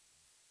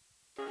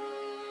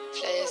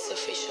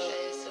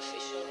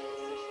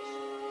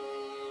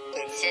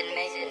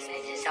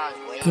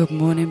Good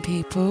morning,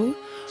 people.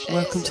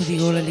 Welcome to the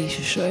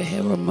All-Alishia show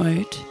here on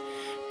Mode.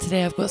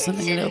 Today I've got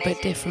something a little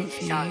bit different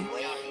for you.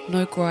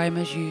 No grime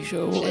as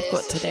usual. What we've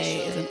got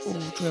today is an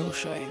all-drill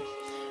show.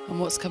 And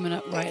what's coming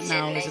up right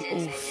now is an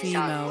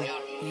all-female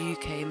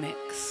UK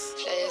mix.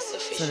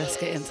 So let's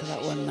get into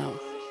that one now.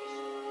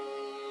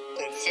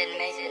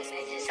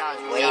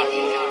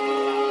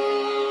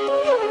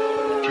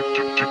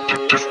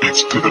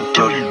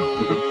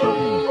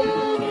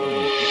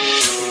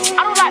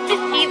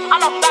 I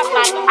love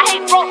Batman. I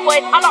hate broke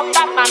boys, I love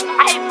Batman.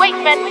 I hate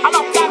waste men, I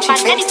love Batman.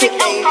 Anything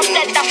else comes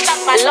dead, that's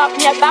Batman. Love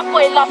me a bad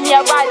boy, love me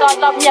a rider,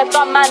 love me a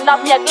gunman,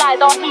 love me a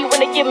glider. He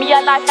wanna give me a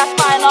life, that's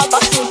fine. I'll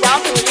bust me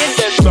down to me in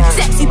the sun.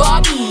 Sexy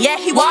Barbie, yeah,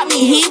 he want me.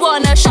 He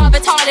wanna shove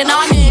it all in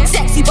on me.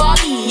 Sexy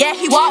Barbie, yeah,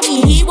 he want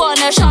me. He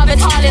wanna shove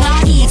it all in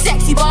on me.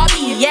 Sexy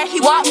Barbie, yeah, he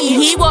want me.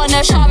 He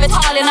wanna shove it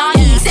all in on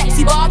me.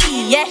 Sexy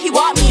Barbie, yeah, he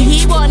want me.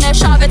 He wanna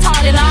shove it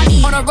all in on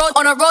me.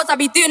 On the roads, I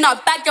be doing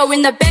up bad girl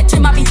in the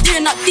bedroom. I be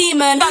doing up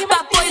demon. Bad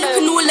boy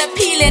looking all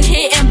appealing,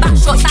 hitting back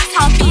shots, that's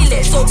how I'm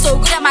feeling. So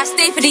good, I might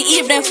stay for the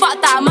evening.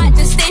 Fuck that, I might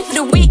just stay for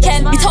the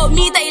weekend. He told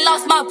me that he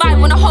loves my vibe,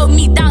 wanna hold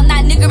me down,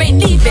 that nigga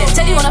ain't leaving.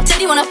 Said he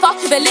wanna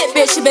fuck with a lit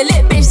bitch, with a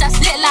lit bitch that's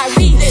lit like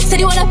Ree. Said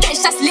he want a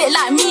bitch that's lit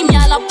like me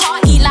I love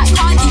party like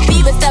Cardi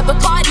B with the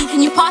Bacardi.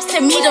 Can you pass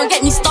to me? Don't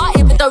get me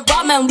started with the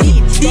rum and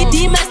weed. These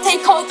demons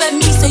take over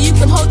me, so you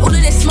can hold all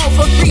of this smoke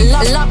for free.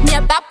 Love me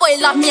a bad boy,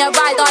 love me a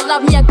rider,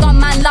 love me a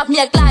gunman, love me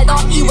a glider.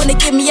 He wanna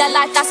give me a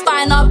life, that's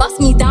fine. I'll bust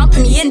me down,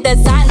 put me in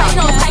designer.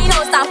 I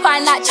know it's not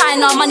fine like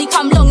China. Money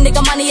come long,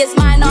 nigga, money is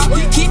mine.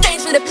 Keep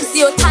face with a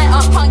pussy or tight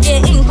up, can't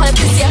get ink on a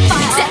pussy or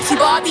fire. Sexy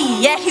Barbie,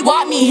 yeah, he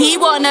want me. He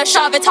wanna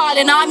shove it all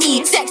in on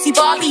me. Sexy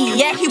Barbie,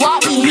 yeah, he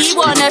want me. He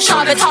wanna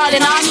shove it all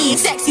in on me.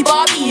 Sexy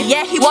Barbie,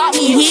 yeah, he want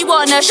me. He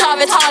wanna shove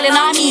it all in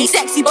on me.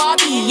 Sexy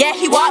Barbie, yeah,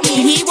 he want me.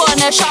 He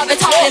wanna shove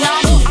it all in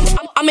on me.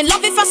 I'm in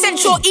love if I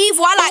sensual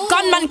evil. I like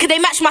gunman, cause they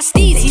match my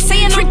steez. He's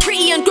saying I'm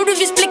pretty and good with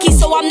his blicky,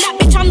 so I'm that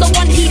bitch, I'm the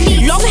one he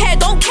needs. Long hair,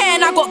 don't care,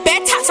 and I got bare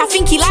tats. I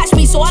think he likes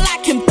me, so I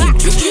like him back.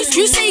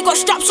 You say you got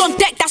straps on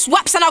deck, that's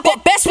waps, and I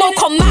got bare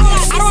smoke on Mac.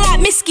 I don't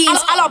like miskies,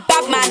 I love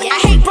Batman. I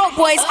hate broke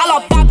boys, I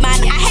love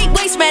Batman. I hate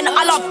waste men,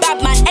 I love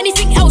Batman.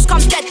 Anything else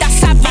comes dead, that's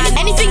sad man.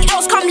 Anything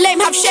else come lame,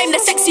 have shame. The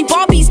sexy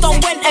Barbies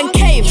don't went and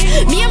came.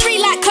 Me and Ree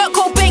like Kurt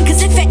Cobain,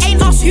 cause if it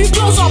ain't us, who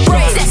blows our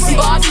brains? Sexy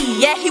Barbie,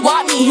 yeah, he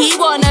want me. He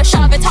wanna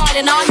shove it all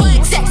in on me.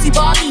 Sexy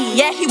Barbie,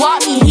 yeah, he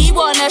want me. He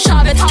wanna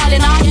shove it all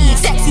in on me.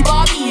 Sexy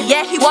Barbie,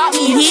 yeah, he want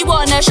me. He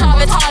wanna shove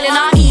it all in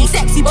on me.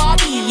 Sexy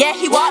Barbie, yeah,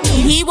 he want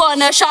me. He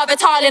wanna shove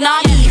it all in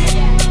on me.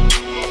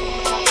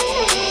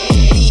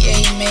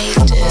 DA made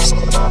this.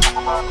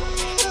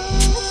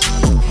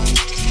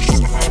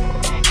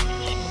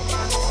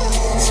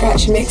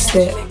 Scratch mixed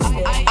it.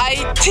 I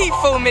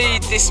Tifo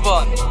made this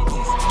one.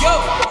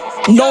 Yo!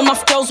 Know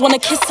enough girls wanna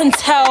kiss and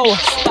tell,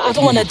 but I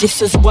don't wanna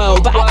diss as well.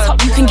 But act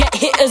up, you can get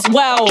hit as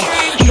well.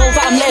 Know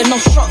that I'm letting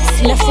off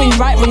shots, left wing,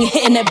 right wing,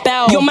 hitting it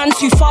bell. Your man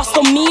too fast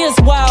on me as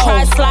well.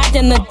 Try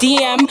sliding the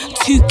DM,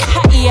 too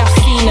catty, I've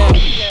seen him.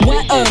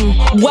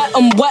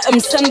 Wet 'em,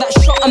 send that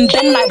shot and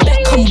bend like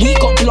Beckham. We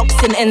got blocks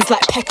and ends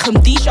like Peckham.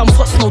 These young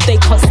fucks know they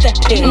can't step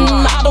in.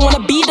 I don't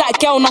wanna be that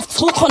girl, enough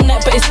talk on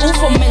that, but it's all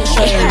for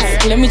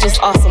mentions. Let me just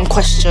ask some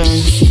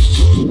questions.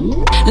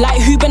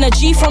 Like who been a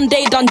G from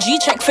day done?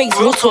 G-check fakes,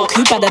 real talk,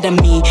 who better than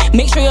me?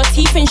 Make sure your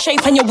teeth in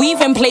shape and your weave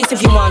in place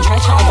if you want, try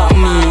chat about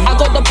me. I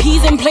got the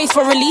P's in place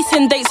for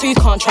releasing dates, so you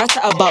can't try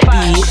chat about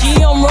B.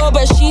 She on road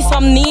but she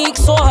some neek,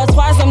 saw her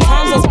twice,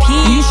 sometimes was P.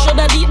 You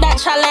shoulda eat that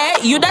chalet,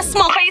 you that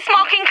smoke. Are you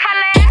smoking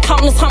Calais?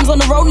 Countless times on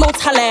the road, no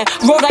talent.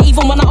 Road I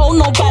even when I own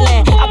no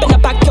ballet. I've been a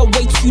bad girl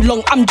way too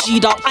long, I'm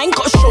G'd up, I ain't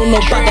gotta show no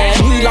ballet.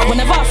 Wheel up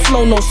whenever I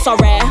flow, no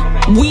sorry.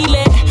 Wheel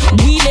it.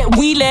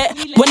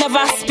 Whenever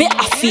I spit,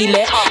 I feel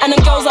it. And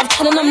the girls I'm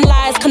telling them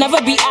lies can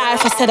never be I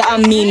if I said that I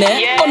mean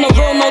it. On the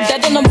road, no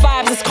dead on the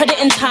vibes, it's credit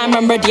in time,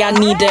 I'm ready, I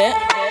need it.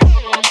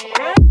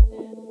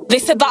 They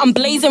said that I'm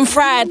blazing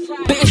fried,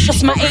 but it's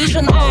just my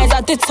Asian eyes.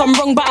 I did some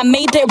wrong, but I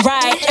made it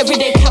right.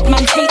 Everyday cap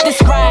man, take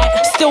this right.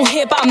 Still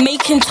here, but I'm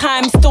making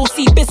time. Still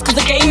see biz, cause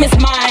the game is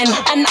mine.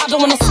 And I don't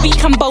wanna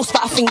speak and boast,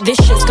 but I think this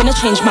shit's gonna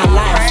change my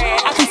life.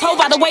 I can tell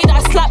by the way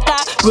that I slap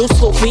that. Real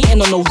talk, we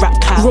ain't on no rap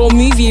cat. Raw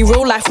movie,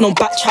 real life, no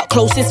back chat.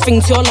 Closest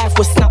thing to your life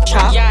was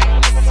Snapchat.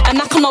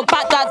 And I cannot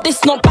back that, this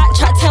not back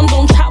chat. Tell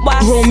don't chat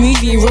wise. Raw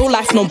movie, real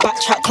life, no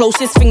back chat.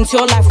 Closest thing to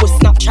your life was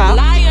Snapchat.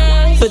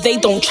 Liars. But they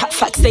don't chat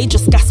facts, they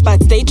just gas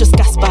bags,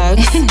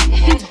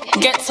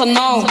 Get to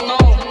know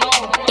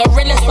the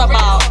realest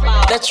about,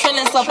 the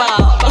trillest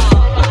about.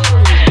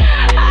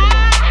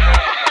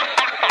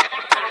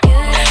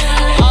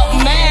 Oh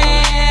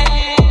man.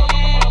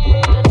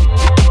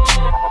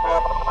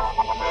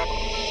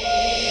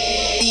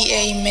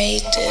 DA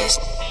made this.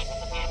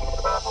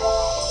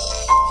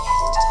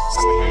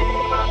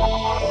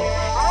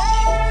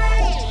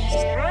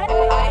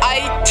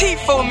 I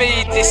Tifo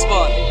made this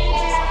one.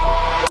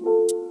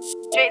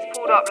 Jake's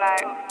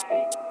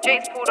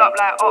pulled up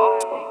like, uh-oh.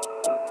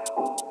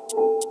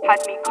 Had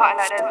me cutting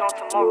like there's no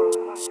tomorrow.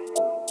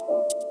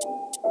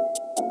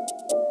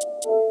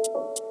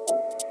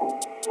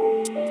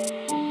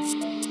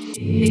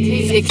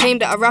 They claim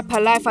that I rap a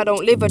life I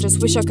don't live, I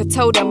just wish I could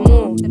tell them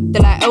more.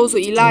 They're like, Els,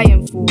 what you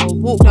lying for?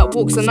 Walk that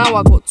walk, so now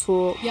I got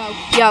talk.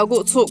 Yeah, I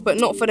got talk, but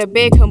not for the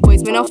bacon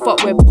boys, man, I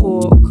fuck with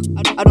pork.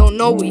 I don't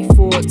know what you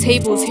thought,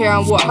 tables here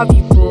and what have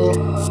you brought?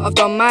 I've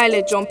done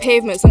mileage on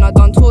pavements and I've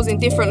done tours in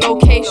different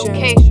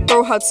locations.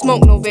 Bro had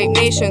smoke, no vape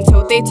nation,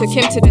 till they took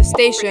him to the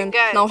station.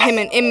 Now him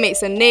and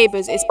inmates and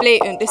neighbours, it's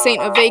blatant, this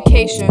ain't a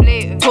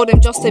vacation. Told him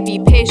just to be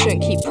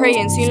patient, keep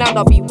praying, soon land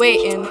I'll be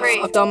waiting.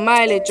 I've done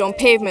mileage on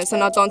pavements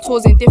and I've done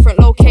tours in different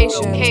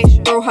locations.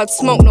 Bro had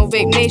smoke, no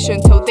vape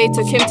nation, till they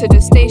took him to the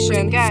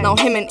station. Now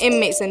him and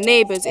inmates and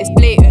neighbours, it's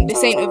blatant,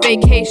 this ain't a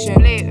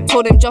vacation.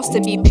 Told him just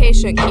to be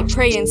patient, keep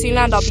praying, soon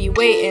land I'll be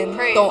waiting.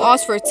 Don't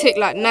ask for a tick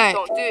like Nike.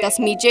 That's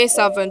me,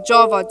 J7 and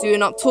Java,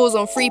 doing up tours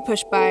on free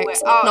push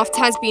bikes. Enough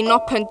times been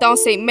up and down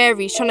St.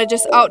 Mary's, tryna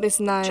just out this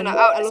nine.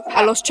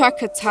 I lost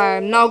track of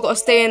time, now gotta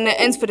stay in the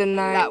ends for the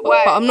night.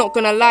 But I'm not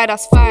gonna lie,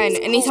 that's fine.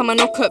 Anytime I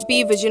knock at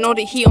beavers, you know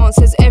that he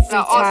answers every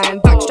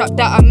time. Backstrap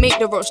that, I make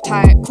the rocks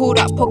tight. Call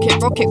that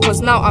pocket rocket,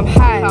 cause now I'm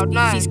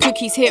high. These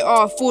cookies here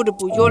are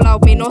affordable. Your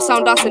loud made no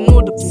sound, that's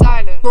inaudible.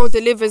 Bro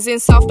delivers in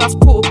South, that's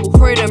portable.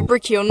 Croydon,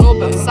 Bricky or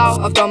Northern.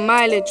 I've done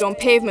mileage on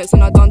pavements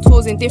and I've done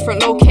tours in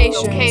different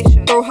locations.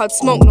 Bro had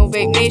smoke, no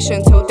vape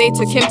nation, till they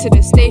took him to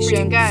the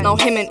station. Now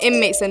him and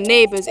inmates and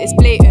neighbours, it's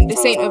blatant,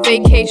 this ain't a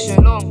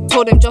vacation.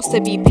 Told him just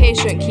to be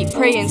patient, keep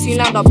praying, soon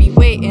land I'll be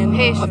waiting.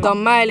 I've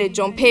done mileage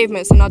on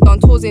pavements and I've done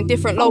tours in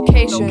different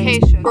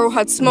locations. Bro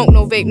had smoke,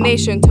 no vape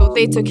nation, till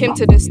they took him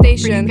to the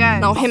station.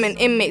 Now him and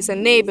inmates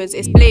and neighbours,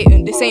 it's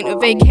blatant, this ain't a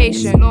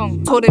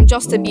vacation. Told him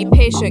just to be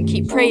patient,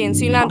 keep praying,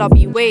 soon land I'll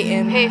be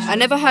waiting. I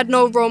never had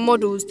no role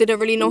models, didn't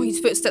really know whose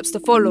footsteps to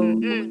follow.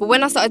 But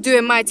when I started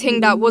doing my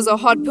thing, that was a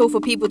hard pill for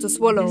people to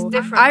swallow.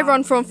 I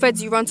run from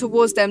feds, you run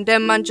towards them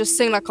man just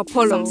sing like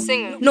Apollo.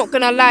 Not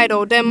gonna lie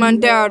though, them man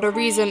there are the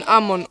reason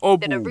I'm on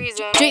Obu.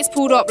 Jake's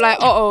pulled up like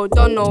uh-oh,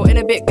 don't know, in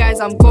a bit guys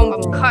I'm gone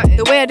bro.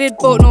 The way I did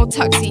boat no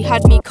taxi,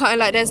 had me cutting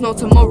like there's no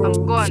tomorrow.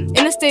 In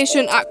the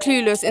station at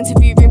Clueless,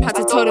 interview room had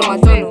to tell them I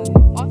don't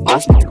know.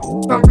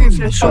 From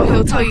ruthless, sure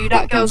he'll tell you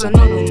that girl's a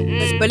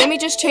no-no. But let me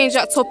just change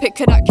that topic,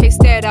 cause that case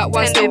there, that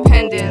one still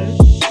pending.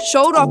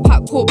 Showed up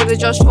at court, but the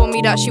judge told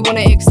me that she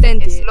wanna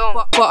extend it.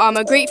 But I'm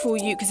a grateful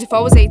youth, cause if I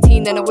was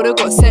 18, then I would've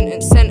got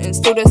sentenced.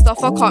 Still there's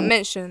stuff I can't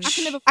mention.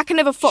 I can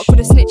never fuck with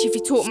a snitch, if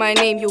you talk my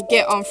name, you'll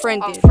get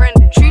unfriended.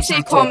 True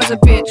say calm as a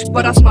bitch,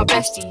 but that's my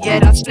bestie, yeah,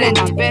 that's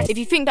splendid. If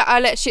you think that I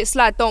let shit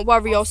slide, don't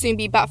worry, I'll soon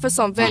be back for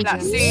some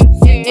vengeance.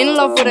 In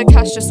love with the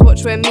cash, just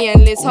watch when me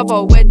and Liz have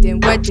our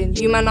wedding.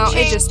 You man out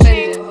here just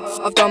spending.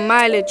 I've done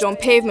mileage on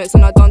pavements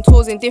and I've done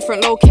tours in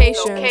different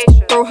locations.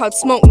 Bro had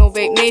smoke, no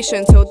vape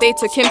nation, till they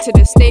took him to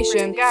the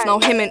station. Now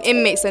him and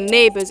inmates and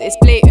neighbours, it's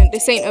blatant,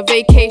 this ain't a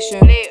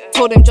vacation.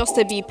 Told him just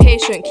to be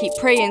patient, keep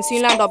praying,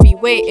 soon land I'll be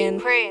waiting.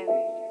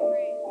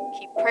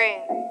 Keep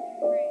praying.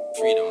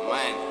 Freedom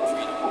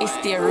mind. It's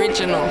the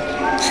original.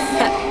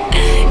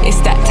 It's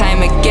that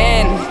time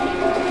again.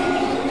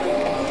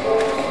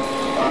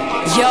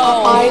 Yo,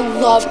 I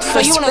love Chris so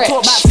you wanna Rich.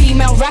 talk about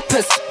female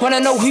rappers? Wanna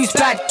know who's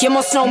bad? You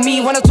must know me.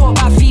 Wanna talk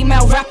about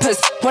female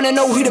rappers? Wanna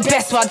know who the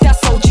best? Well,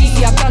 that's so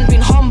cheesy. I've done been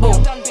humble.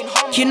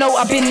 You know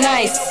I've been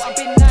nice.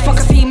 Fuck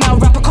a female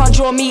rapper, can't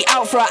draw me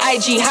out for a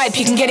IG hype.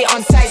 You can get it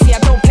on site. See, I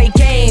don't play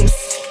games.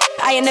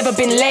 I ain't never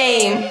been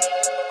lame.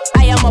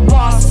 I am a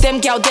boss.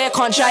 Them gal there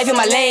can't drive in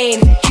my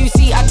lane. You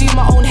see, I do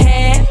my own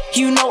hair.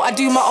 You know I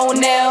do my own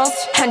nails.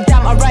 And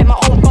damn, I write my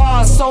own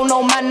bars. So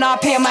no man now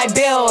pay my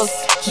bills.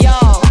 Yo.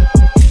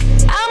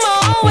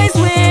 I'ma always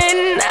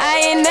win,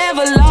 I ain't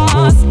never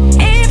lost.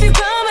 If you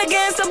come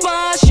against a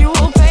boss, you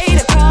will pay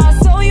the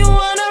cost. So you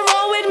wanna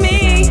roll with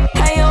me?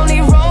 I only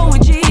roll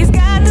with G's.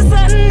 Got the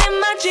sun in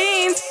my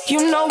jeans.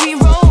 You know we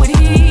roll with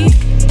heat.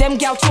 Them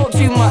gal talk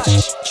too much.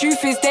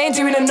 Truth is they ain't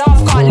doing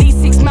enough. Can't leave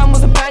 6 man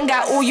was a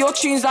banger. All your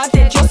tunes are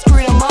dead, just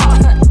screw them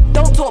up.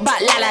 Don't talk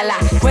about la la la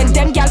when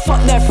them gal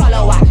fuck their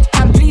follower.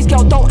 And please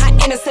girl, don't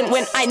act innocent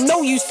when I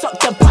know you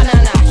sucked the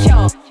banana.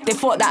 Yo, they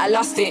thought that I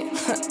lost it.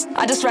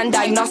 I just ran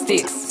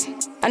diagnostics.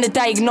 And the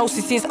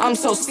diagnosis is I'm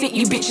so sick,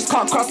 you bitches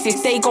can't cross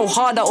this. They go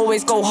harder,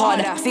 always go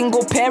harder.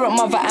 Single parent,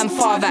 mother and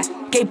father.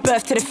 Gave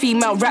birth to the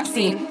female rap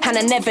scene, and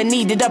I never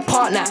needed a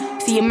partner.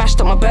 See, you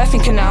mashed up my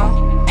birthing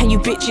canal. And you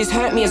bitches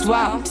hurt me as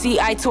well. See,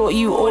 I taught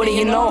you all that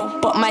you know,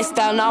 but my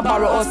style now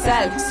borrow or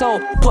sell. So,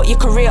 put your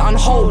career on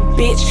hold,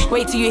 bitch.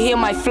 Wait till you hear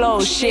my flow,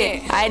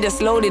 shit. I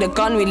just loaded a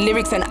gun with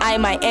lyrics and I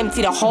might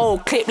empty the whole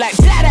clip like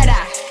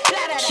blah-da-da.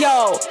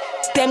 Yo,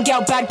 them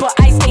gal bad, but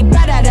I stay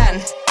better than.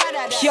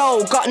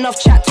 Yo, got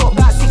enough chat, talk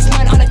about 6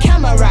 man on a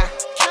camera.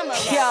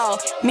 Yo,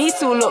 me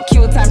too look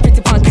cute and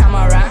pretty on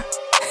camera.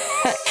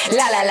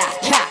 La la la,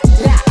 la,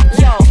 la.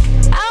 Yo,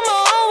 I'ma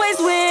always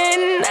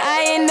win,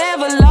 I ain't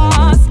never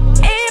lost.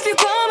 If you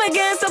come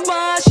against a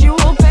boss, you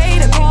will pay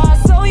the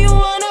cost. So you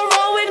wanna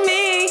roll with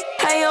me?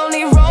 I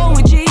only roll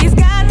with G's.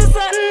 Got the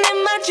sun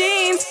in my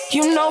jeans.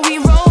 You know we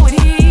roll with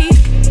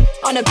heat.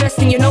 On the best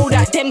best and you know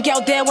that. Them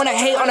girl there wanna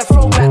hate on a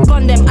throwback.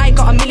 Gun them, I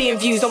got 1 million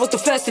views, I was the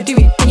first to do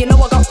it. And you know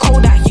I got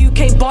cold at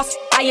UK boss,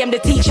 I am the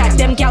teacher.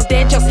 Them gal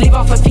there just live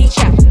off a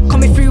feature.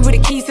 Coming through with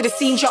the keys to the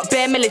scene, drop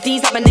bare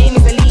melodies like my name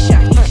is Alicia.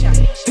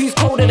 Who's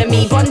colder than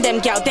me? Gun them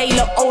gal, they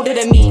look older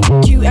than me.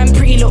 Cute and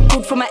pretty, look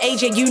good for my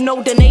age, and you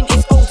know the name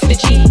is O to the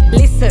G.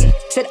 Listen,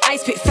 said I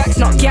spit facts,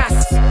 not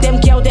gas. Them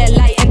gal there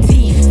light and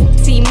teeth.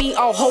 See me,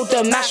 I'll hold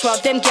the mash, while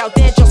them gal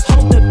there just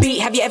hold the beat.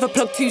 Have you ever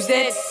plugged 2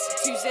 Zs?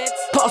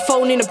 Put a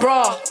phone in a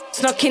bra,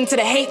 snuck into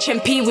the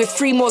HMP with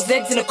 3 more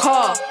Zs in a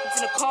car.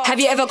 Have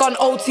you ever gone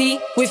OT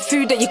with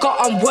food that you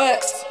got on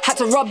works? Had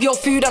to rob your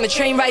food on a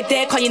train right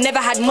there, cause you never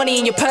had money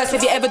in your purse.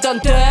 Have you ever done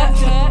dirt?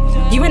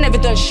 You ain't never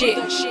done shit.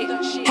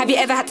 Have you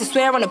ever had to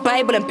swear on the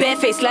Bible and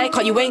barefaced like,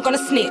 cause you ain't gonna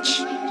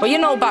snitch? What you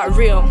know about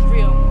real?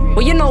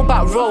 What you know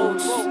about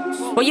roads?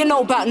 What you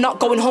know about not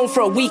going home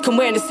for a week and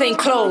wearing the same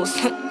clothes?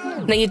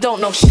 No, you don't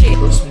know shit. Shit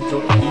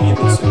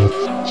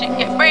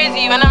get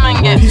crazy when a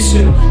man get.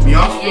 Listen, me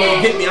off,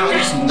 hit me out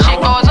this now. Shit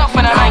goes off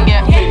when a man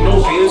get.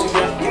 No games if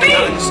you get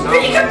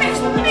out this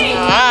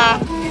now.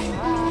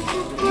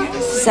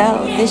 So,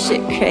 this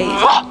shit crazy.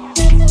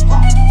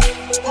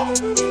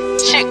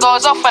 Shit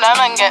goes off when a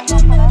man get.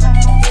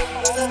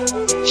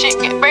 Shit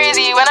get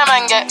crazy when a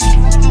man get.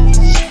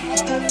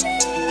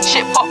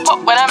 Shit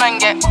pop when a man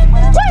get.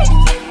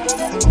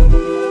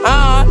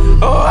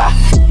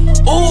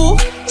 Ooh,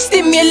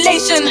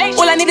 stimulation.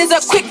 All I need is a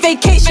quick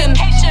vacation.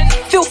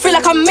 Feel free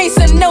like I'm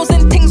Mason, nails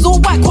and things all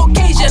white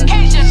Caucasian.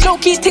 No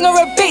key ting or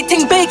a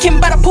baiting, baking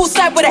by the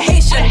poolside with a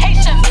Haitian.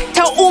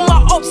 Tell all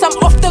my ops I'm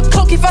off the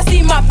clock if I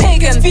see my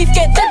pagans. Beef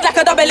get dead like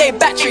a AA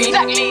battery.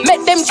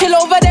 Make them chill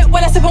over there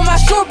when I sip on my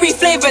strawberry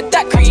flavoured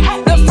daiquiri.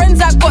 The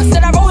friends I got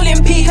said I roll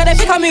in peak and they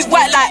think I move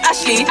white like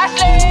Ashley.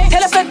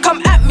 Tell a friend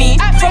come at me.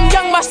 From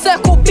young my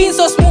circle being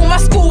so small, my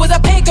school was a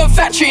pagan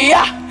factory.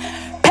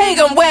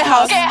 Pagan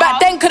warehouse. Back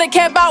then couldn't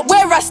care about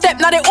where I step.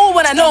 Now they all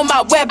wanna know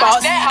my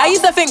whereabouts. I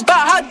used to think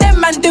about how them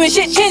man doing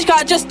shit change,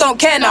 cause I just don't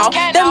care now.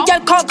 Them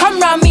gal can't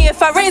come round me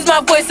if I raise my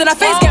voice and I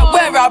face get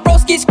wear out.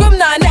 Broski scream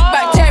now, neck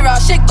back tear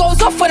out. Shit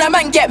goes off when a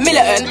man get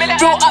militant.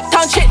 Real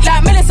uptown shit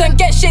like Millicent.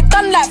 Get shit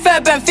done like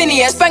Ferb and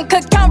Phineas. Bank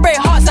account break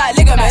hearts like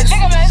ligaments.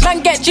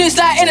 Man get juice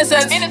like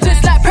innocence.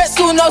 Twist like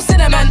pretzel, no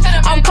cinnamon.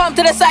 I'm calm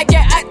to the side,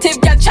 get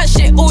active, gal chat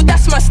shit. Ooh,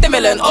 that's my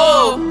stimulant.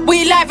 Oh,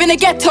 we live in the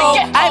ghetto.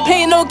 I ain't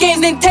playing no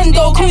games,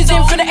 Nintendo.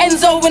 Cruising for the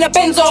Enzo in a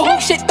Benzo.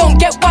 Hope shit don't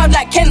get wild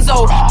like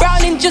Kenzo.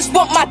 Browning just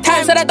want my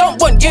time, said I don't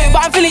want you,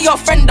 but I'm feeling your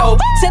friend though.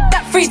 Said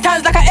that 3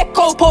 times like an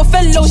echo. Poor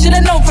fellow,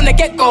 should've known from the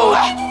get-go.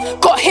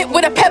 Got hit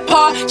with a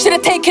pepper.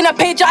 Should've taken a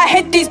page out of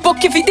Heady's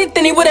book. If he did,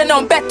 then he would've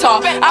known better.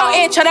 Out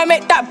here tryna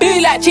make that boo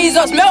like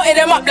Jesus, melted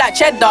him up like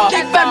cheddar.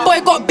 Bad boy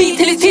got beat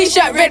till his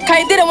t-shirt red, cause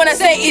he didn't wanna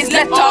say his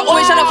letter.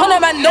 Always tryna call a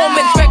man no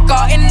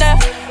McGregor in the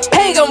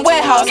pagan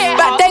warehouse.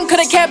 Back then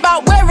couldn't care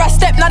about where I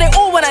step, now they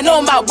all wanna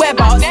know my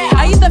whereabouts.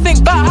 I used to think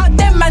about how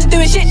them man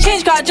doing shit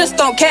change, cause I just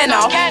don't care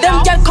now.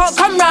 Them gal can't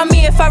come round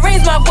me if I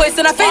raise my voice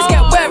and I face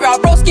get wear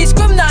out. Broski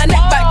scream now,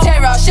 neck back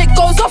tear out. Shit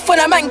goes off when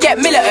a man get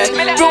militant.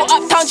 Real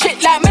uptown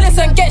shit like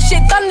Millicent. Get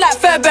shit done like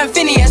Ferb and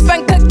Phineas.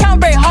 Bank account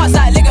break hearts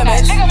like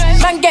ligaments.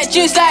 Man get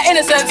juice like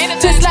innocence.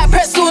 Twist like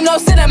pretzel, no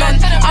cinnamon.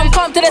 I'm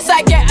calm to the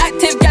side, get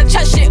active, gal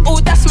chat shit.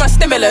 Ooh, that's my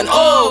stimulant.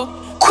 Oh,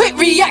 quick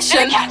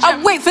reaction. I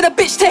wait for the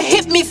bitch to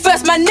hit me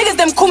first. My niggas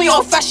them call me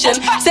old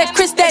fashioned. Said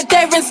Chris they're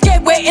there and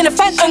scared, waiting a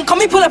phantom. Come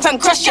me pull up and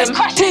crush him. 2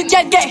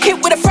 gal get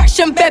hit with a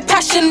fraction, bare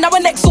passion. Now my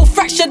neck's all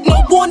fractured,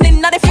 no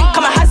warning. Now they think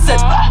I'm a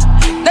hazard.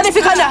 Now they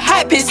think I'm the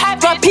hypest.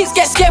 But peeps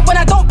get scared when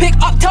I don't pick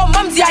up. Tell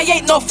mumsy I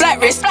ain't no flight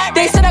risk.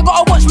 They said I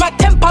gotta watch my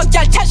temper.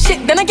 Gal chat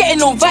shit, then I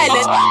getting all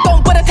violent.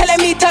 Don't bother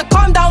telling me to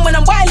calm down when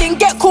I'm wilding.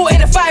 Get caught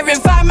in the firing.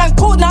 Fireman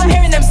cool, now I'm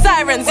hearing them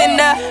sirens in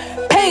the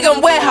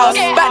pagan warehouse.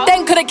 Back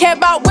then couldn't care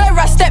about where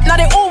I step, now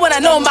they all wanna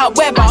know my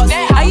whereabouts.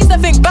 I used to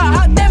think about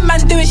how them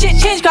man doing shit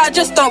change, cause I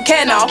just don't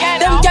care now.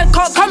 Them gal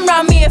can't come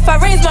round me if I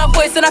raise my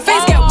voice and I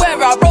face get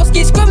wear out.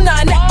 Broski scream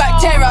now, neck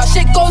back tear out.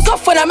 Shit goes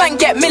off when a man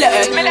get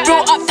militant.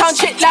 Real uptown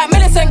shit like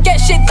Millicent.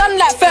 Get shit done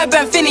like Ferb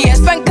and Phineas.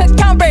 Bank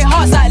account break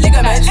hearts like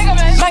ligaments.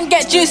 Man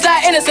get juice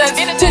like innocence.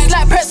 Twist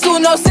like pretzel,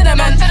 no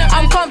cinnamon.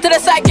 I'm calm to the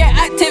side, get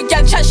active,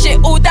 gal chat shit.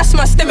 Ooh, that's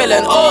my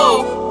stimulant.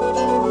 Oh.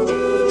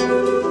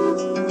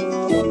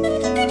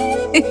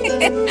 Who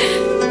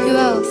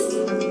else?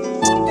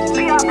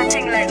 We are the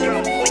thing like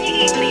drum. When you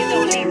eat, please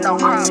don't leave no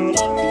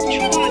crumbs.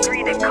 True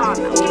agree they can't.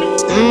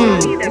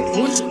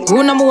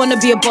 Rule number 1 to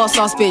be a boss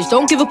ass bitch.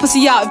 Don't give a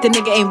pussy out if the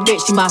nigga ain't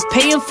rich. You must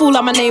pay in full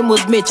like my name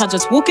was Mitch. I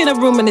just walk in a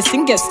room and this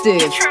thing gets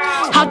stiff.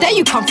 How dare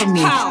you come for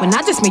me when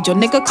I just made your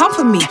nigga come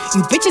for me?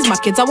 You bitches, my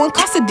kids, I want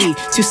custody.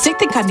 Too sick,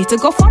 think I need to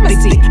go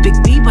pharmacy. Big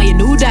B, but you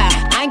knew that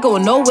I ain't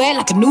going nowhere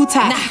like a new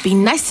tag. Be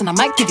nice and I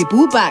might give you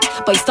boo back,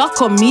 but you stuck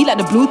on me like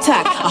the blue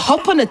tag. I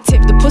hop on the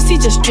tip, the pussy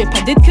just drip.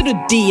 I did kill a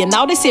D and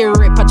now they say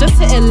rip. I just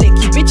hit a lick,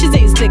 you bitches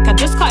ain't slick. I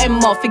just cut him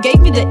off, he gave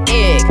me the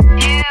egg.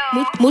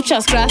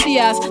 Muchas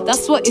gracias,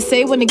 that's what he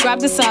say when he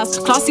grabbed his ass.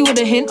 Classy with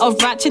a hint of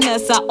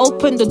ratchetness. I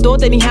opened the door,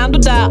 then he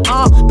handled that.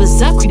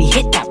 Berserk when he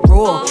hit that raw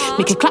raw.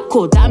 Make a clap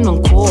call, damn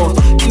non-core.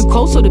 Too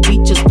cold so the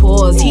beat just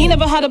pause. He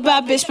never had a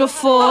bad bitch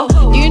before.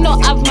 You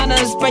not have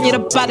manners, brand you the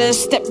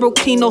baddest. Step real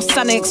clean, no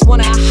Sonics.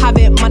 Wanna have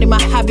it, money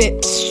my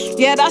habit.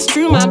 Yeah, that's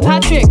true, man.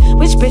 Patrick,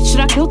 which bitch should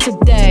I kill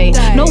today?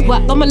 No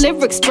what, but my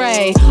lyrics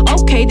spray.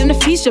 Okay, then the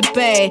fees should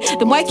pay.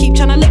 Then why keep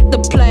tryna lift the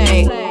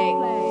play?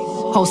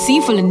 Whole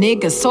scene full of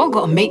niggas, so I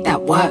gotta make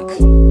that work.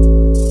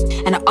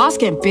 And the ass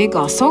getting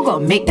bigger, so I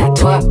gotta make that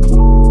twerk.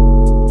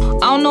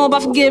 I don't know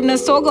about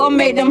forgiveness, so I gotta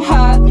make them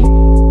hurt.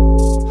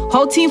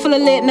 Whole team full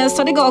of litness,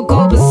 so they gotta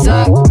go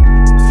berserk.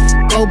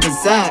 Go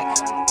berserk.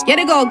 Yeah,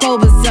 they gotta go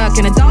berserk.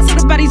 And the dance of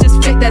the baddies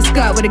just flick that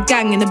skirt with a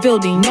gang in the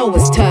building, know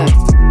it's turn.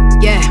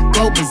 Yeah,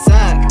 go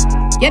berserk.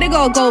 Yeah, they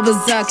gotta go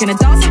berserk. And the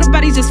dance of the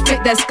baddies just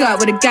flick that skirt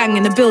with a gang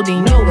in the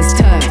building, know it's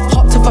turn.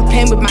 Hopped off a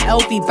plane with my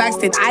LV bags.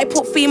 Did I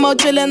put female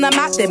drill in the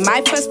map? Did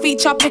my first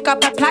feature pick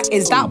up a plaque?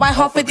 Is that why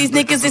half of these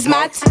niggas is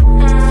mad?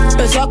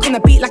 Berserk on the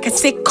beat like a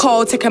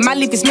sicko. Take a man,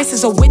 leave his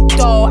missus a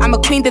widow. I'm a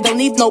queen, they don't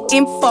need no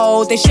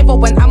info. They shiver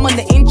when I'm on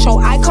the intro.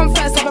 I come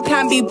first, have a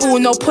plan B, boo.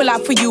 No pull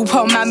out for you,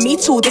 well man, me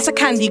too. This a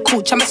candy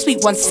cooch, I'm a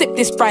sweet one. Sip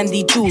this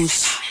brandy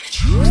juice.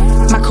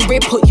 My career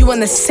put you on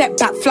the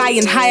setback.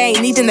 Flying high,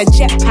 ain't needing a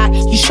jetpack.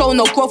 You show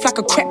no growth like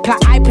a crep plat.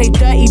 I play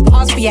dirty,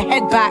 pass for your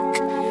head back.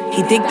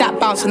 He dig that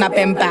bounce when I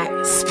bend back.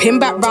 Spin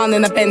back round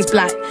in a Benz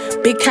black.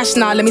 Big cash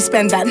now, let me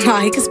spend that.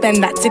 Nah, he can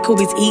spend that, tickle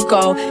his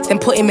ego. Then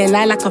put him in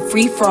line like a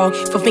free throw.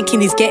 For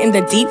thinking he's getting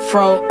the deep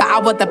throw. But I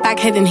want the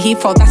baghead and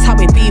Heathrow, that's how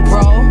it be,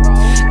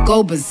 bro.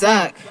 Go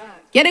berserk.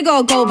 Yeah, they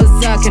gotta go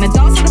berserk. And the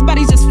dance of the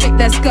baddies just flick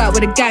that skirt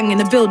with a gang in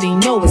the building,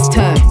 know it's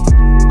turn.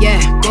 Yeah,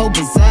 go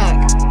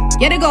berserk.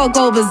 Yeah, they gotta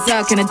go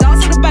berserk. And the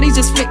dance of the baddies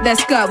just flick that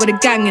skirt with a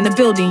gang in the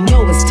building,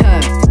 know it's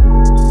turn.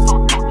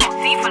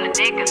 See for the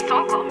niggas,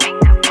 so go make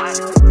that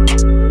work.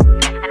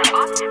 And I'm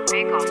often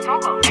big on, so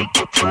go make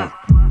it work.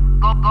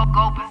 Go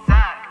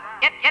berserk.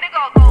 Yeah, they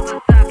gotta go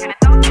berserk. And the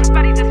dance of the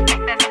baddies just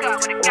flick that skirt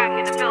with a gang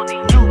in the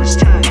building, know it's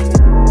turn.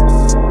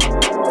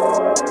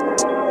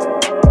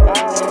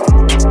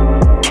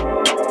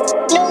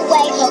 No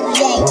way,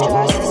 Jose.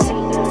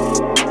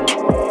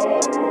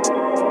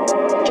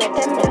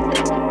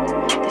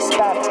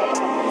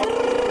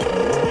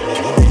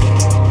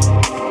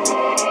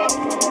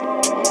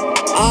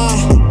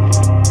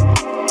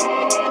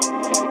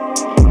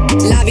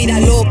 La vida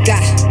loca.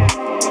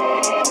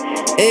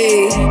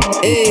 Ey,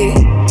 ey.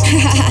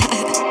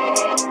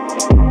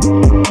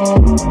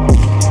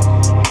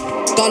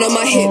 Gun on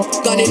my hip,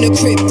 gun in the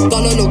crib,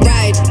 gun on the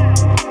ride.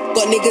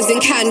 Got niggas in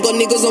can, got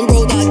niggas on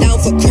road that are down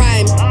for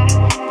crime.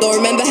 Don't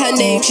remember her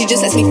name, she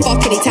just lets me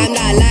fuck anytime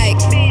that I like.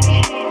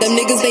 Them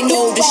niggas, they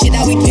know the shit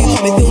that we do,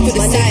 coming film for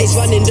the size.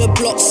 Running the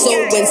block, so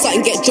when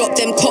something get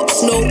dropped, them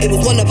cops know. It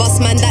was one of us,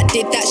 man, that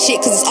did that shit,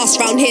 cause it's us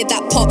round here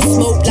that pop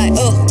smoke like,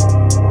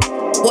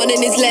 One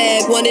in his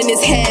leg, one in his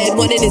head,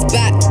 one in his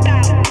back.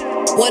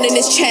 One in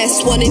his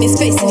chest, one in his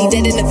face, and he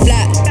dead in the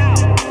flat.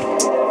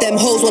 Them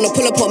hoes wanna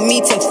pull up on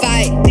me to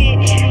fight,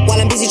 while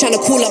I'm busy trying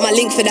to call up my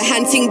link for the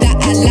hand thing that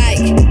I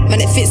like.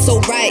 Man, it fits so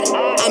right,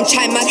 I'm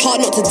trying mad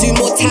hard not to do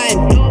more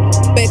time.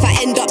 But if I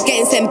end up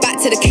getting sent back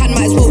to the can,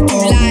 might as well do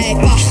life.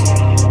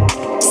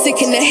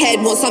 Sick in the head,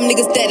 want some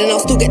niggas dead and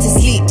I'll still get to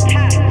sleep.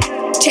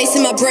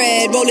 Chasing my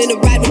bread, rolling a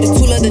ride with the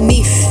tool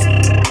underneath.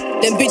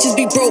 Them bitches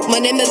be broke, my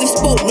name never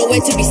spoke,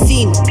 nowhere to be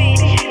seen.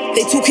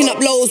 They talking up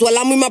lows while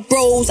I'm with my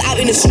bros out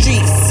in the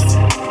streets.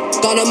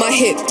 Gun on my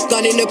hip,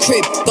 gun in the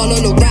crib, gun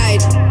on the ride.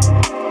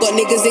 Got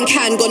niggas in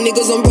can, got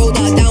niggas on road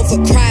that are down for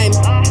crime.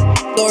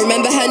 Don't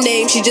remember her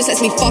name, she just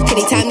lets me fuck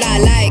anytime that I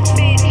like.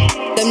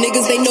 Them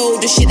niggas, they know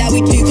the shit that we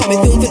do,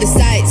 coming film for the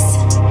sights.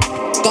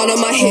 Gun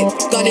on my hip,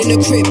 gun in the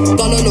crib,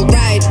 gun on the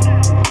ride.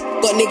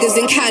 Got niggas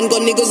in can,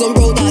 got niggas on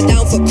road that are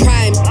down for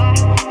crime.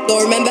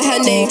 Don't remember her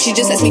name, she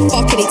just lets me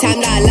fuck anytime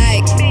that I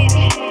like.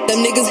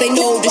 Them niggas, they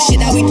know the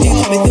shit that we do,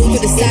 coming film for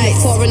the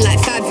sights. Foreign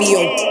like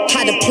Fabio,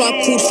 had a plug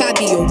called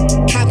Fabio.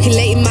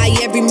 Calculating my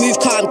every move,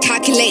 car, I'm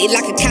calculated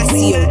like a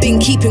Casio.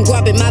 Been keeping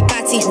grubbing my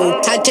batty hole,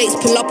 had Jakes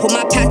pull up on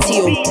my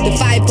patio. The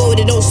 5-0,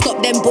 they don't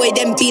stop them boy,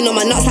 them bean on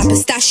my nuts like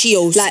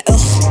pistachios. Like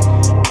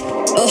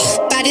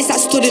baddest that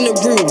stood in the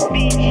room.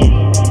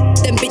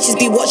 Them bitches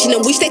be watching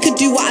and wish they could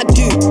do what I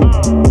do.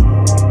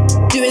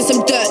 Doing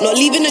some dirt, not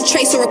leaving a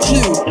trace or a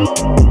clue.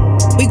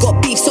 We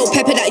got beef so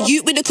pepper that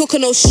you with the cook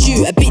and no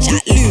stew, a bitch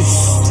at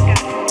loose.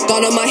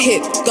 Gun on my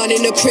hip, gun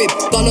in the crib,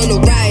 gun on the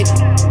ride.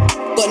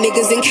 Got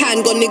niggas in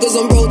can, got niggas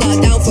on road that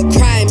are down for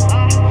crime.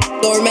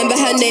 Don't remember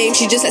her name,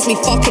 she just lets me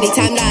fuck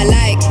anytime that I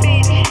like.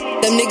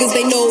 Them niggas,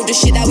 they know the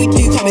shit that we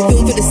do, coming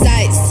film for the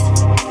sights.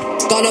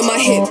 Gun on my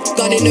hip,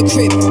 gun in the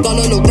crib, gun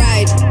on the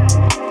ride.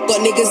 Got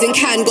niggas in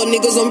can, got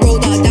niggas on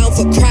road that are down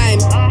for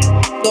crime.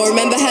 Don't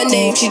remember her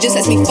name, she just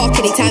lets me fuck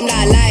anytime that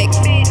I like.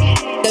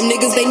 Them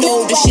niggas, they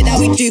know the shit that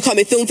we do,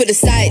 coming film for the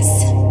sights.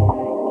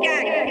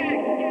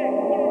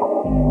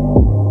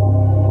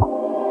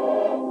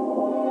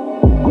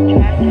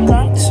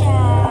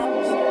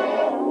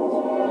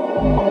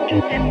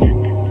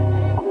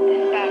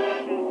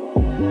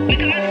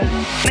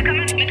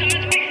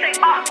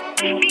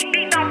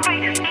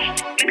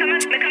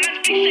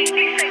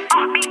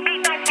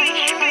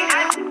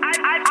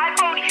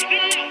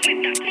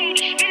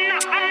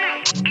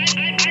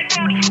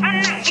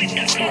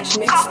 Fresh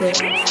mixed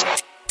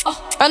it.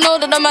 I know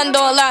that the man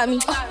don't like me.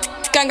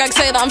 Gang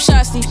say that I'm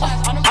shasty.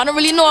 I don't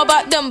really know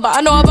about them, but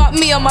I know about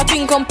me and my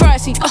thing come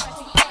pricey.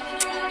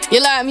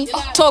 You like me?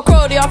 Talk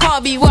roadie, I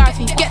can't be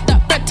wifey. Get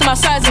that bread to my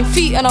size and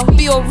feet and I'll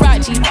be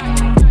alright, G.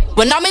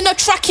 When I'm in a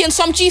trackie and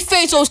some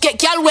G-Phasos get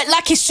gal wet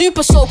like it's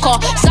super soaker.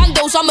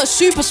 Zandos, I'm a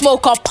super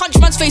smoker. Punch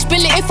man's face, bill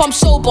it if I'm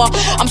sober.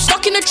 I'm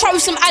stuck in a trap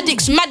with some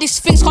addicts,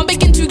 maddest things can't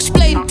begin to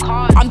explain.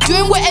 I'm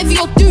doing whatever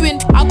you're doing,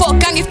 I got a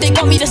gang if they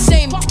got me the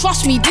same.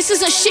 Trust me, this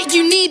isn't shit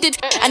you needed,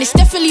 and it's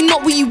definitely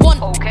not what you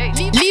want.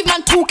 Leave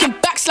man talking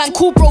backslang,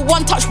 cool bro,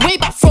 one touch way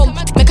back from.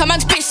 Make a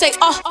man's bitch say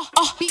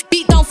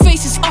beat down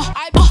faces,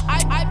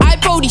 I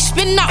Brody,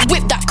 spin that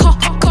whip, that car.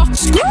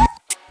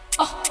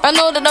 I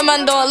know that the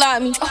man don't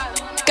like me.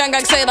 Gang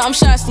say that I'm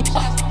shasty.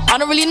 I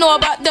don't really know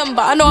about them,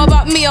 but I know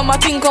about me and my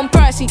thing come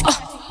pricey.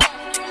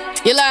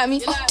 You like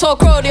me? Talk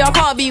roadie, I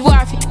can't be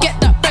wifey. Get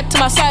that bread to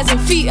my size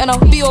and feet and I'll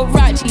be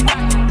alright, G.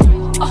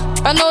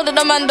 I know that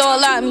the man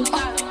don't like me.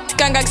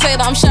 Gang say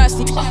that I'm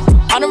shasty.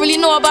 I don't really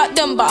know about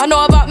them, but I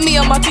know about me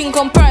and my thing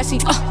come pricey.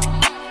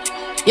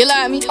 You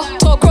like me?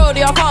 Talk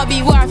roadie, I can't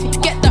be wifey.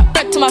 Get that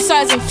bread to my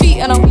size and feet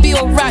and I'll be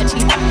alright, G.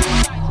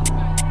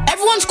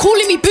 Everyone's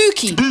calling me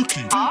Bookie.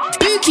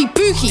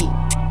 Bookie.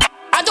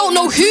 I don't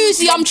know who's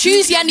he, I'm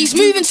choosy and he's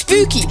moving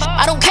spooky.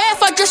 I don't care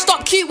if I dressed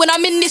up cute when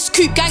I'm in this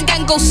coupe.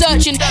 Gang go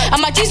searching.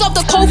 And my G's love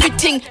the COVID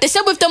thing. They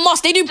said with the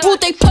mask they do broad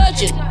day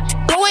purging.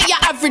 Bro ain't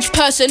your average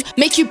person,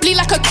 make you bleed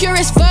like a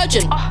curious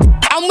virgin.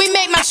 And we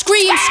make man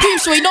scream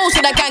so he knows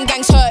that the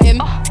gang's hurt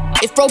him.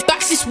 If bro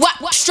backs this whack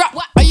strap,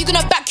 are you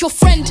gonna back your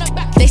friend?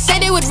 They say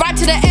they would ride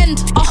to the end.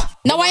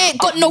 Now I ain't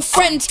got no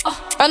friends.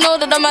 I know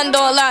that the man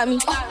don't like me.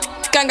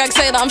 Gang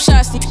say that I'm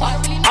shasty.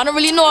 I don't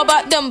really know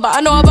about them, but I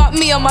know about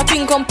me and my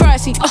thing come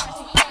pricey.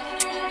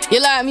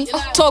 You like me?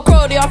 Talk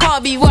roadie, I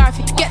can't be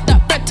wifey. Get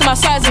that bread to my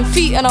size and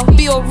feet and I'll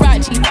be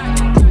alright, G.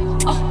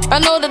 I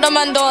know that the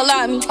man don't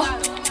like me.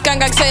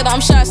 Gang say that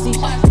I'm shasty.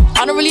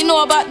 I don't really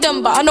know about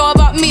them, but I know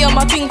about me and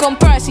my thing come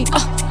pricey.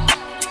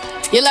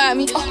 You like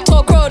me?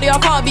 Talk roadie, I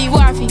can't be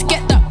wifey.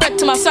 Get that bread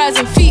to my size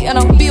and feet and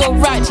I'll be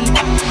alright, G.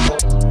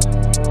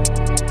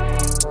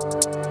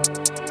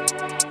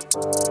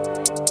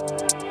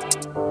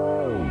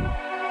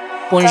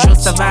 Bonjour,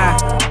 ça va?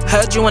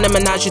 Heard you wanna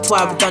ménage à toi,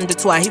 redonne de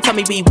toi. He tell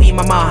me oui,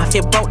 maman. If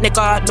you're broke,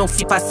 nigga, no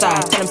fais pas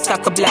ça. Tell him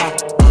suck a black.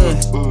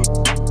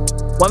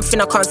 One thing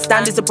I can't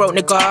stand is a broke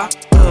nigga.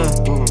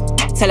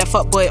 Tell a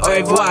fuckboy au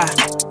revoir.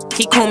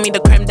 He call me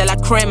the creme de la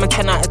creme, a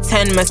 10 out of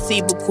 10.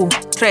 Merci beaucoup,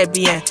 très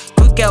bien.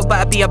 Good girl, but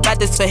I be a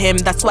baddest for him.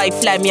 That's why he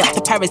fly me up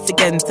to Paris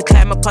again. To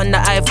climb up on the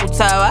Eiffel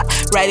Tower.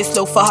 Ride it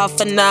slow for half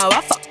an hour.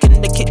 Fuck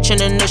in the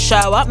kitchen in the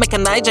shower. Make a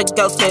Niger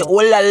girl say,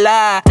 oh la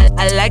la.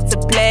 I like to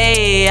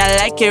play, I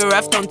like it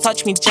rough, don't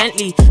touch me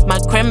gently. My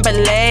creme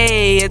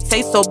brulee, it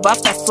tastes so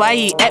buff, that's why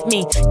he ate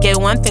me. Get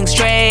one thing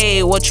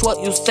straight, watch what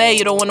you say,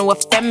 you don't wanna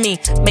offend me.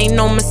 Make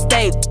no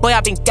mistake, boy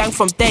I've been gang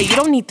from day, you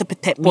don't need to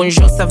protect me.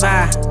 Bonjour, ça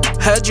va?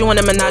 Heard you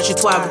wanna ménage à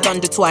toi, redonne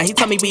de toi. He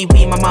tell me oui,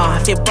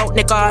 maman. If you're broke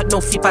nigga, no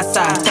fais pas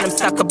ça. Tell him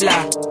suck a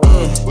black.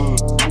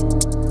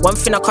 One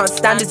thing I can't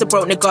stand is a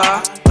broke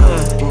nigga.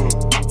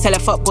 Tell a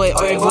fuckboy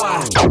au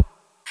revoir.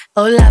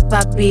 Hola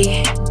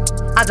papi,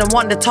 I don't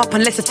want the top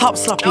unless the top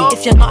sloppy.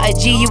 If you're not a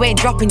G, you ain't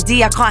dropping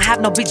D. I can't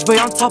have no bitch boy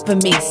on top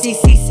of me.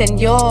 CC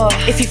senor.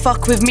 If you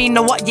fuck with me,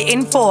 know what you're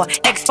in for.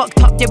 X fucked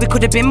up, yeah we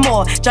could've been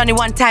more. Johnny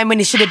one time when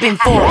it should've been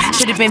 4.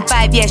 Should've been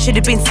 5, yeah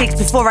should've been 6.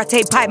 Before I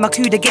take pipe, my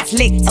cuda gets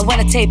licked. And when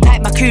I take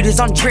pipe, my cuda's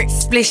on drip.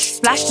 Splish,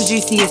 splash the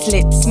juiciest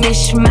lips.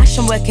 Mish, mash,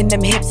 I'm working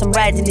them hips. I'm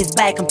riding his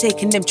bike, I'm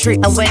taking them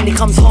trips. And when he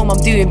comes home,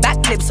 I'm doing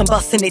backflips. I'm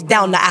busting it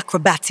down like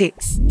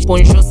acrobatics.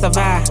 Bonjour, ça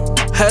va?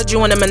 Heard you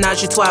wanna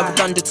ménage à toi,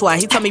 redonne de toi.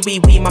 He tell me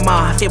oui,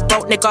 maman. If you're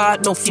broke nigga,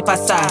 no fais pas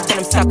ça. Tell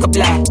him suck a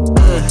black.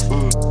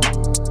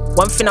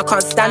 One thing I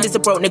can't stand is a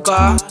broke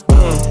nigga.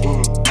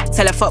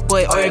 Tell a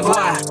fuckboy au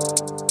revoir.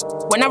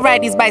 When I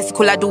ride his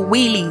bicycle, I do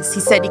wheelies.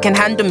 He said he can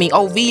handle me,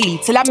 oh really?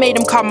 Till I made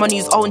him come on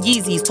his own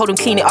Yeezys. Told him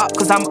clean it up,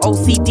 cause I'm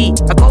OCD.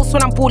 I ghost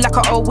when I'm pulled like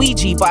an old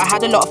Ouija. But I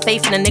had a lot of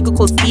faith in a nigga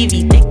called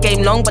Stevie. Big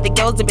game long, but the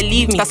girls didn't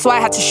believe me. That's why I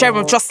had to share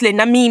with Jocelyn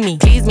and Mimi.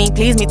 Please me,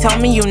 tell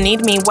me you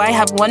need me. Why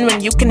have one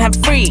when you can have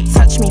free?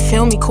 Touch me,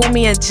 feel me, call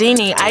me a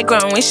genie. I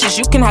grant wishes,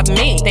 you can have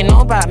me. They know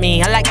about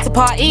me, I like to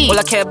party. All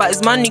I care about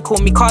is money, call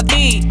me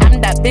Cardi.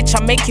 I'm that bitch,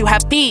 I make you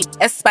happy.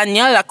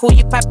 Espanol, I call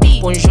you papi.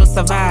 Bonjour,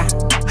 ça va?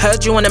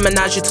 Heard you wanna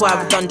ménage à toi,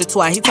 redonne de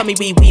toi. He tell me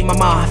oui,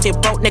 maman. If you're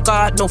broke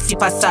nigga, no fais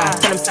pas ça.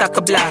 Tell him suck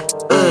a black.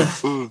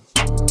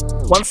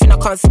 One thing I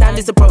can't stand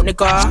is a broke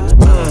nigga.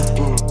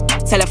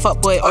 Tell a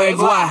fuckboy au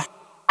revoir.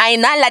 I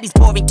ain't not like these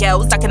boring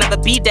girls, I can never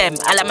be them.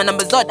 I like my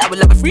numbers odd, I will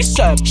love a free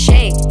shirt.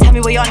 Shay, tell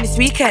me where you're on this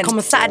weekend. Come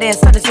on Saturday and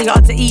Sunday so you're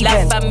on to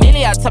even. Like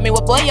familiar, tell me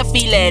what boy you're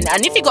feeling.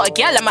 And if you got a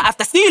girl, I might have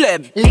to steal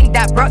him. Link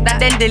that, broke that,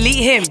 then delete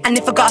him. And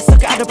if I got a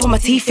sucker, I don't put my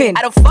teeth in.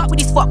 I don't fuck with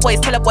these fuck boys,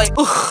 tell a boy,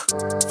 ugh.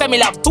 Femi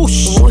like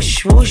bush.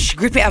 Whoosh, whoosh,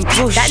 grip it and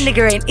push. That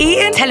nigga ain't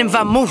eating, tell him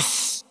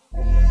vamoose.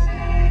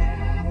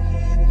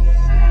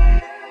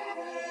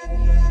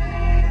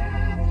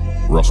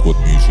 Roscoe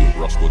music.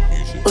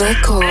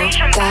 Record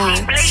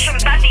dance.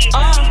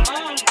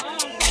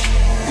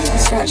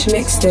 Scratch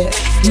mixed it.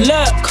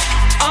 Look.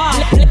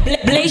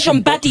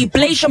 Blasian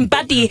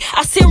baddie.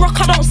 I see rock,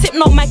 I don't sip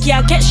no Maggie.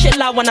 I get shit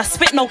loud when I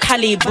spit no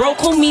Cali. Bro,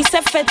 call me,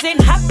 said feds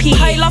ain't happy.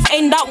 High love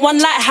ain't that one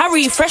like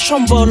Harry. Fresh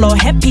on bolo,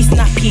 happy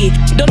snappy.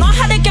 Don't know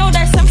how the girl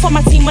that sent for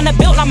my team when they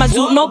built like my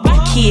zoot, no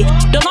backy.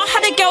 Don't know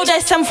how the girl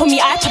that sent for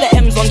me, I put the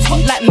M's on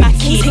top like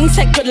Mackie. Things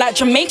set good like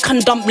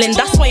Jamaican dumpling.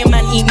 That's why your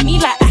man eat me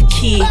like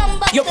Aki.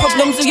 Your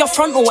problems with your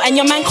frontal and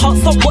your man can't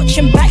stop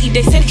watching Batty.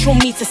 They central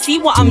me to see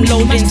what I'm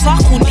loading.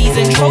 Circle these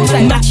intros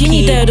like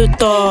Mackie.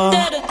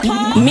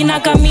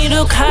 Minaga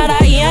miru kara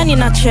iya ni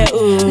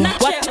nacheu.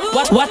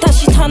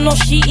 Watashi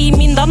tanoshii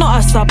minda no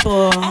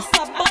asapo.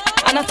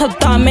 Anata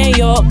dame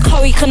yo,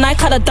 kawi kanai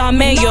kara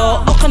dame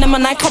yo, okanema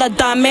nai kara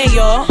dame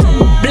yo.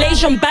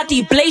 Blasian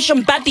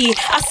baddie.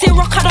 I see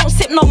rock, I don't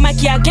sip no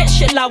Maggie. I get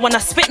shit loud when I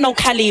spit no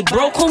Cali.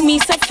 Bro, call me,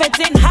 said feds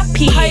ain't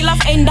happy. High love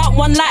ain't that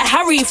one like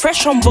Harry.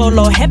 Fresh on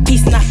bolo, happy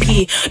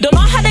snappy. Don't know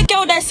how the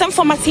girl that sent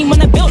for my team when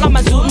they built like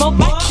my zoot, no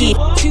backy.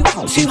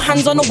 Two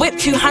hands on the whip,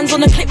 2 hands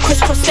on the clip,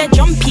 crisscross, they're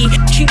jumpy.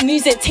 Cheap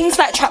music, things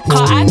like trap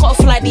car. I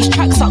gotta fly these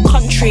tracks up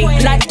country.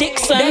 Like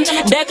Dixon,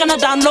 they're gonna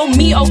download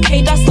me,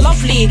 okay, that's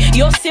lovely.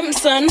 You're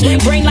Simpson,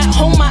 brain like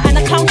Homer, and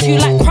a clown too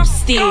like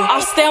Krusty.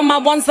 I'll stay on my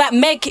ones like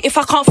Meg if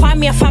I can't find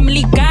me a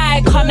family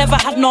guy. Can't never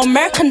have no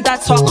American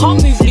dad, so I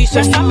can't move loose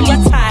when family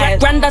are tired.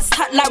 Granddad's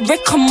tat like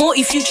Rick and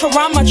Morty,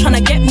 Futurama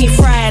tryna get me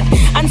fried.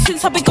 And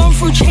since I've been going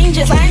through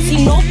changes, I ain't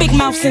seen no big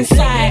mouths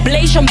inside.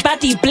 Blasian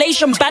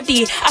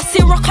baddie. I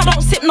see rock, I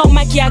don't sip no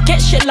Maggie. I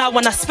get shit loud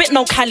when I spit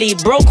no Cali.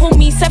 Bro, call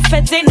me, said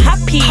feds ain't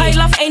happy. High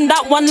love ain't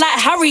that one like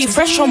Harry.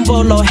 Fresh on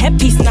bolo,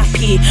 happy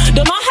snappy.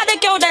 Don't know how the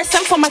girl that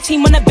sent for my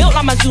team when they built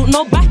like my zoot,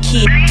 no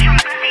backy.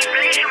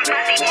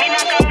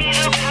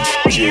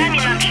 Jay,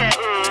 you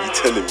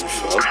telling me,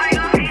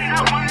 fam?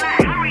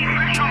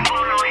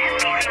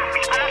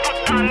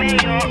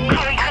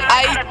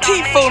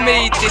 Tifo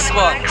made this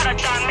one.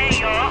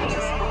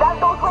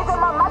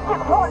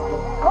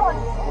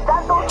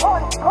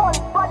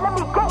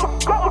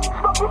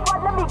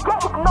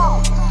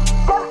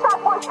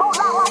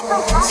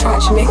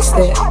 Scratch mixed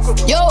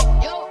it. Yo.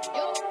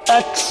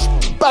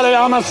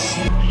 Expelliarmus.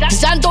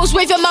 Zando's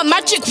waving my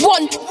magic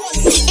wand.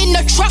 In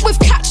the trap with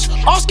cats,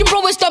 asking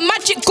bro, is the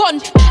magic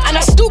gone? And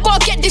I still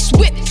gotta get this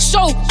whip.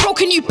 So, bro,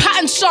 can you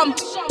pattern some?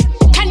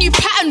 Can you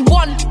pattern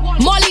one?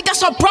 Marley,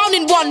 that's a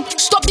Browning one.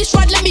 Stop this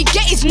ride, let me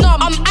get his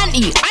numb. I'm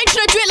anti, I ain't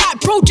tryna do it like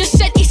bro just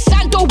said. It's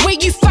Zando, way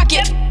you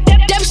faggot.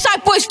 Them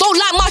side boys don't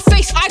like my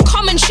face. I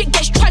come and shit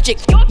gets tragic.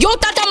 Yo,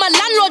 dad, I'm a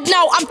landlord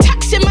now. I'm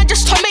taxing man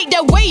just to make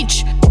their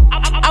wage.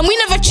 And we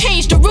never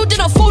changed. The real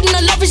didn't fold and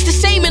the love is the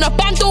same. In a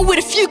bando with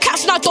a few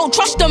cats now, don't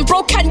trust them,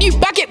 bro. Can you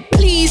bag it,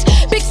 please?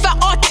 Big fat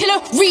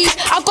artillery.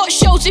 I got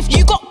shells if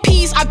you got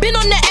peas. I've been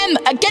on the M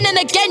again and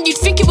again. You'd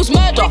think it was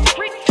murder.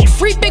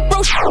 Free big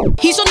bro,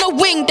 he's on the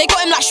wing. They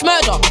got him like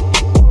Schmurder.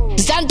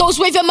 Zando's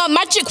waving my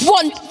magic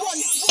wand.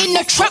 In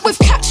the trap with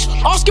cats,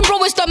 asking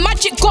bro, is the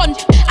magic gone?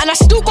 And I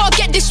still gotta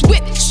get this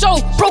whip. So,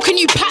 bro, can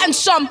you pattern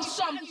some?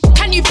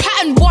 Can you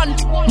pattern one?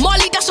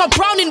 Marley, that's a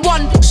Browning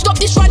one. Stop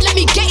this ride, let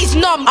me get his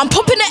numb. I'm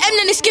popping the M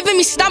and it's giving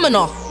me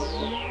stamina.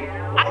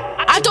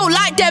 I don't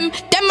like them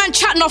man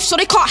chatting off so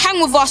they can't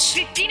hang with us.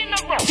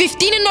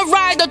 15 in the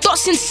ride, the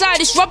dots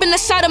inside, it's rubbing the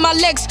side of my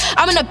legs.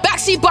 I'm in the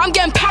backseat but I'm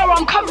getting power,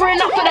 I'm covering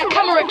up for that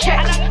camera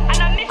checks.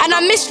 And I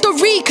missed the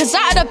read cause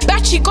out of the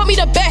batch he got me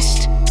the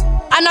best.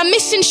 And I'm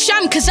missing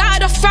Sham cause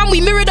out of the fam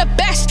we mirror the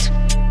best.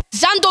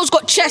 Zando's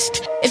got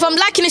chest. If I'm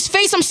liking his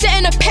face, I'm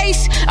setting a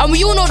pace. And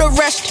we all know the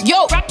rest.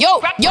 Yo.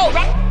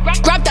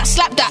 Grab that,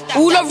 slap that.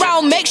 All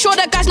around, make sure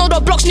that guys know the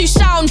block's new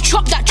sound.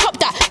 Chop that.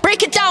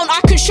 Break it down,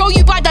 I can show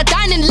you by the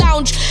dining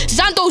lounge.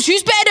 Zando's,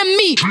 who's better than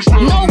me?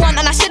 No one,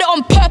 and I said it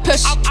on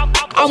purpose.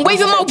 I'm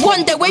waving my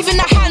wand, they're waving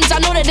their hands. I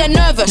know that they're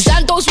nervous.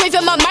 Zando's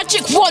waving my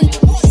magic wand.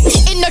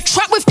 In the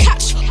trap with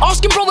cats,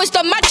 asking bro, is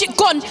the magic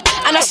gone?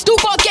 And I still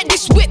gotta get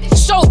this whip.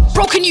 So,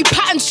 bro, can you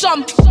pattern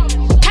some?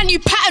 Can you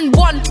pattern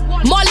one?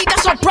 Marley,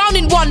 that's a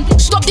Browning one.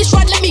 Stop this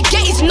ride, let me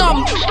get his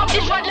numb. Stop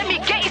this ride, let me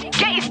get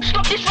his.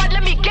 Stop this ride,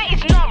 let me get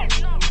his numb.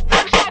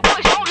 Them side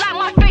boys don't like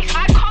my face.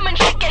 I come and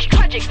shit gets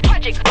tragic.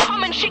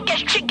 Come and shit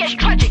gets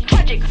tragic.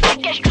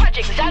 Shit gets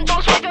tragic.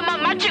 Zando's waving my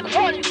magic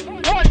wand.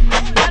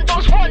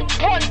 Zando's one.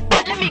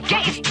 Let me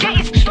get his.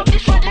 Stop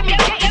this ride, let me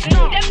get his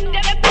numb.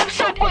 Them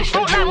side boys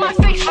don't like my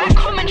face. I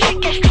come and shit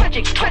gets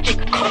tragic.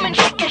 Come and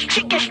shit gets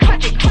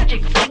tragic.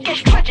 Shit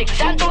gets tragic.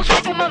 Zando's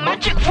waving my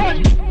magic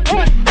wand.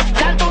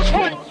 Zando's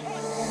one.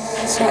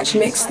 Scratch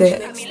mixed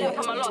it.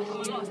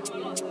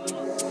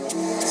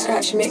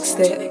 Scratch mixed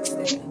it.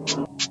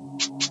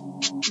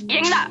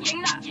 Ying that.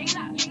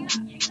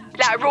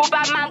 Like real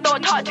bad man,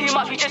 don't talk too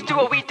much. We just do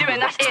what we do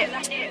and that's it.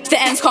 The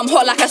ends come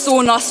hot like a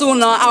sauna.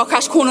 I'll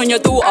crash corn on your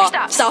daughter.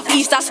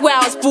 Southeast, that's where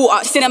I was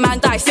brought up. Cinnamon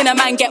die,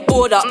 cinnamon get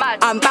bored up.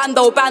 I'm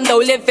bando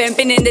living.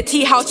 Been in the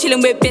tea house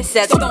chilling with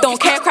bisses. Don't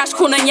care, crash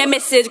corn on your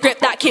missus. Grip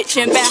that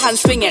kitchen, bare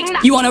hands swinging.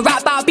 You wanna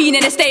rap about being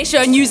in the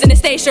station, using the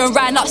station,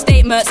 writing up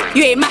statements.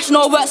 You ain't mash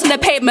no works on the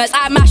pavements.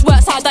 I mash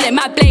works, I done it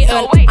mad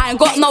blatant. I ain't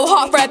got no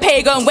heart for a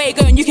pagan.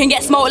 Wagon, you can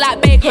get smoked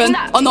like bacon.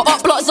 On the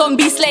up block,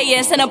 zombie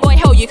slaying. Send a boy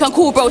hell, you can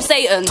call bro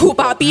Satan. Talk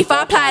about beef,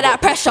 I apply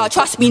that pressure.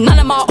 Trust me, none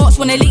of my ops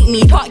wanna link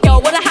me. Fuck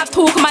girl, wanna have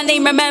talk on my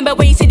name. Remember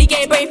when you said he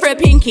gave brain for a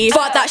pinky.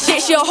 Fuck that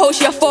shit, she a hoe,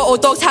 she a photo.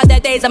 Dogs had their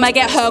days, I'ma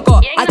get her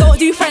got. I don't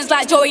do friends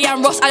like Joey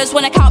and Ross. I just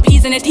wanna count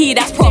peas in the tea,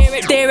 that's prof.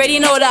 They already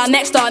know that I'm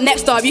next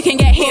up. You can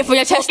get hit for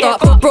your chest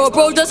up.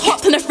 Bro just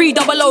hopped on the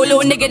 300, little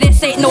nigga,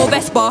 this ain't no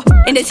Vespa.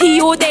 In the tea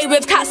all day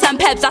with cats and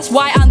peps, that's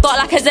why I'm dark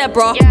like a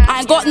zebra. I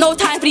ain't got no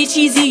time for these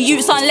cheesy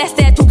youths unless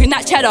they're talking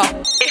that cheddar.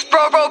 If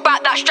bro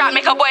back that strap,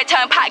 make a boy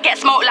turn pack, get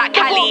smoked like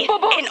Cali.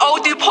 In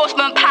old do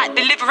postman pack,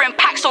 delivering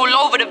packs all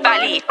over the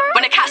valley.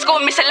 When the cats go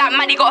missing like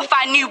Maddie, gotta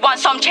find new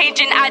ones, so I'm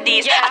changing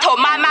addies. I told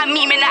my man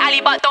meet me in the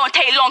alley, but don't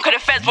take long, cause the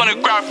feds wanna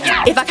grab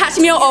you. If I catch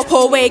me on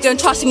Oppo wagon,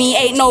 trust me,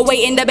 ain't no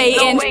waiting,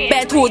 debating.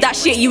 Better talk that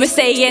shit you were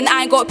saying,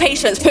 I ain't got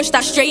patience, push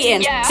that straight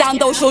in.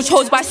 Sound show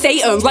chose by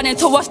Satan, running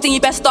to us, then you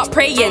best start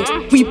praying.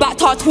 We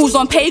backed our tools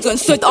on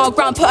pagans, stood our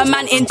ground, put a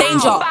man in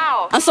danger.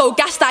 I'm so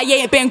gassed I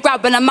ain't been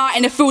grabbed, and I'm out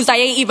in the fields, I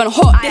ain't even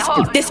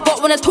hot. This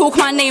spot wanna talk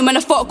my name, when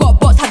the fuck got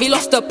bots, have you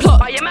lost the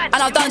plot? And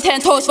I've done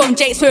 10 toes from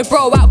Jakes with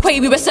bro, out Quay,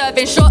 we were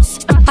serving shots.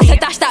 I said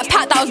dash that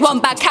pack, that was one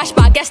bag cash,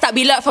 but I guess that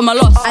we learnt from a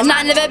loss. And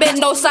I never been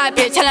no side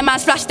bitch, tell a man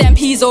splash them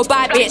peas or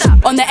buy bitch.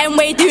 On the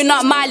M-way, do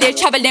not mileage,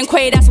 travelling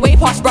Quay, that's way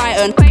past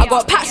Brighton. I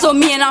got packs on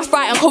me and I'm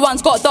frightened, cause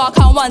one's got dark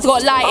and one's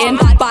got lighting.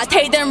 But I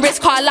take them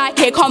risks, I like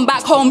it, come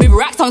back home with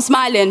racks, I'm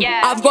smiling.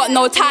 I've got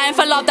no time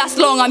for love that's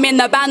long, I'm in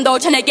the bando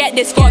tryna get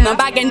this gone. I'm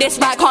bagging this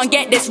right, can't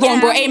get this wrong,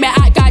 bro, aim it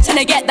at guy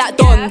tryna get that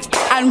done.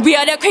 And we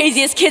are the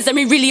craziest kids and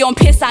we really on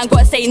piss, I ain't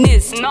gotta say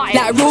niz.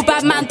 Like real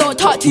bad man, don't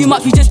talk too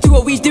much, we just do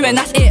what we do and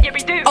that's it.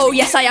 Oh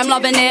yes, I am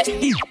loving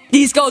it.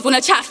 These girls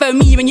wanna chat for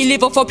me when you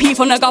live off for P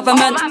from the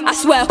government. I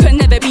swear I could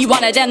never be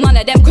one of them, none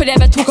of them could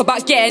ever talk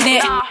about getting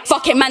it.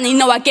 Fuck it man, you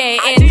know I get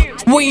it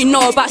in. What you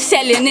know about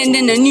selling in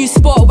the new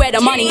sport where the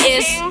money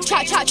is.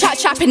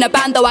 Trap in the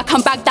bando, I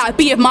come back that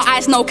beat with my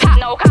eyes, no cap.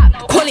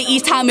 Quality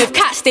time with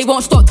cats, they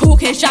won't stop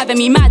talking, it's driving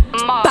me mad.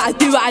 But I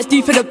do what I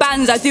do for the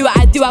bands, I do what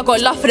I do, I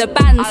got love for the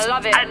bands. I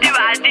love it. I do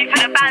what I do for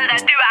the bands, I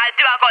do what I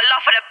do, I got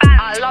love for the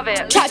bands. I love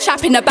it.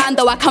 Trap in the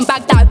bando, I come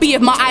back that beat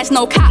with my eyes,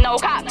 no cap.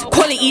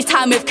 Quality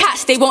time with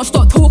cats, they won't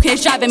stop talking,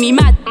 it's driving me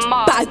mad.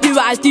 But I do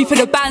what I do for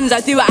the bands,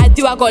 I do what I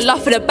do, I got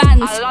love for the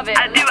bands. I love it.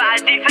 I do what I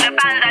do for the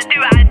bands, I do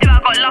what I do, I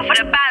got love for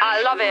the bands.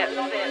 I love it.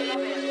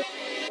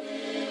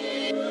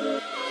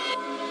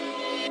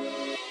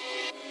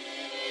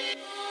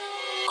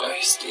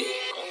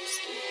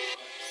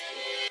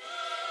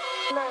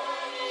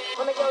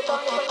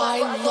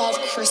 I love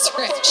Chris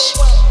Rich.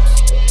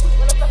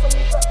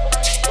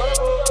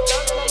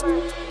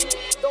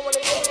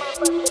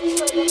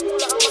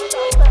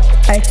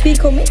 I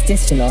Tweako mixed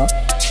this, you know.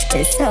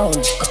 It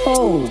sounds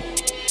cold.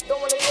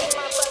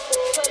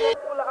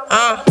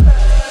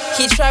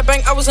 He tried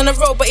bang, I was on the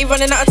road, but he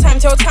running out of time.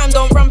 Tell time,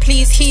 don't run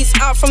please. He's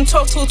out from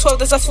 12 till 12,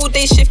 there's a full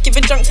day shift,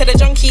 giving junk to the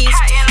junkies.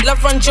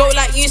 Love run joke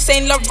like you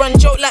saying, love run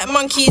joke like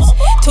monkeys.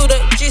 Till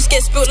the juice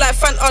gets spilled like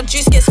Fanta,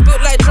 juice gets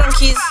spilled like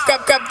drunkies.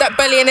 Grab that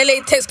belly and the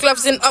latex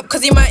gloves in up,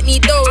 cause he might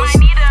need those.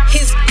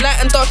 His light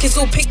and dark is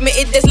all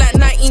pigmented, there's like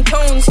 19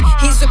 tones.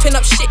 He's whipping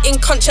up shit in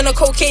conch and a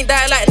cocaine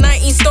diet like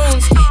 19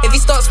 stones. If he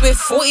starts with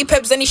 40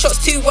 pebs and he shots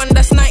 2-1,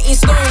 that's 19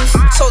 stones.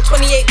 So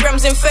 28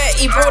 grams in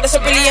 30, bro, that's a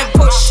brilliant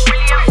push.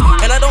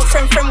 And I don't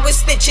friend with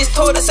snitches,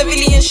 told a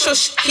civilian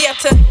shush. He had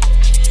to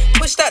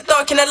push that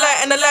dark in the light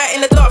and the light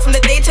in the dark, from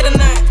the day to the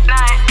night.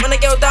 Wanna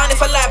go down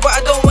if I like, but I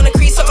don't wanna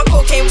crease up my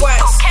cocaine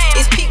whites.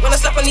 It's peak when I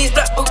slap on these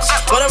black books.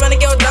 Wanna run a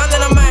girl down,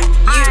 then I might.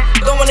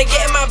 You don't wanna get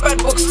in my bad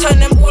books, turn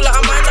them all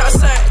out of mind out of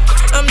sight.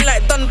 I'm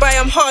like done by,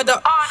 I'm hard up.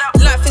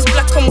 Life is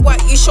black and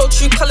white, you show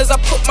true colours, I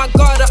put my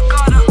guard up.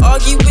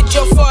 Argue with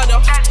your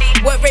father,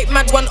 work rate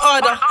mad, one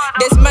order.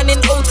 There's man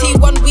in OT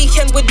one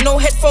weekend with no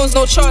headphones,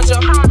 no charger.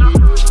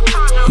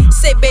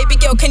 Say baby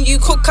girl, can you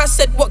cook? I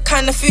said what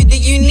kind of food do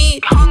you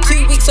need?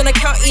 2 weeks on the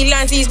county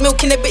lines, he's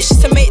milking the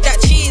bitches to make that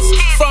cheese.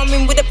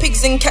 Farming with the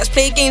pigs and cats,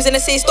 play games and they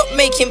say stop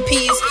making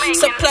peas.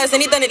 Supplies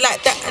and he done it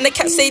like that, and the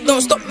cats say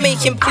don't stop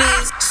making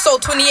please. So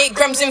 28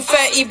 grams in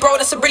 30, bro,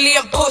 that's a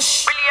brilliant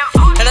push.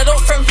 And I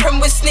don't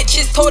friend with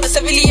snitches, told a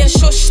civilian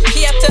shush.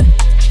 He had to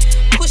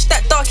push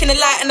that dark in the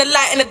light and the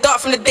light in the dark,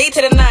 from the day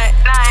to the night.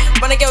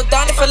 Wanna go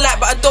down if I like,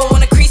 but I don't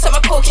wanna crease up my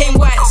cocaine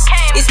whites.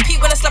 It's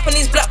peak when I slap on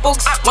these black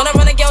books. Wanna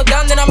run a girl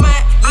down, then I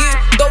might.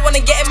 You don't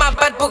wanna get in my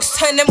bad books,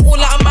 turn them all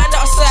out of mind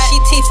outside. She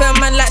teeth for a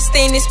man like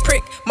staying this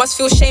prick. Must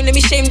feel shame, let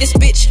me shame this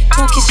bitch.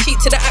 Talk is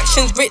cheap to the action.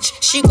 connections rich.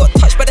 She got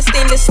touched by the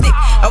stainless stick.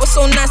 I was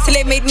so nice till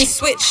it made me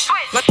switch.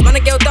 Run a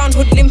girl down,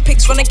 hood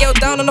Olympics. Run a girl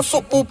down on a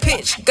football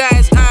pitch.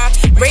 Guys, I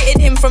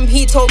rated him from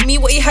he told me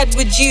what he had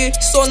with you.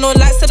 Saw no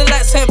lights till the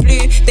lights turned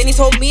blue. Then he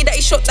told me that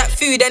he shot that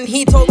food. And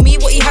he told me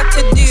what he had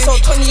to do. So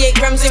 28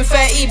 grams in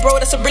 30, bro,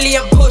 that's a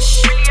brilliant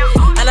push.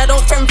 And I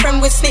don't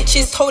friend with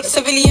snitches. Told the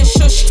civilian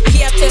shush. He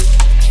had to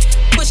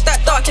push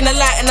that dark in the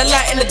light, and the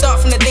light in the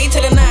dark, from the day to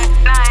the night.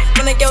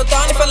 Run a girl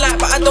down if I like,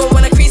 but I don't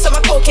wanna crease on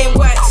my cocaine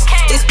whites.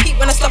 It's peak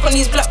when I slap on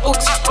these black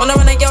books. Wanna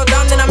run a girl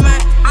down, then I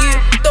might.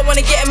 You don't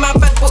wanna get in my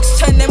bad books,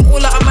 turn them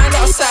all out of mine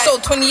outside. So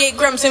 28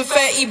 grams in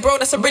 30, bro,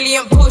 that's a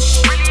brilliant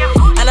push.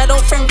 And I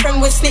don't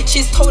friend with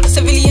snitches. Told the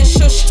civilian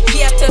shush. He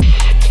had to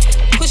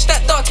push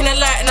that dark in the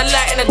light, and the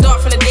light in the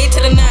dark, from the day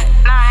to the night.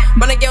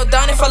 Run a girl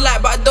down if I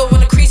like, but I don't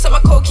wanna crease up my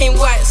cocaine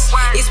whites.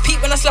 It's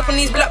peak when I slap on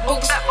these black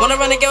books. Wanna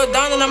run a girl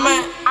down and I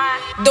might.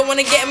 Don't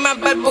wanna get in my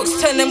bad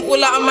books, turn them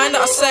all out of mind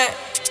out of sight.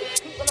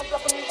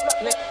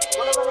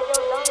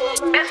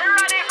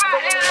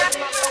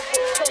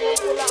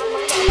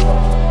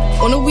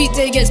 On a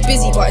weekday it gets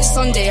busy, but it's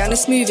Sunday and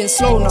it's moving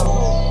slow now.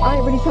 I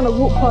ain't really trying to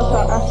walk past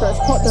that after it's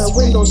hot, the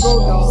windows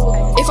roll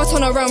down. If I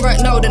turn around right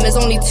now, then there's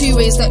only two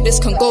ways that this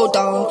can go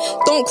down.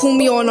 Don't call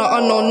me on an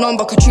unknown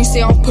number,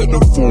 Catrice, I'll put the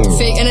phone.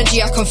 Fake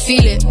energy, I can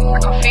feel it.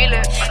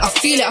 I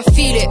feel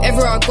it.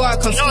 Everywhere I go, I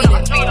can feel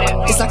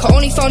it. It's like I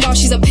only found out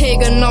she's a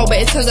pagan now, but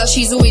it turns out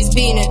she's always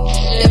been it.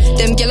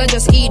 Them girl are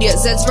just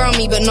idiots, Zed's round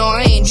me, but no,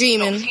 I ain't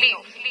dreaming.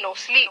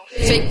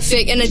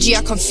 Fake energy,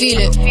 I can feel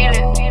it.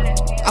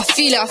 I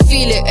feel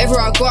it.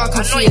 Everywhere I go, I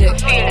can feel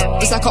it.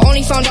 It's like I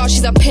only found out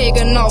she's a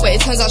pagan now, but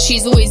it turns out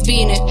she's always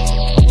been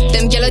it.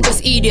 Them girl are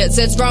just idiots,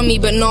 Zed's round me,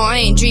 but no, I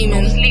ain't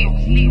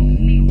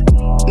dreaming.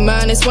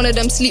 Man, it's one of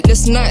them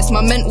sleepless nights.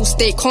 My mental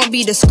state can't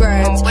be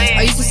described.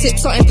 I used to sip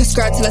something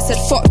prescribed till I said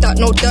fuck that,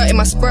 no dirt in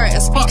my Sprite.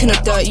 And speaking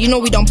of dirt, you know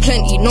we done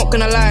plenty. Not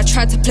gonna lie, I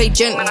tried to play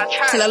gentle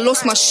till I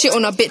lost my shit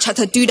on a bitch. Had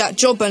to do that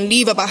job and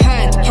leave her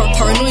behind.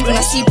 Paranoid when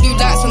I see blue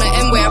lights on the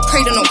M-way. I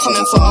pray they're not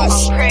coming for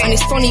us. And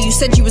it's funny, you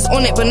said you was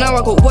on it, but now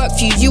I got work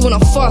for you, you wanna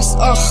fuss.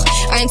 Ugh,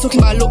 I ain't talking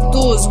about locked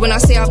doors when I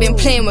say I've been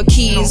playing with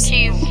keys.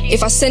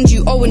 If I send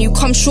you when you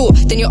come short,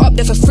 then you're up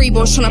there for free.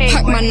 Bros tryna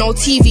pack man, no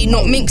TV,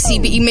 not Minxie,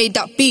 but he made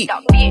that beat.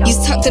 He's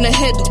tapped in the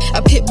head,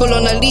 a pit bull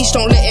on a leash,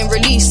 don't let him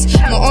release.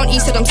 My auntie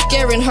said I'm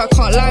scaring her,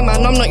 can't lie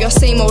man, I'm not your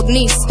same old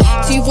niece.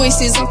 Two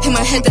voices up in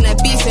my head and they're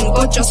beefing,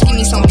 God just give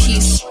me some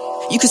peace.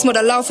 You can smell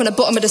the loud from the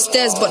bottom of the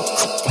stairs, but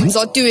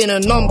are doing a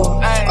number.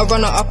 I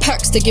run out of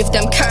packs to give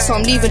them cats, so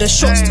I'm leaving the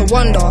shots to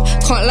wonder.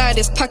 Can't lie,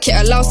 this packet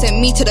allows sent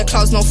me to the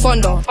clouds, no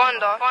thunder.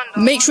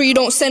 Make sure you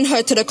don't send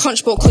her to the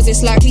crunch boat, cause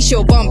it's likely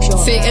she'll bump you.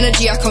 Fake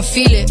energy, I can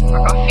feel it.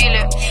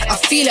 I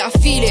feel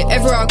it.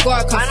 Everywhere I go,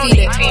 I can feel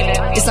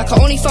it. It's like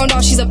I only found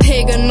out she's a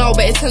pagan now,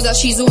 but it turns out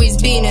she's always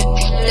been it.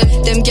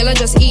 Them girl are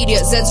just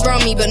idiots, Zed's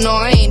round me, but no,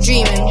 I ain't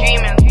dreaming.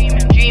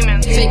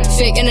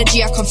 Fake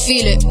energy, I can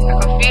feel it.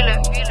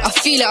 I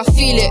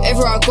feel it.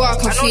 Everywhere I go, I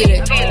can feel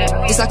it.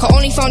 It's like I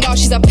only found out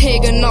she's a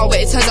pagan now, but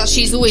it turns out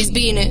she's always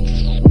been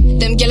it.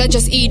 Them girl are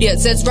just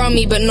idiots, Zed's round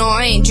me, but no,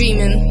 I ain't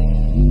dreaming.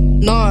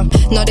 No,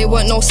 they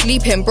weren't no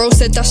sleeping. Bro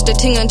said dash the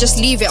thing and just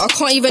leave it. I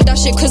can't even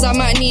dash it cause I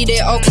might need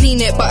it. I'll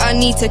clean it, but I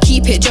need to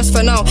keep it just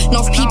for now.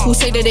 Enough people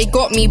say that they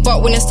got me,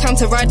 but when it's time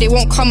to ride, they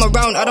won't come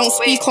around. I don't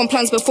speak on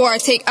plans before I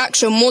take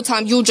action. More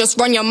time, you'll just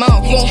run your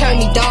mouth. Won't hold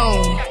me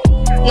down.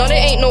 No,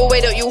 there ain't no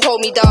way that you hold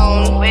me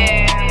down.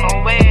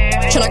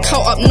 Tryna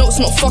count up notes,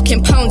 not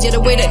fucking pounds. Yeah,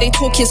 the way that they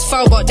talk is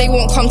foul, but they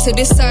won't come to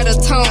this side of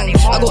town.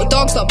 I got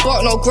dogs that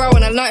bark, no growl,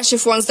 and the night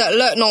shift ones that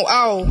lurk, no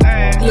owl.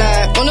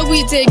 Like, on a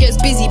weekday it gets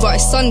busy, but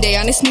it's Sunday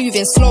and it's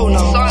moving slow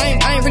now.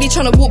 I ain't really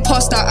tryna walk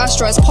past that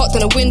Astra, it's parked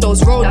and the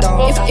windows roll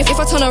down. If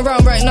I turn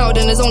around right now,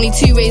 then there's only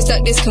two ways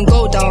that this can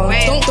go down.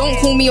 Don't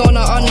call me on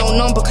an unknown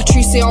number,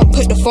 Catrice, I'll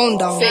put the phone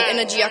down. Fake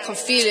energy, I can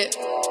feel it.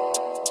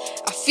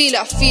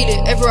 I feel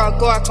it. Everywhere I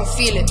go, I can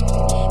feel it.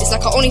 It's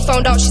like I only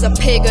found out she's a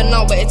pagan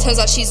now, but it turns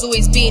out she's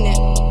always been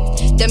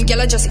it. Them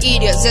girl are just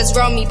idiots, Zed's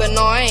round me, but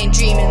no, I ain't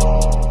dreaming.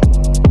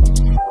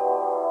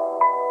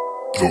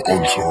 The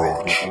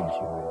Entourage.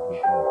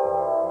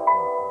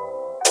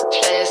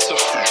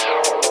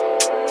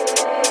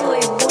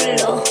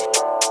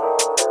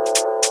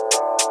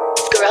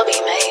 Grubby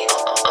mate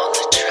on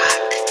the track.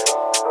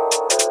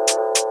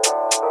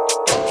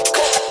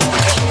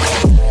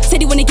 Said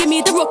he wanna give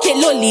me the rocket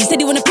lolly. Said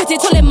he wanna put it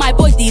all in my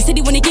body. Said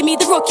he wanna give me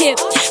the rocket.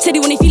 Said he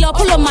wanna feel up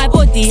all on my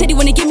body. Said he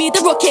wanna give me the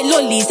rocket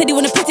lolly. Said he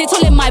wanna put it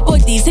all in my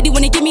body. Said he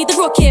wanna give me the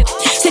rocket.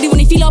 Said he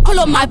wanna feel up all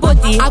on my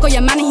body. I got your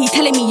man and he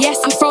telling me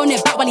yes. I'm throwing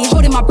it back while he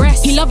holding my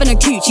breast. He loving a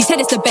cooch, he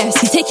said it's the best.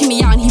 He's taking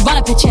me out and he run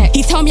up a check.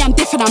 He told me I'm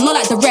different, I'm not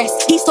like the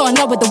rest. He's so in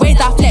love with the way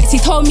that I flex. He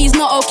told me he's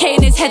not okay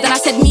in his head, and I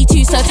said me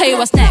too, so I'll tell you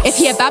what's next. If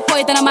he a bad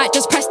boy, then I might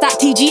just press that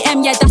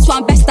TGM, yeah, that's what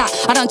I'm best at.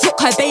 I done took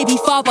her baby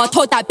father,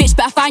 told that bitch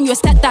better find you a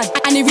stepdad.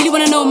 And they really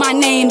wanna know my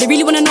name, they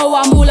really wanna know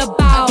what I'm all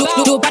about.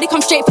 Little body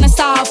come straight from the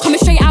south, coming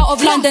straight out out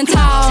of London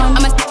town.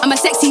 I'm a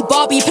sexy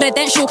Barbie,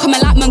 presidential coming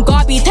like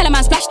Mugabe. Tell a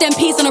man splash them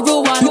peas on a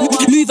real one.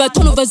 Louis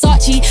Vuitton or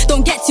Versace,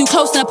 don't get too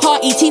close to the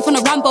party. Teeth on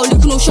a Rambo,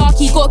 looking all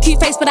sharky. Got a cute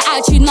face but the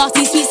attitude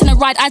nasty. Sweets in a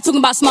ride, I talking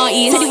about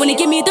smarties. Said he wanna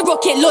give me the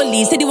rocket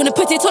lolly. Said he wanna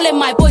put it all in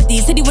my body.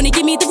 Said he wanna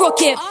give me the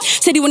rocket.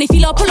 Said he wanna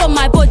feel up all on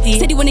my body.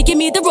 Said he wanna give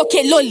me the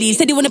rocket lolly.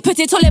 Said he wanna put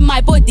it all in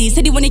my body.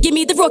 Said he wanna give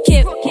me the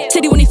rocket.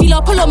 Said he wanna feel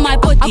up all on my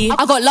body.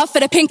 I got love for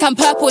the pink and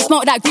purple.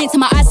 Smoke that green till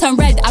my eyes turn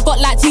red. I got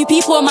like 2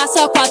 people in my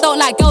circle. I don't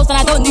like girls and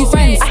I don't do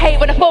friends. I hate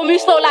when the phone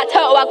moves slow like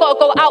turtle. I gotta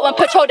go out and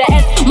patrol the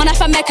end. Man, I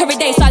find Mac every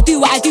day, so I do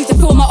what I do to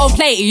fill my own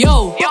plate.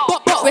 Yo,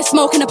 we're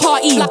smoking a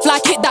party. Fly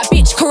kick that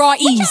bitch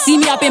karate. See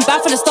me, I've been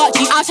bad from the start.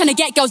 G, I'm trying to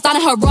get girls down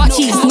at her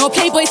rachis. No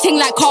playboys ting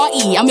like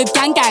Carti. I'm with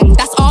gang,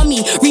 that's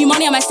army.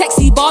 Money, I'm a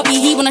sexy Barbie.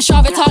 He wanna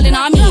shove it all in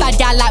army. Bad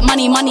gal like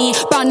money.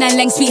 Brown and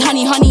length, sweet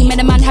honey. Made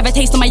a man have a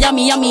taste of my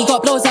yummy.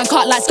 Got blows and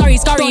cut like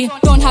scurry.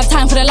 Don't have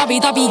time for the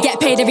lovey-dovey. Get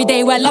paid every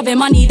day, we're loving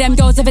money. Them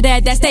girls over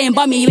there, they're staying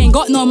bummy. You ain't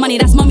got no money,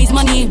 that's mummy's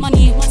money.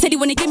 Said he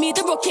wanna give me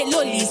the rocket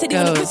lolly. Said he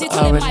wanna put it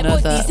all in my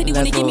body. Said he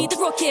wanna give me the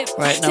rocket.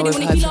 Right now said he we've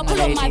wanna had feel some up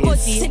all on my body.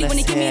 ladies. Said he wanna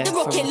Let's give me hear the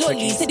rocket from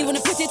lolly. Said he wanna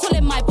put it all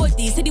in my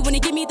body. Said he wanna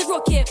give me the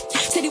rocket.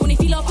 Said he wanna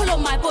feel up all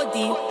on my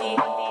body.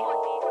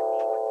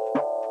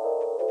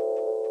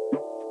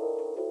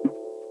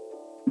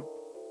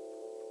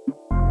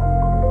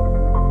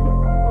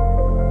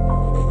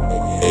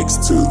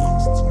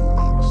 X2.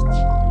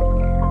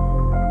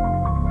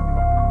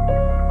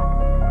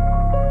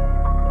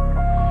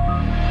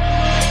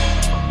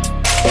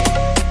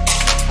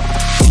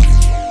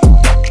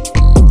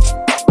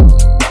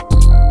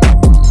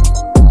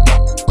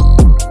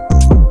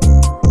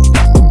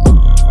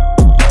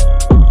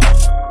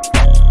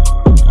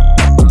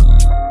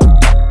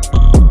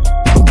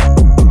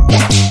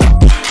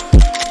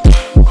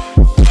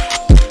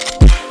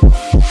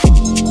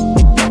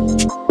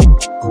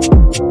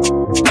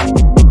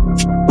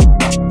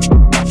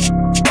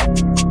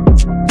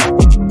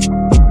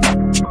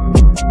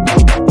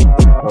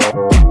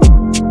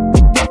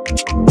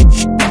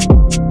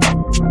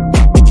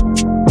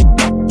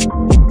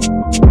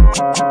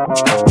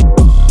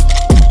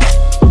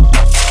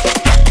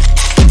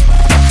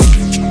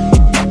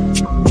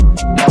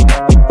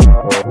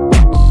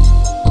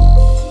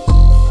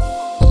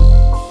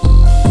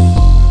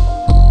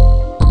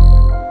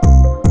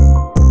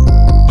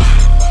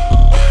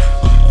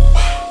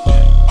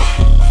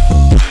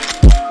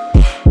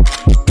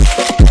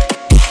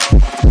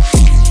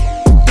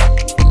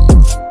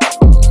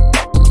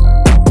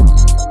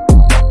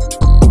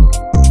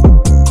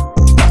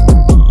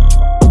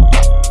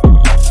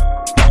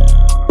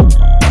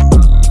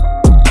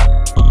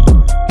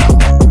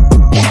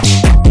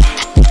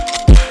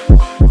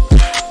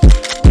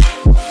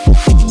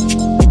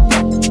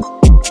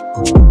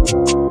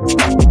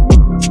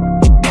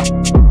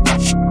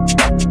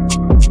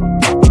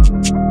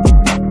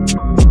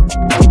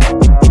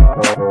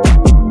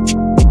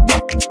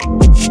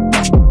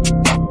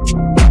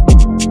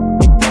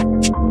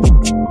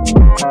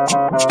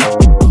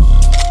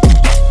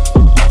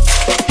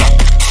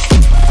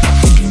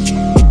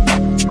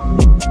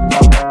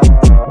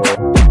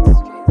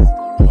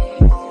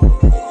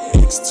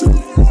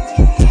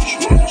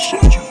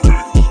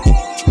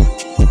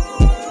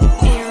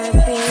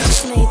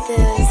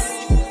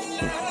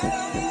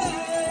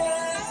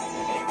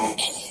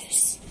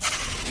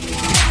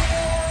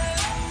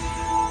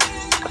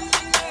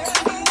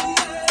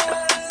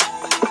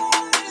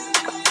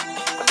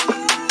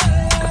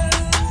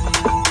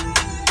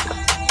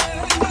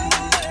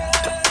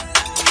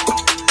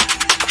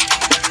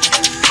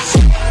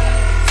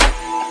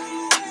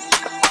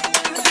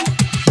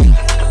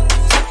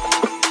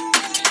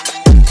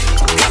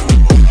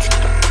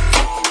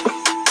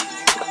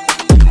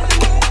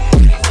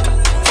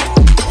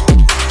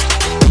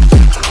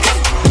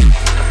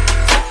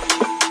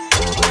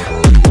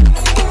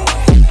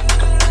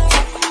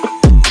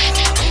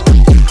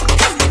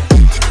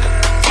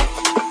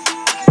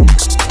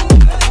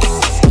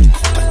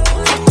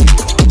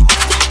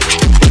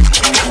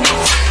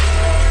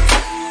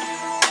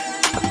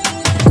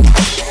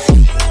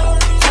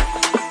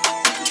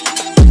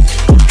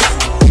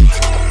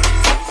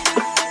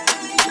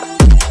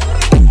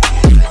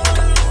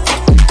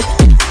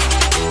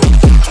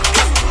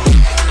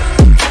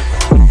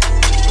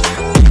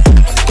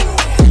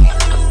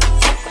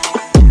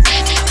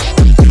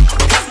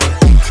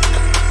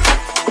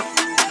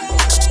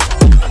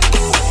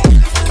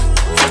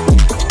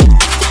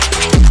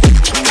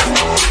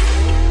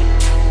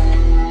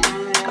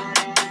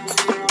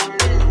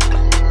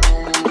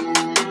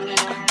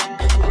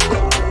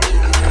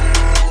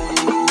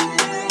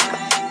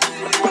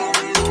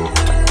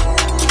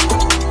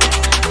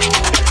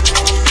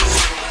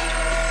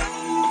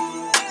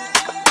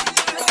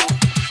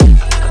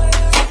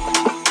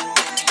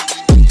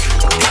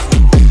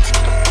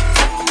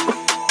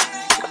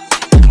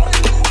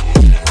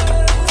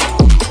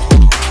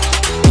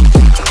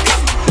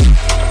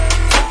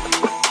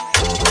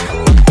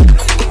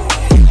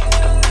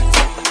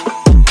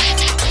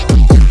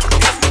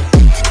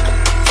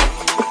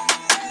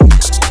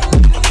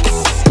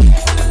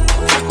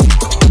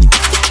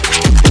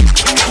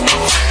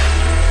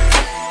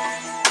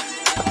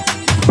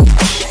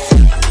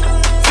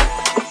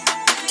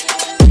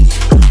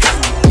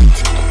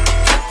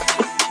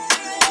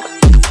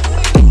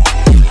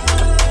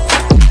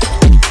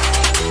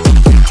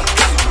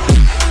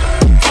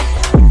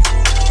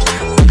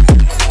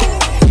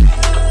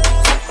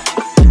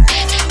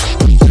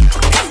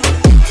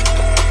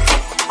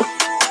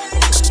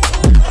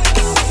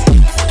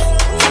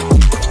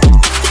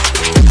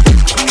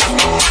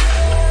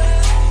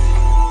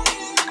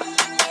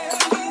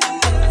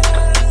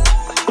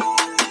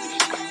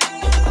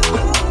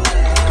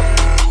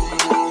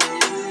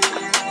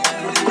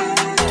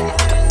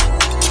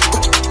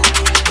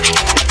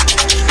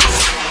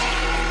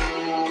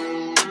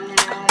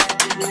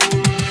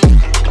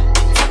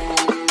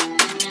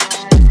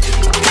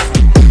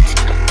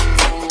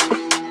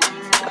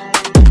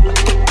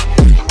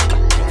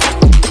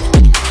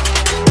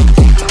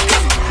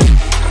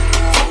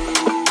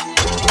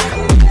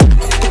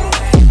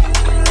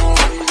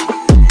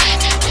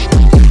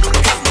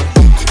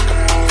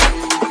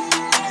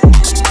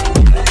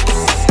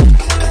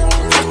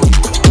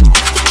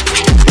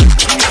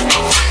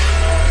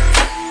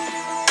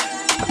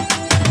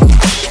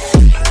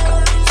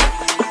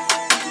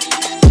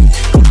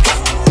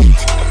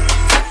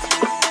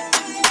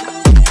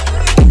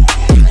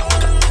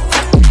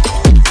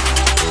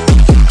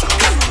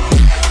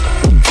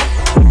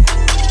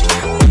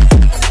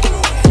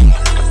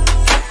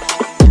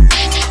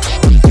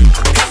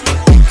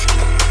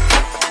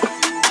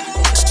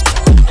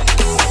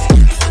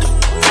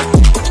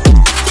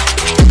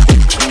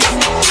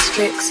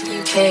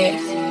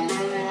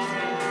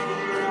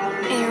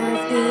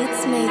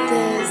 made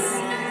this.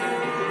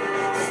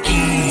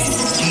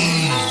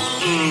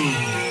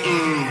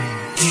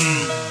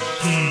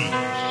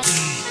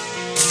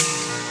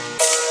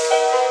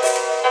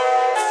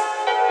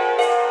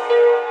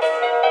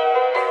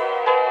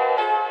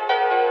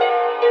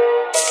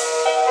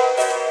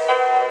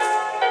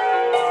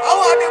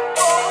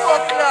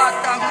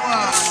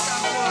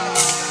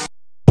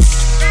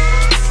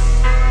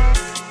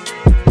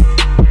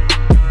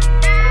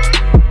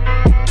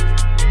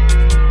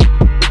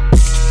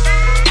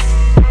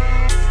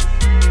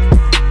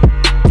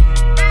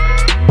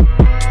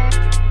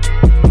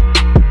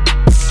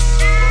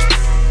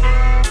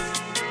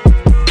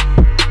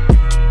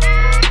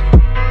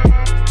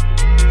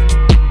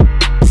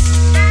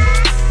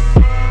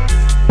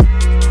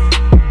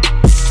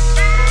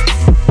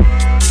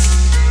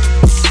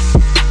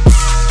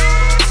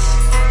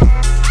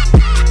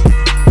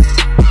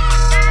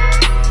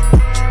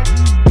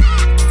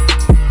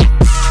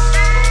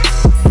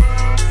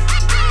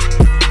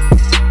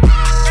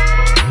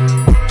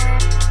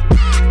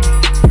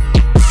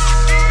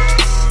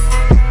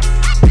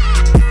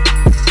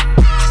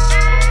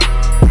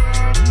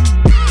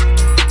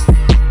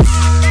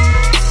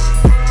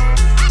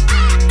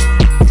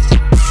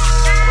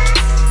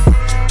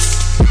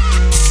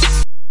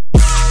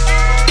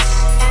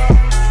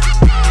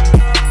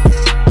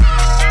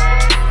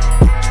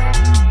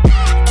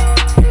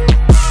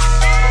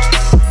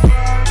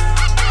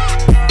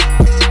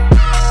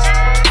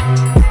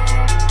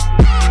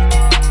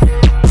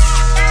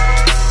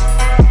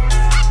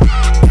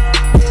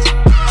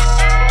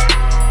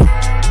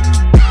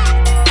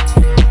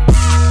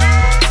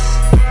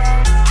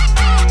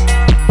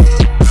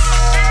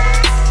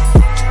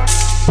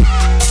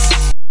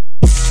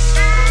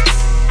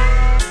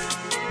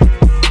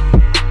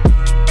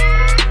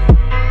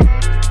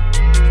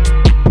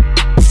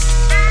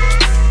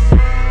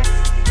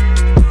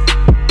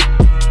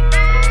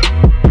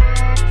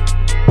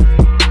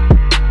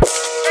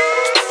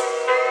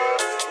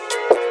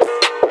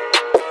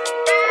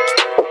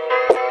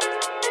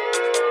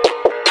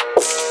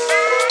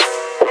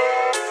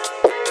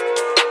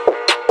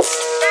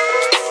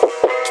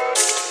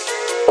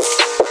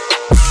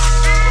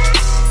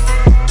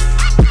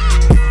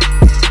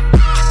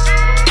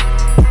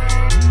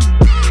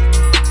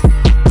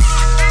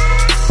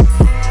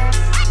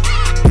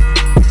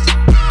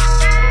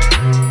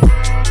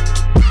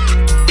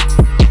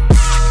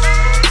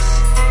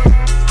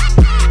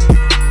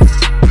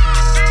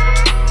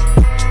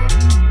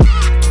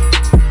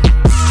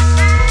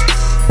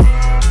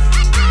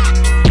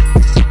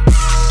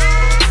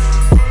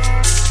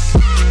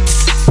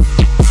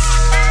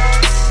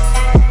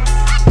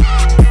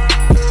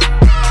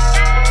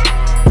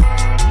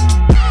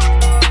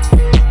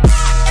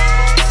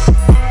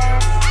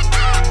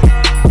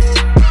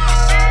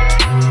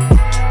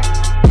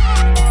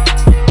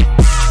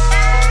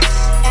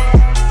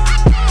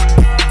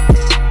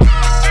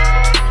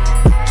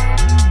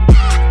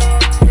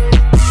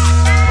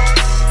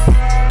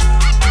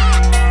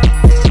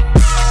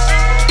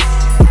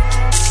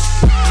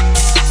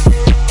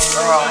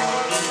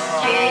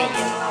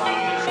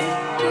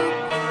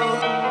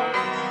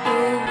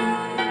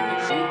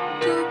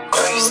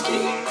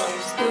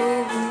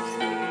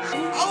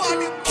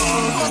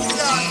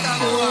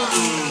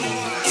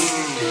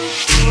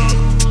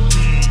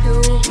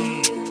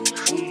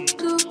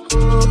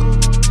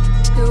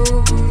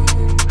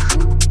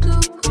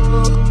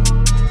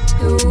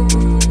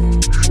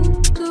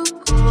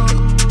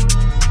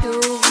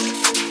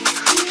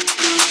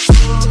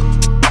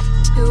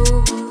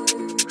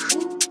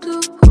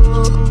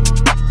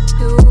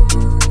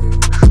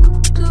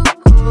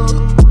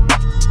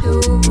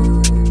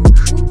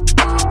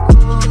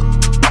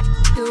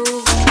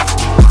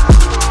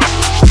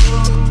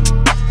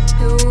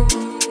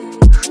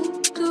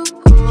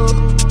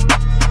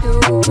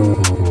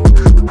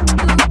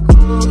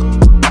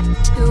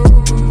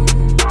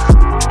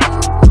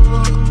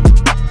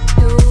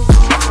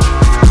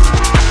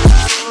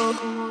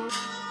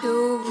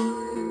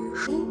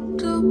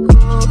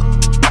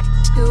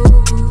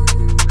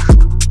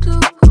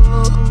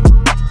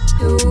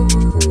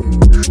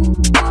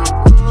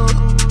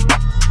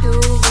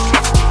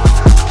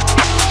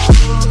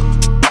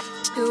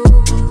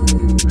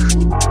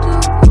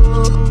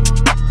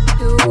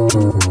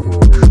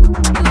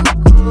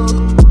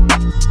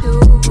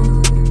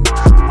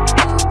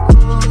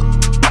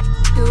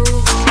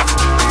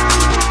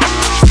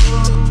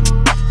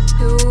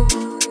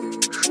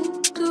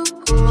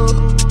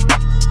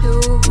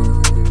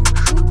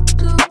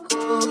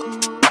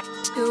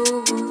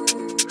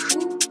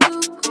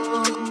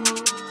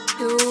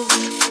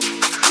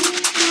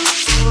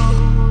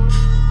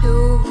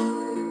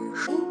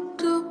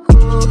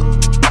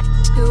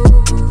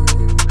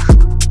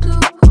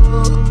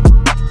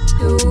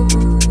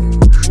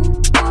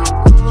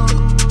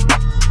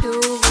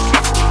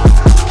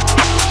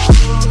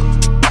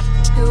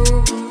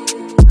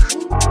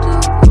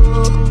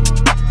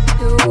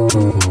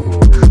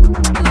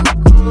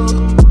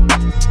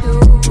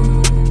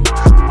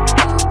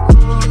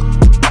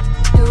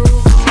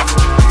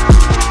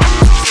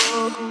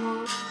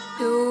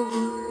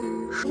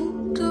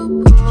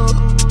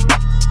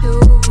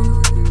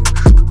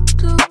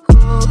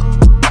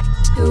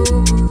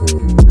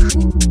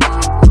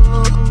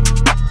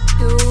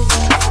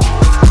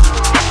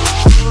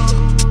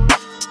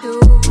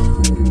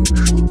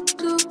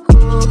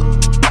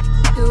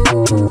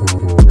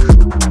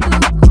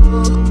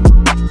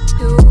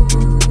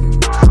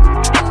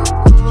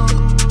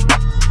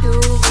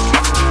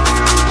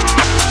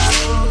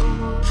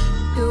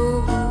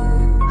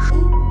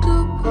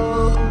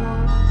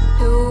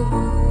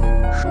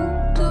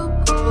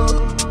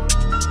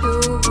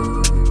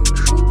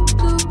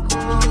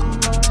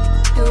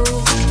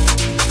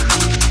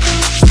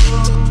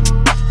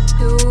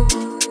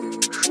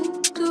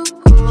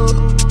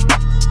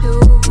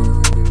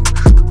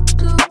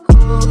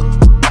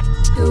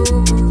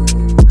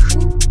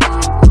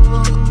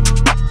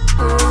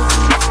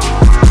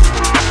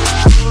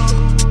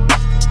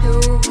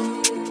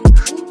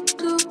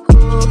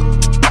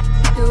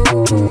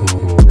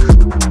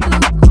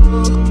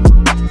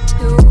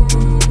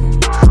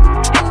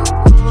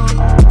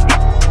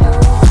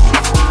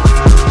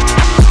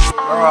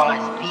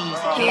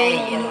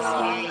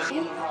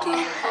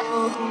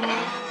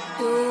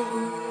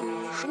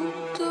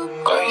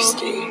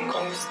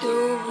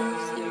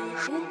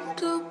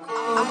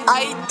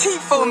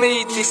 Tifo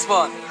made this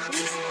one.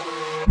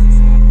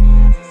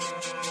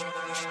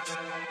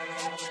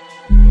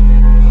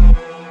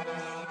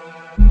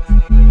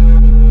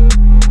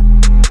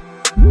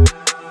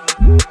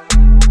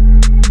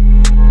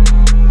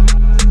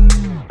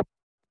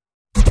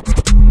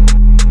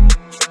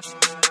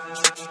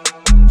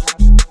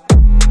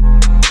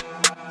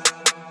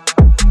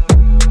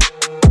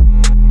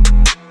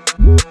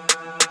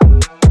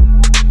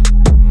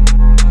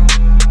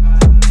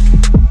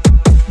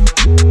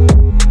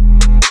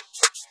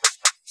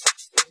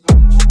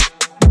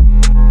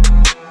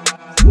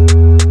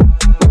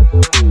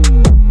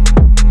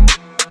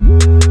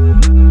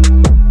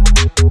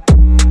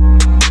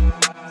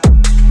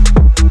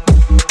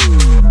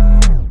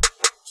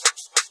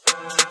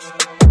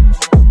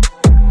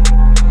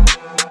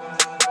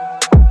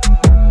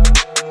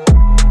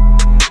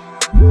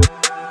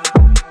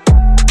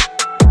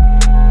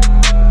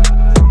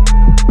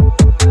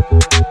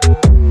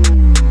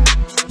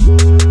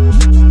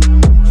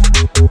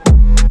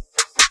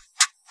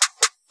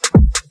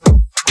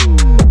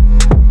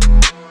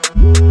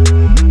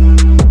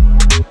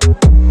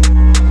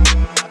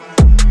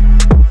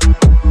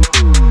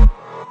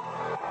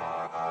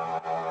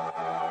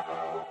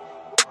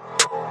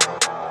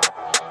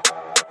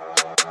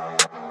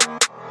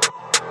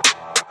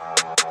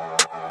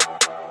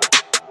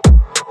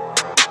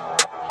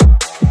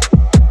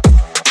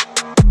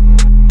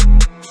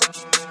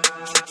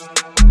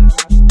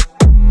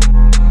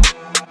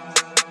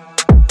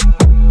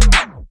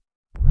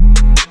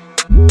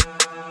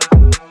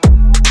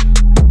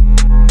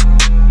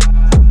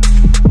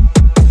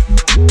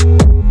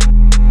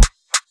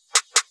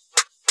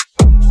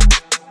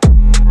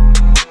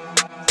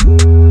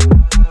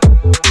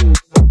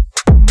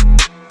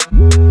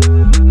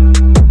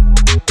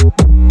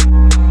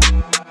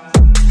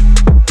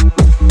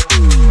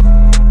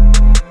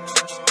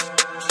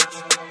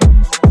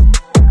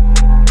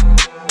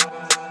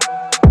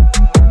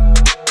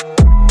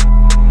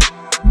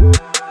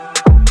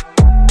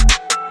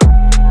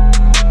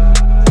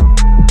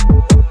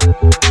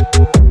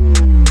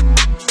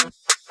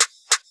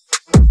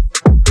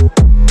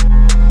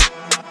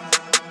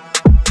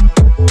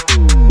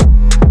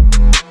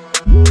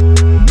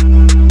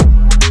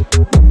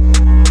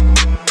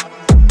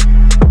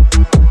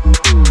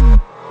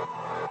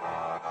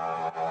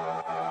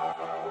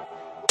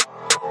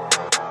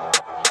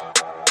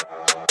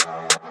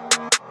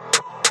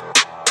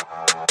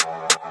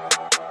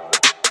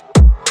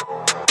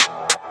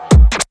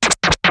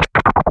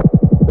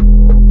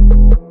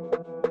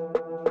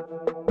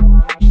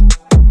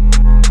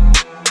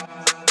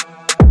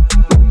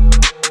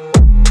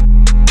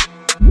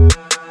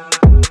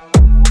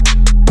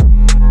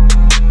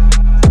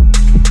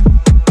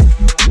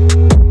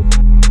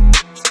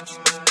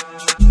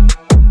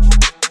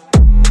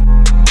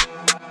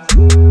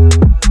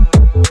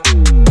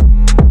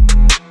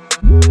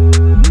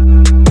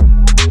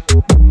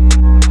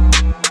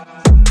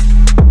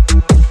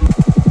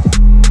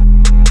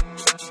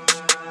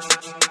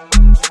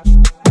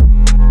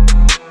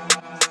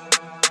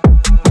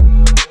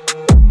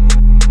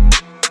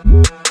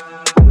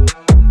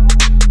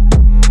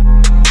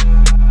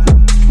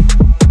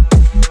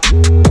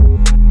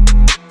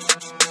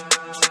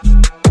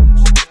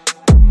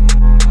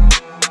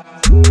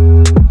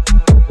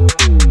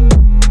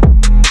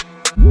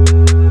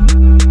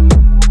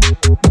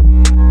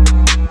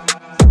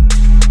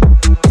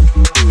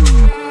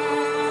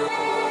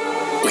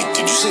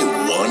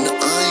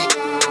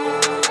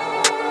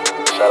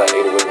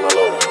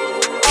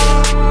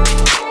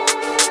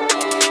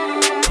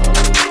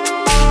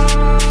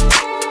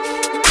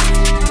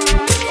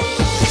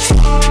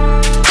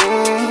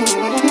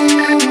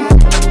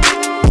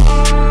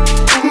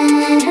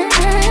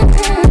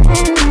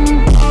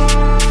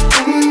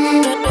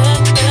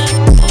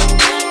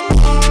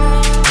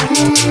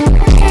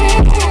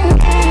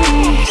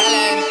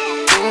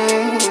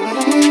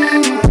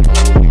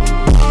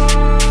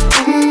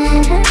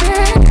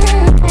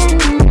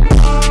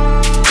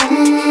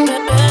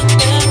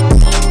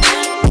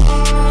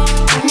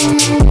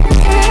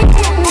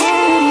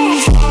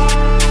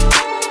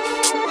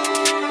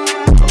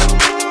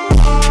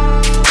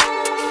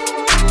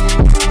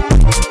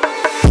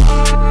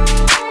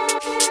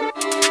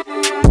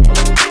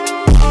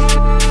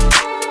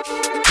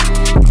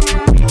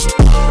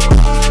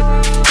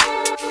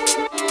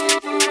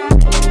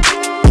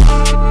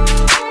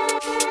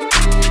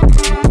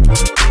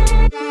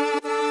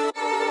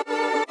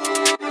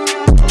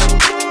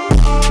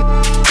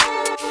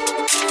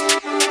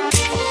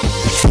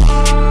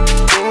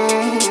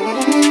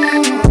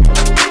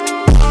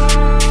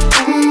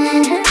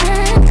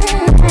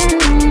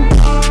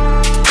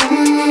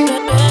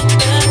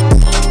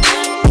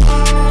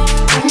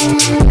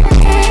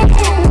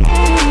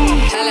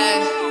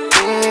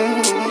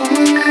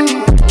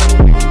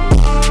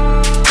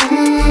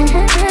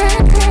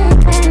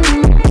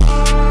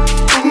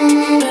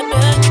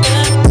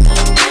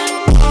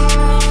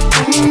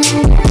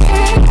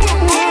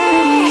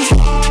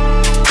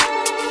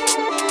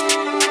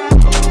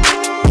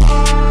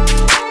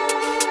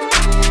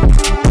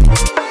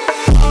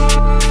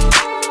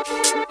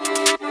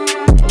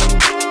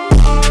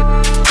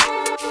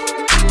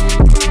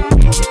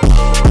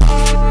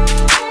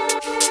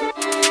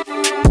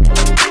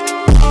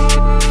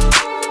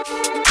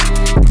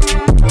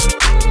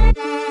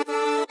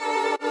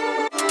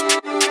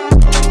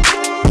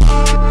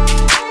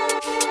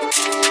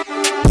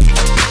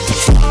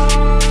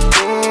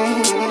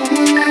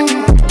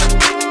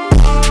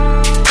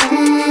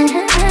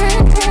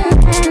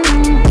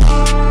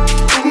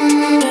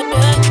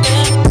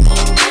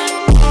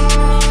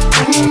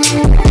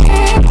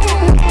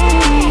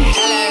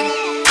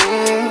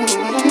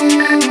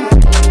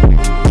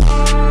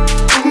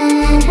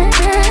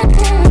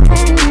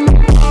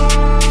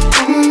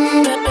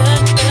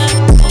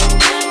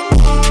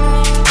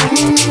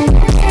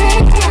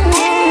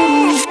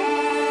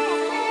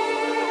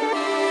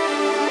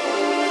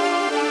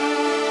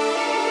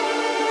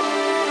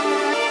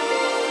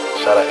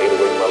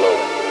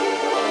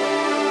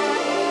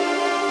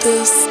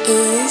 This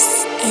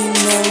is a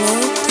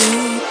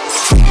melody.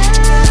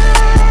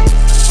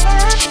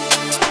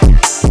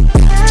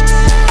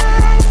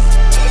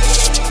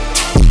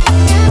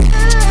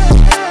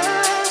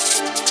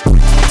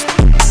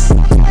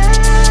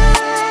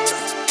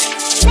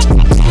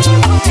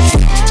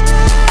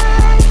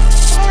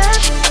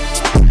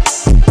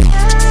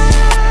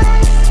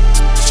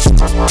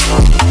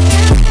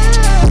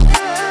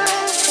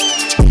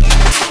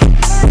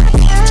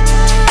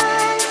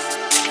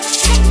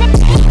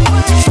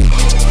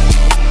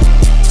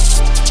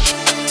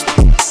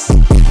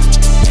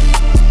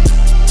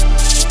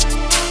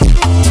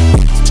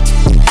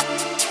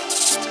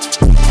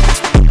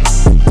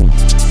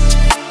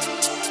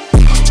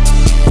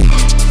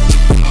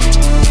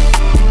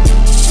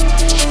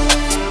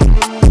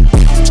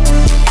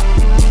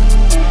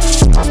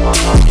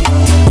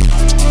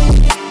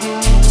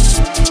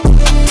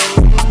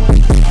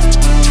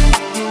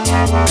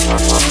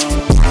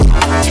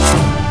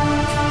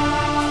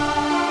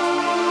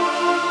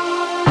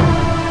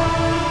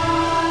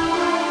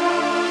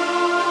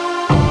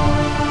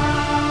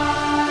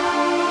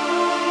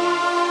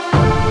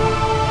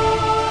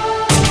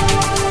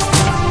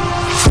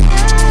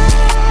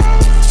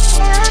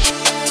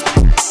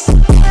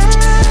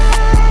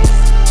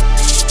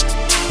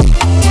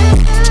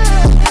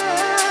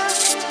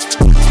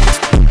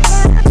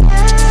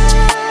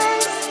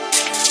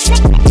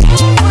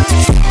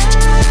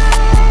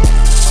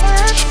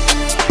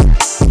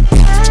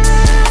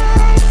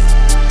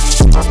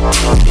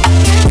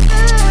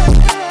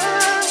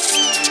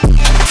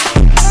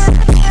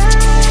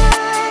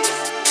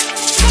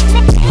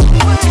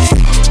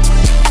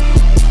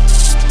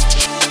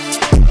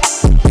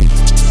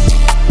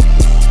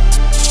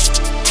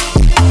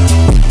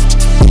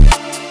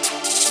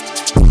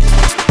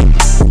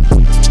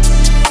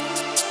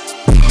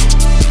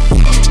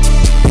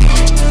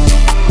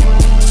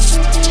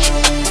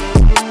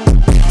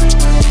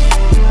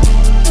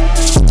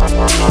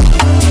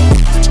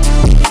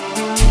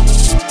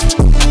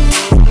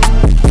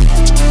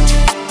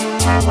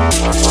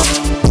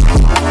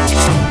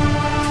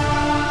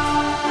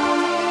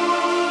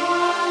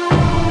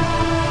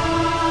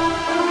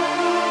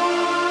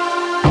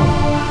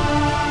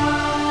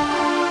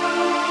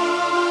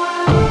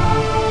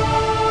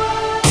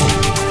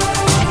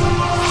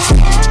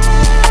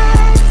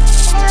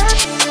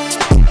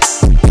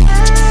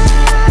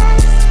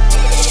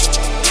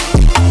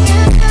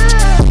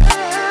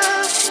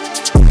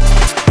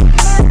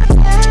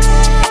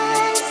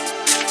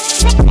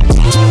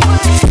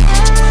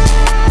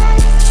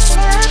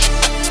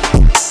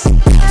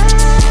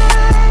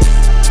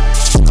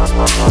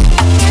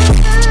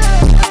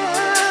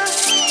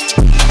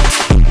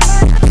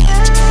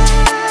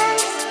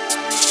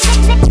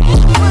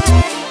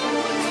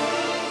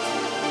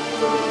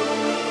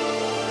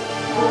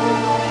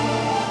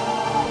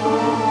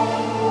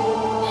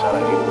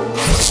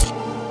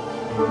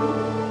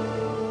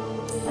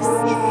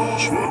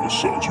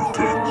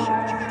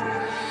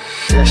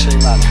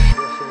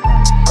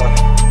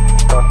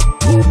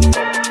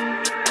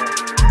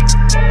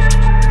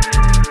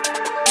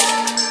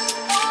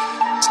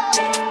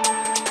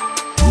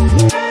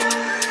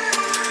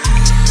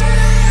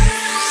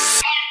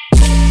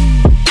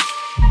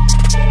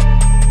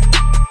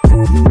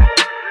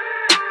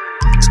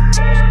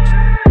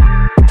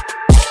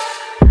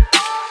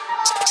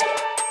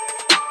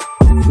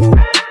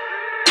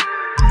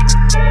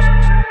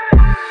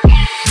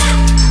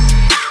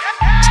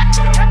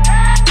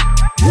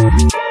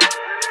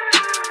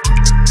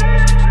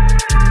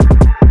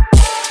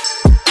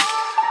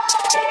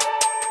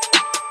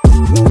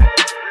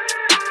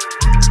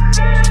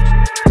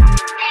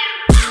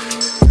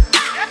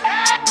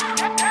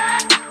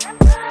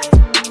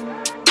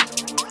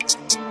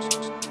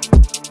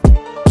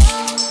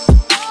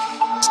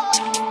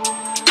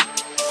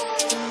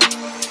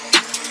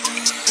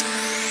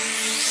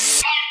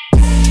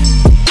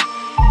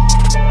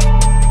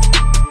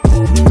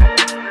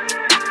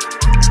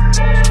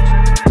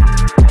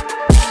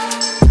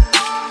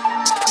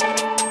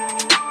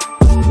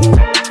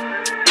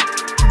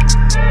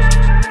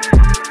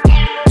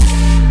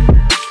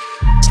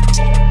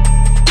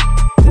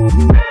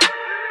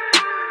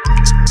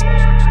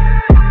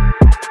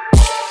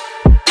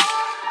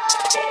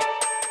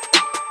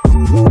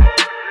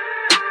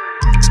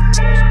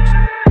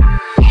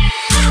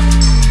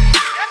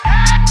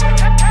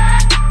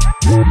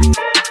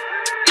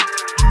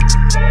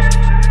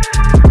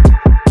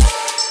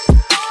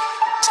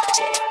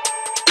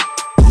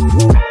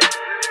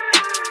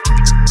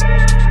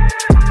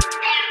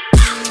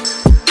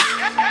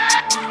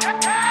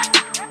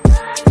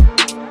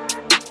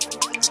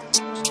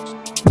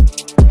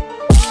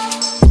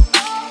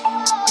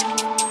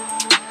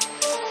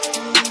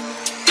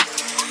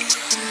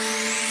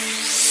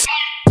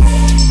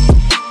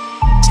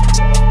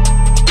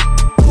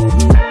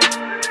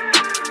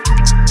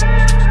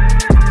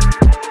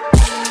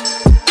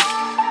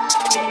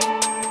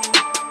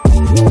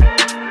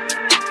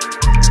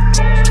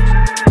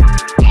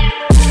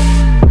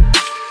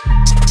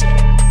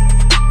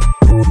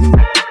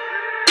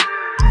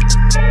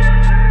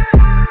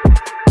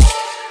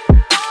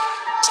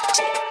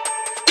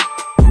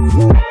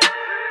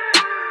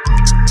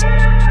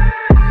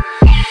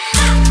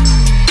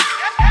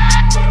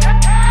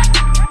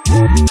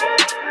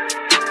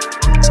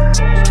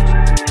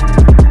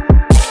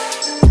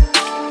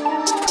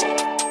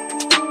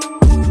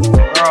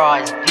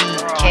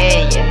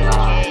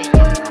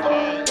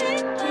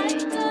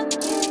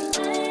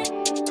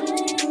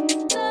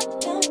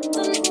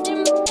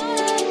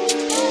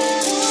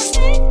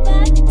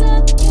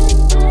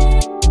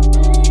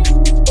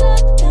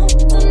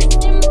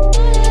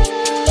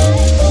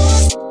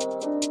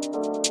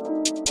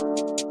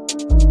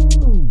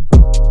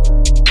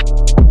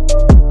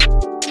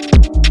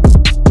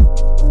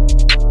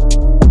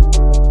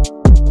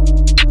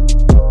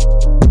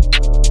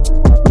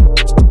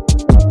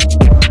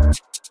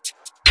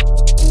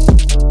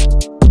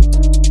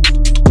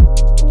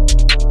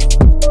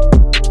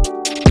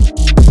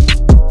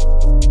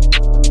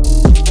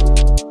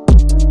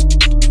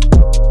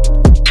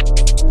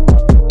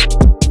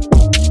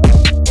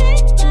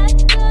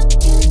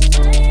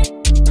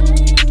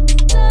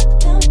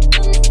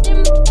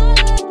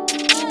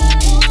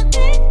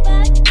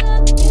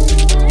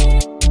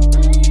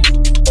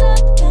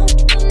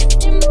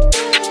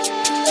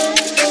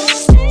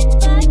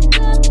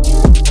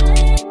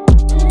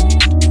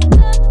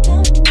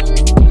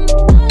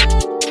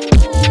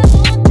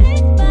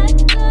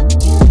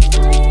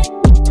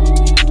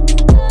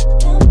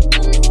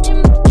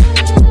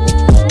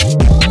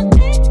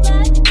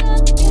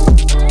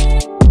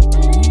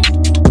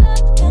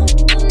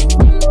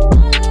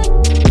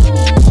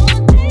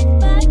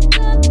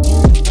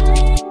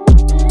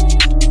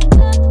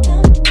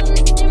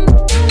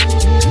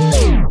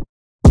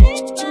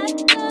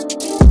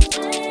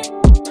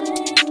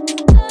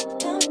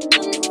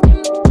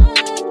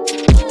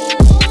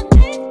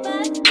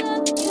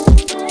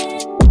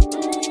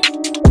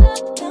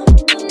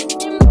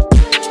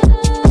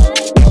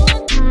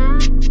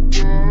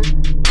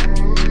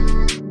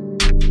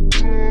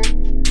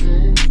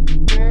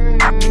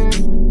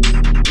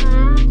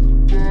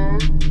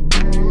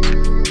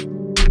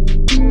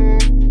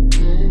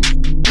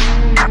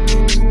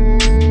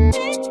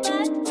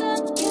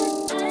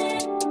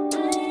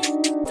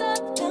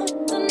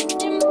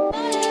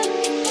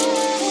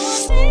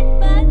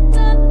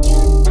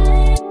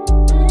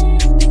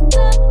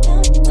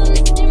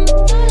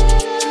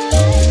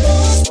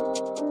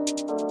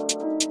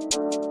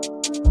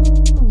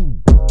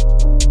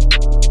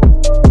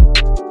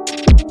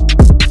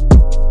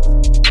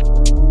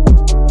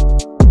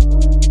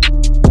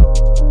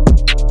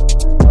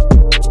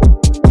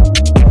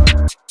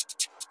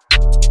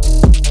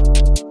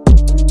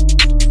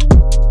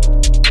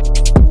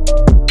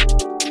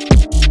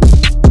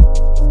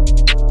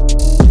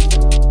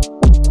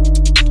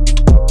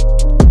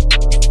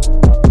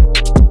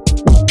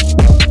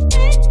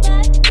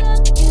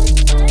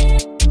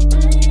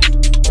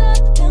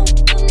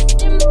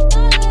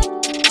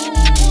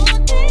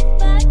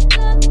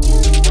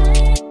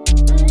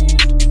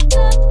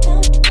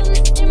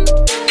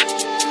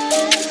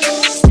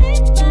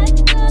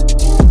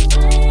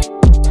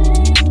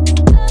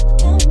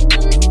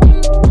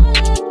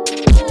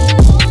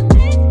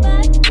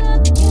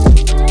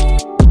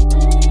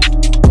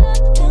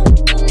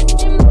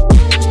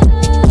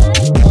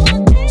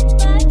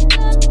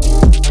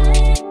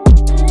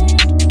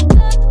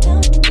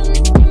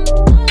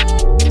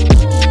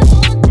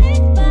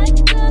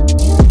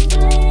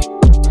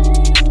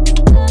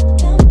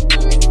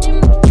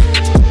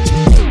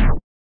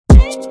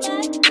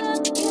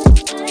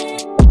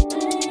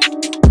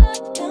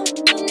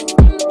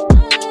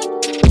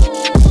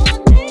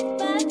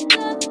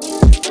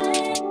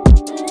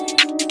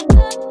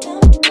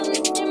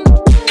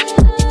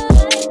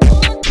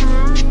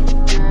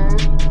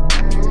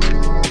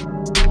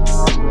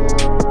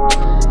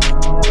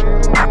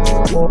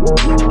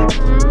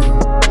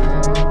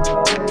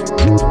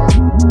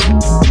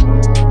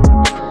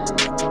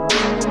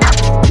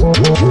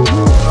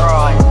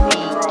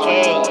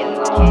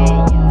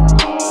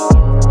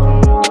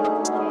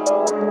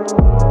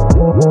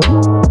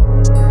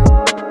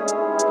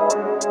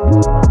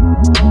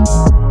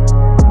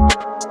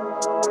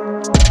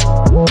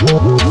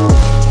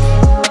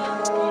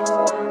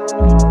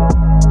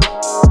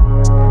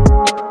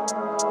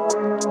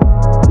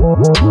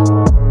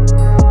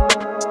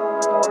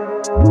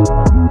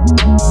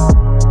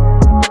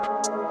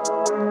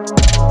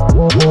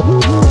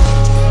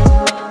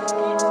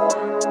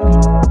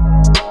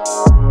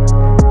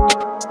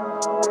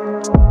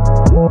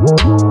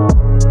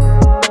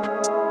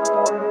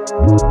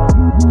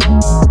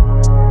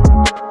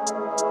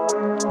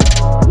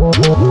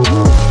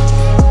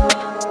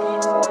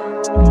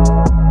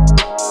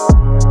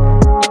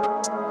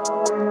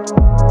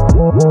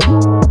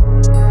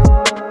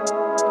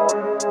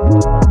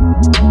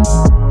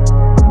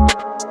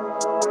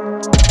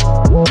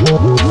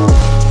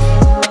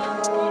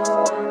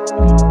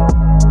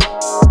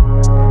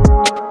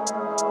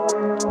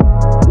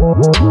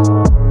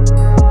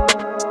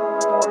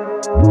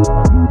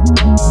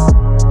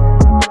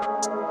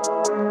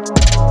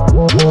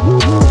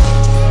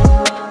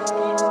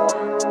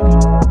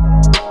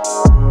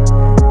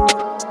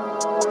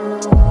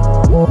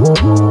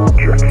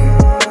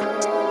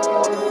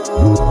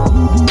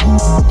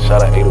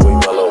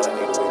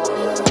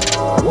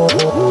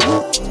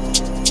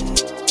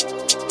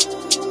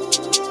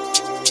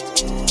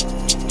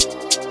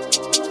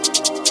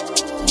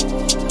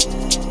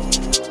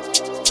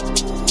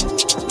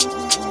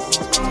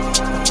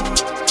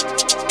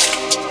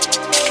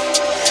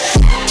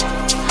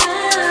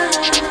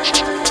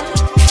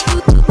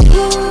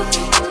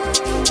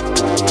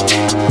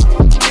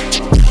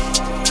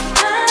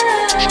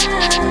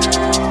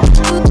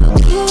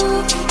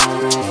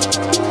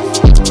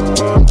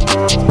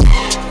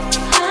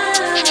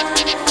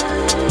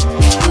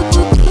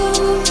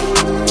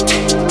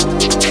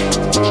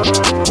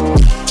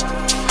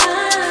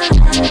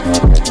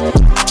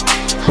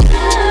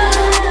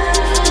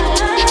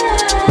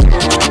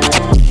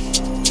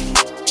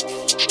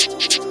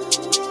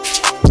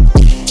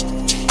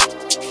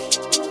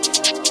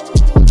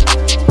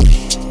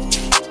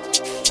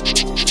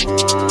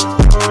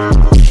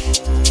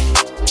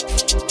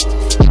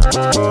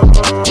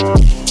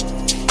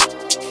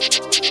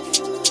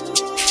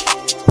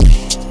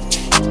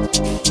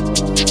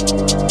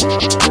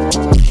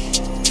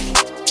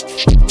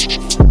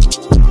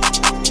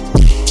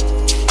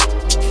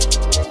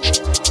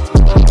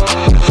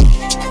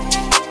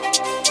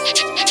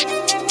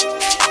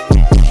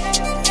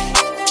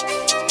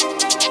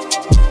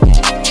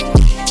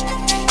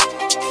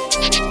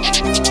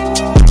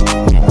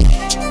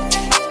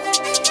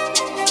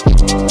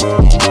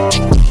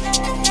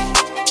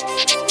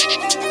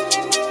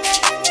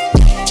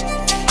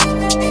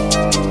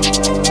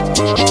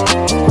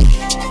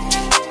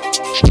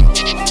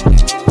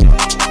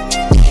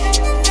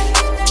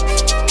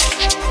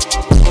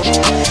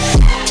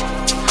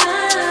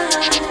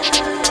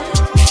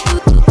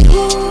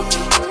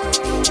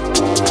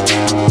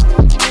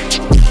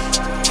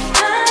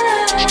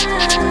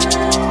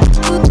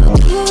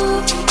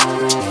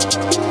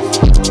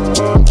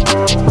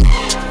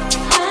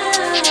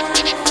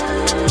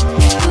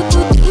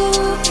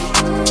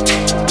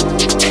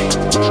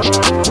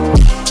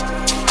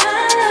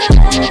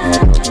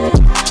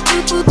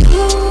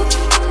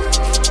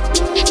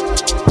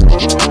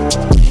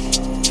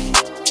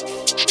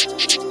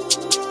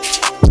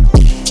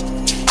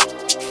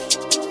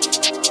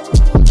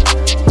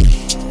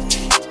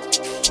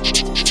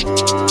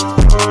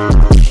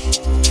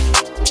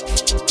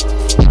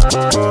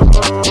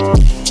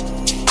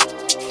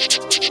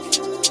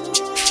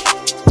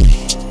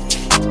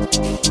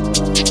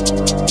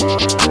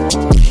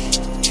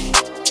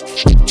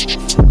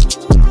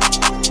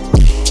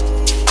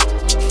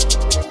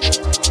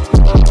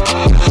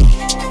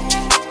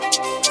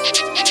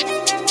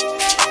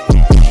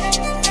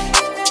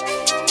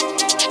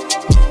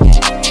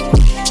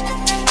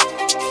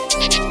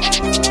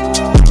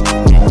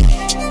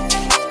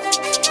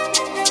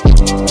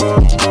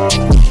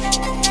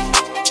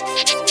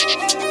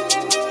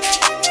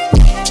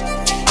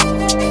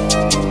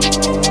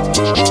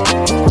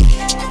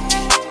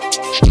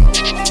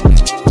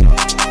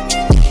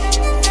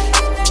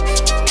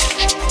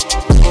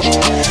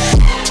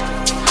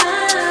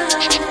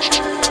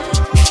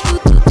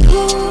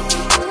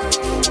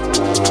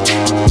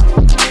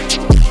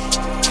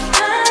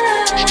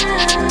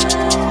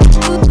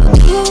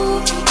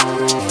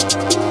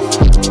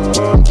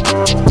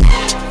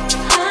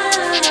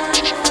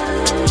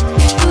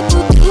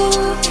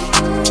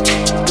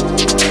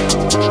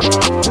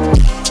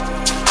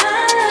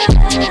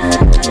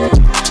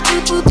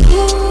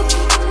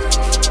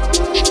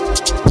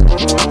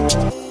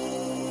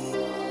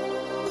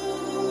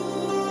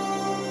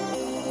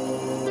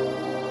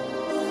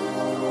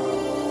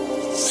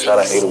 Shout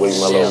out 808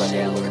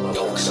 Mellow.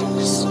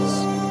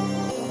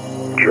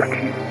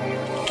 Jerky.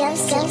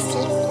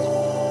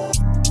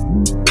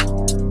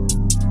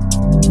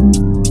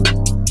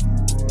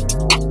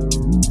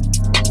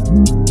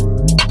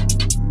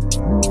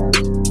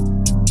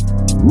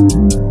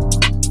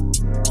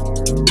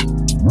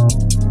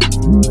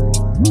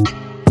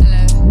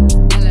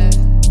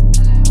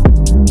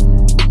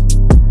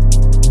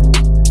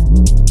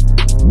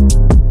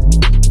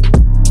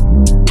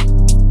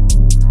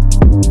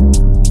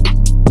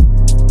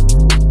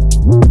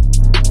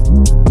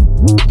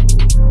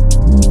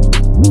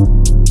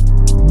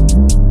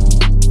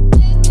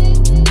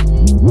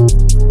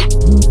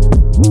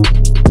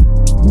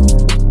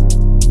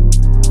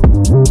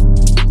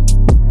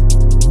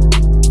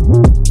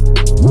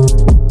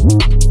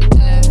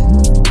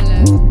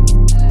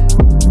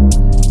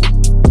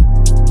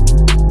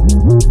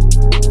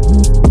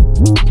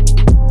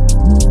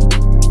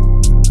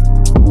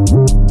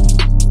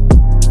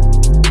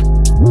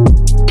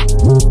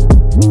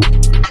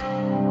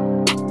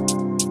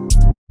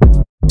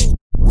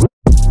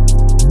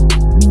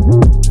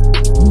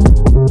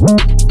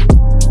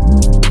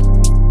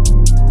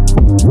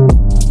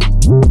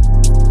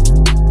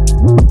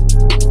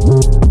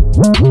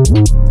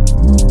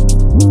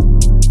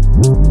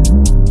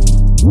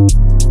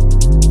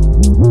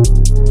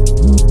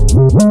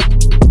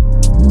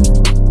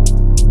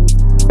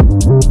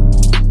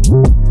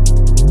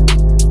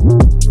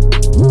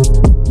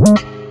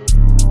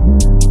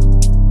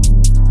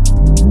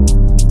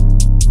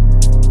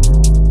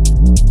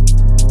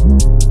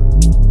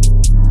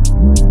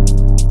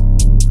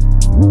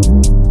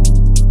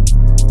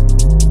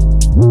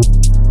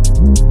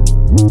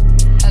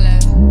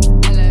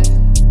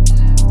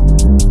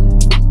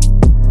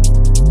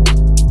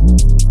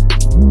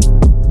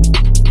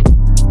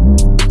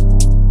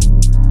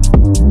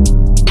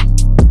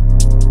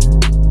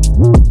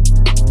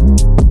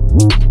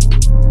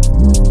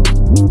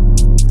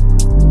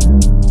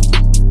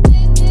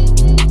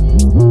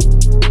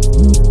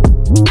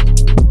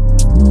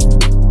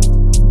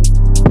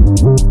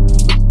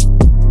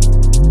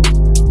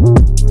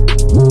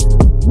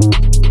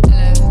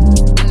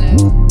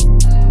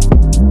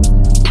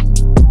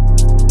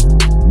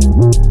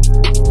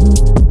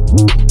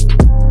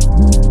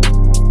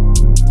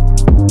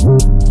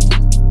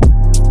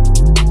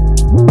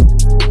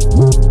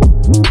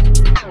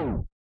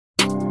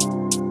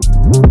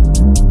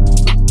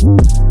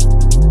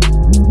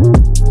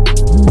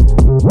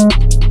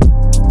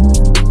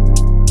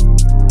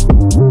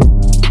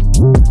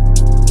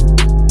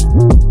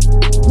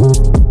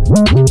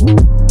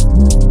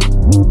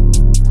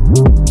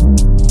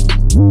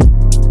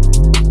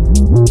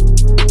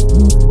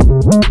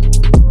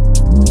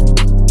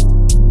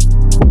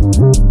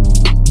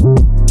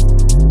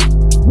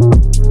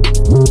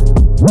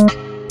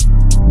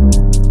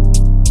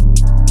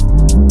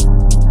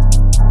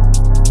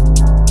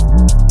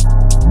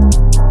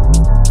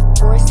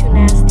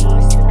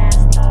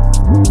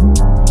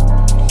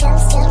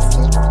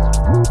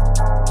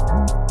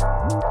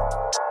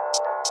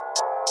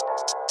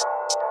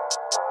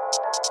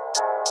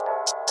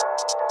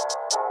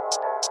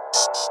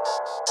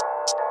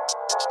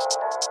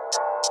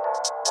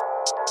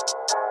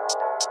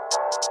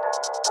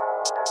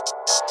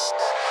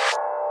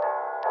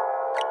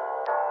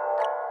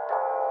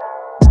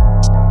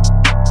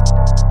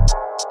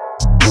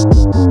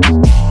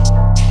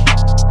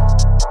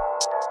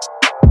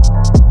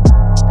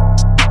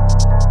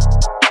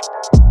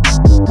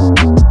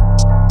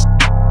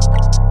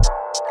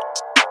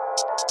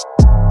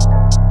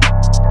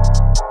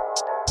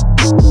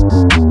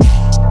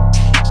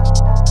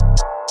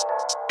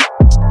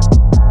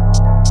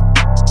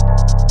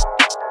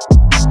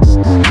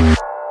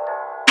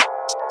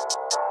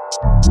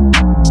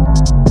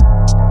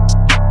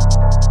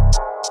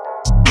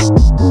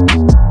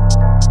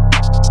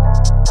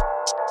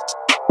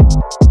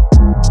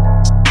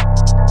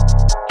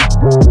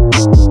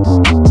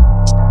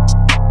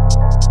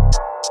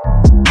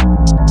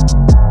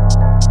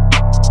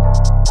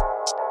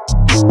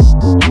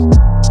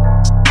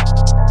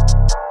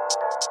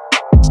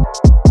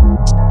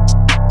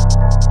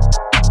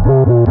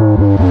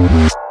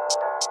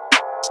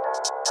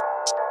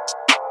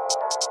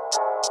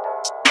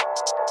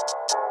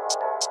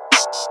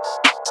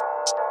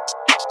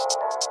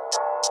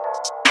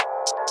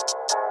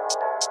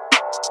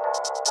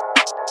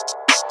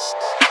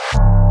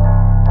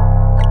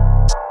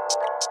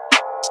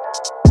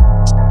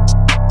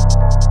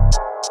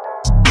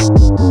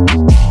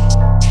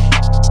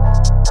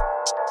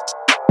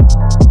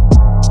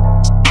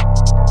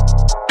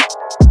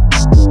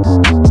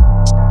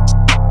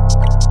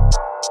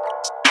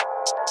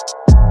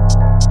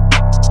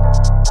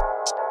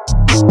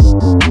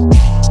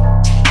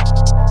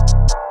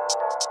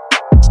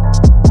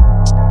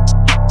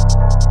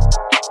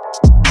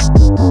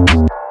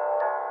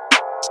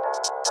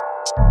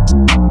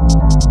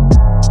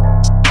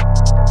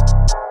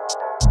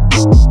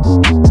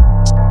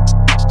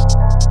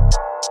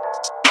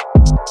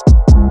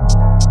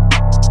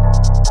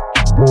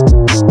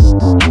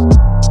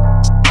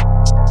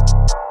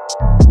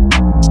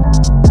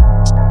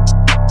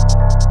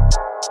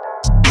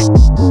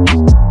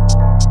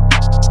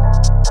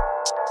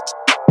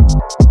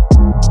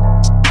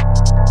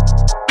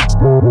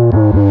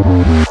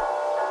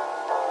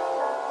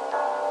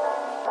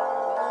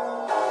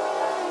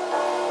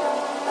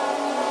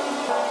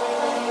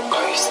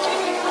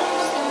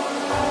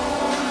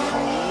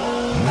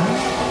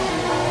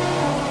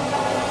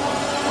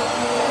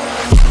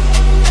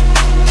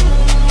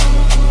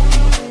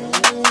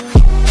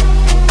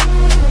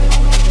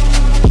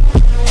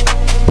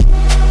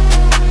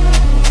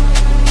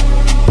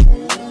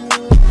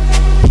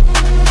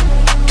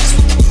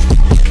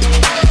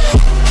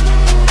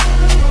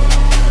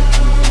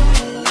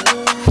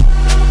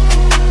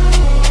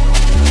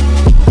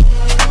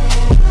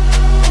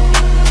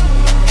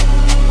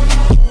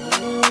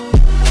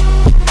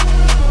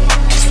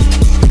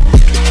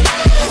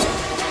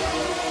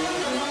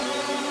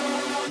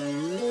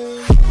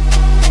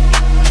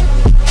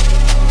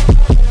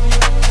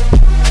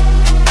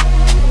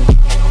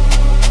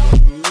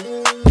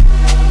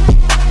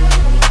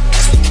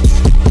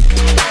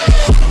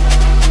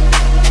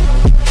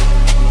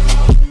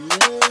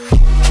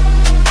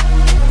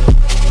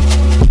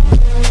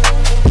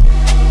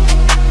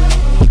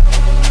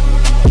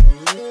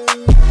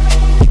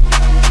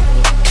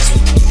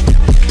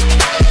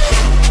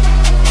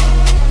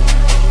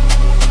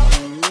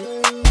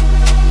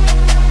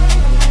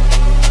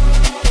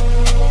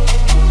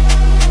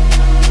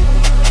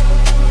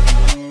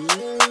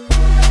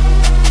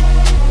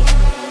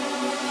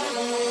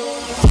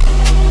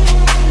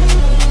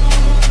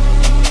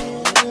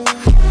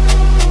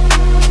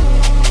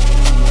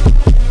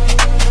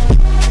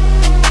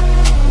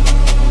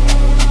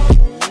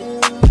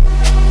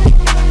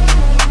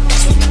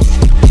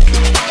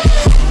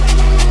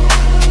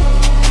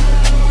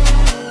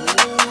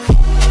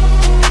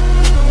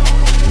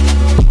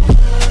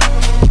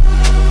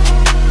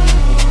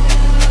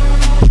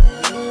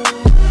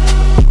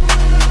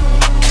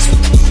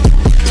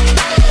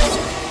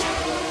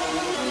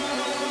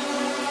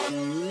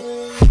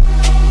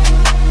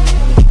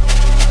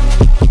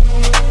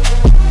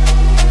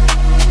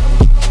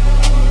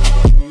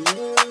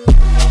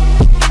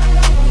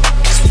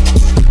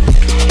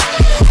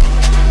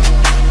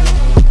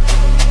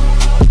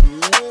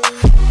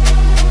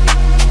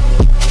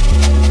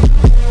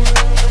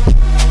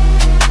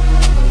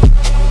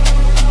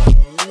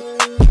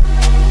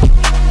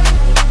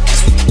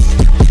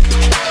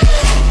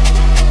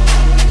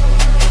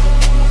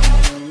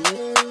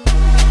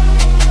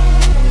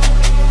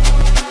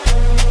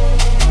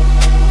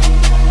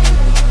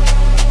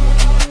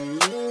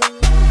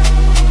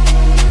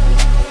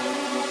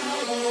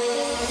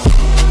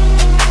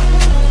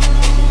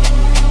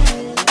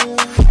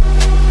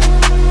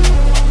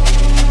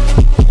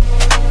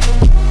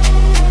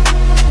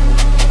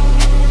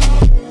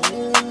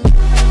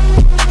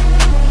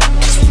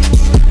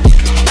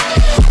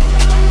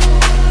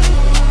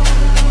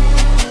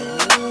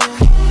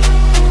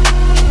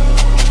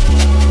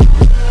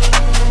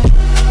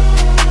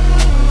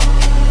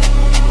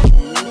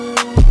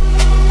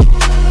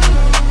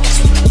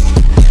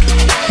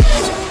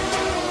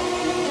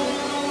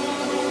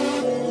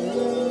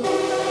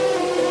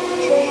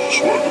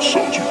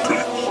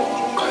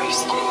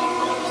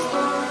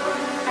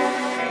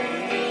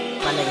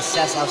 my nigga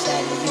Sess outside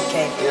in the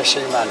UK. Yeah,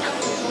 shit, man.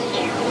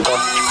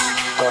 Go.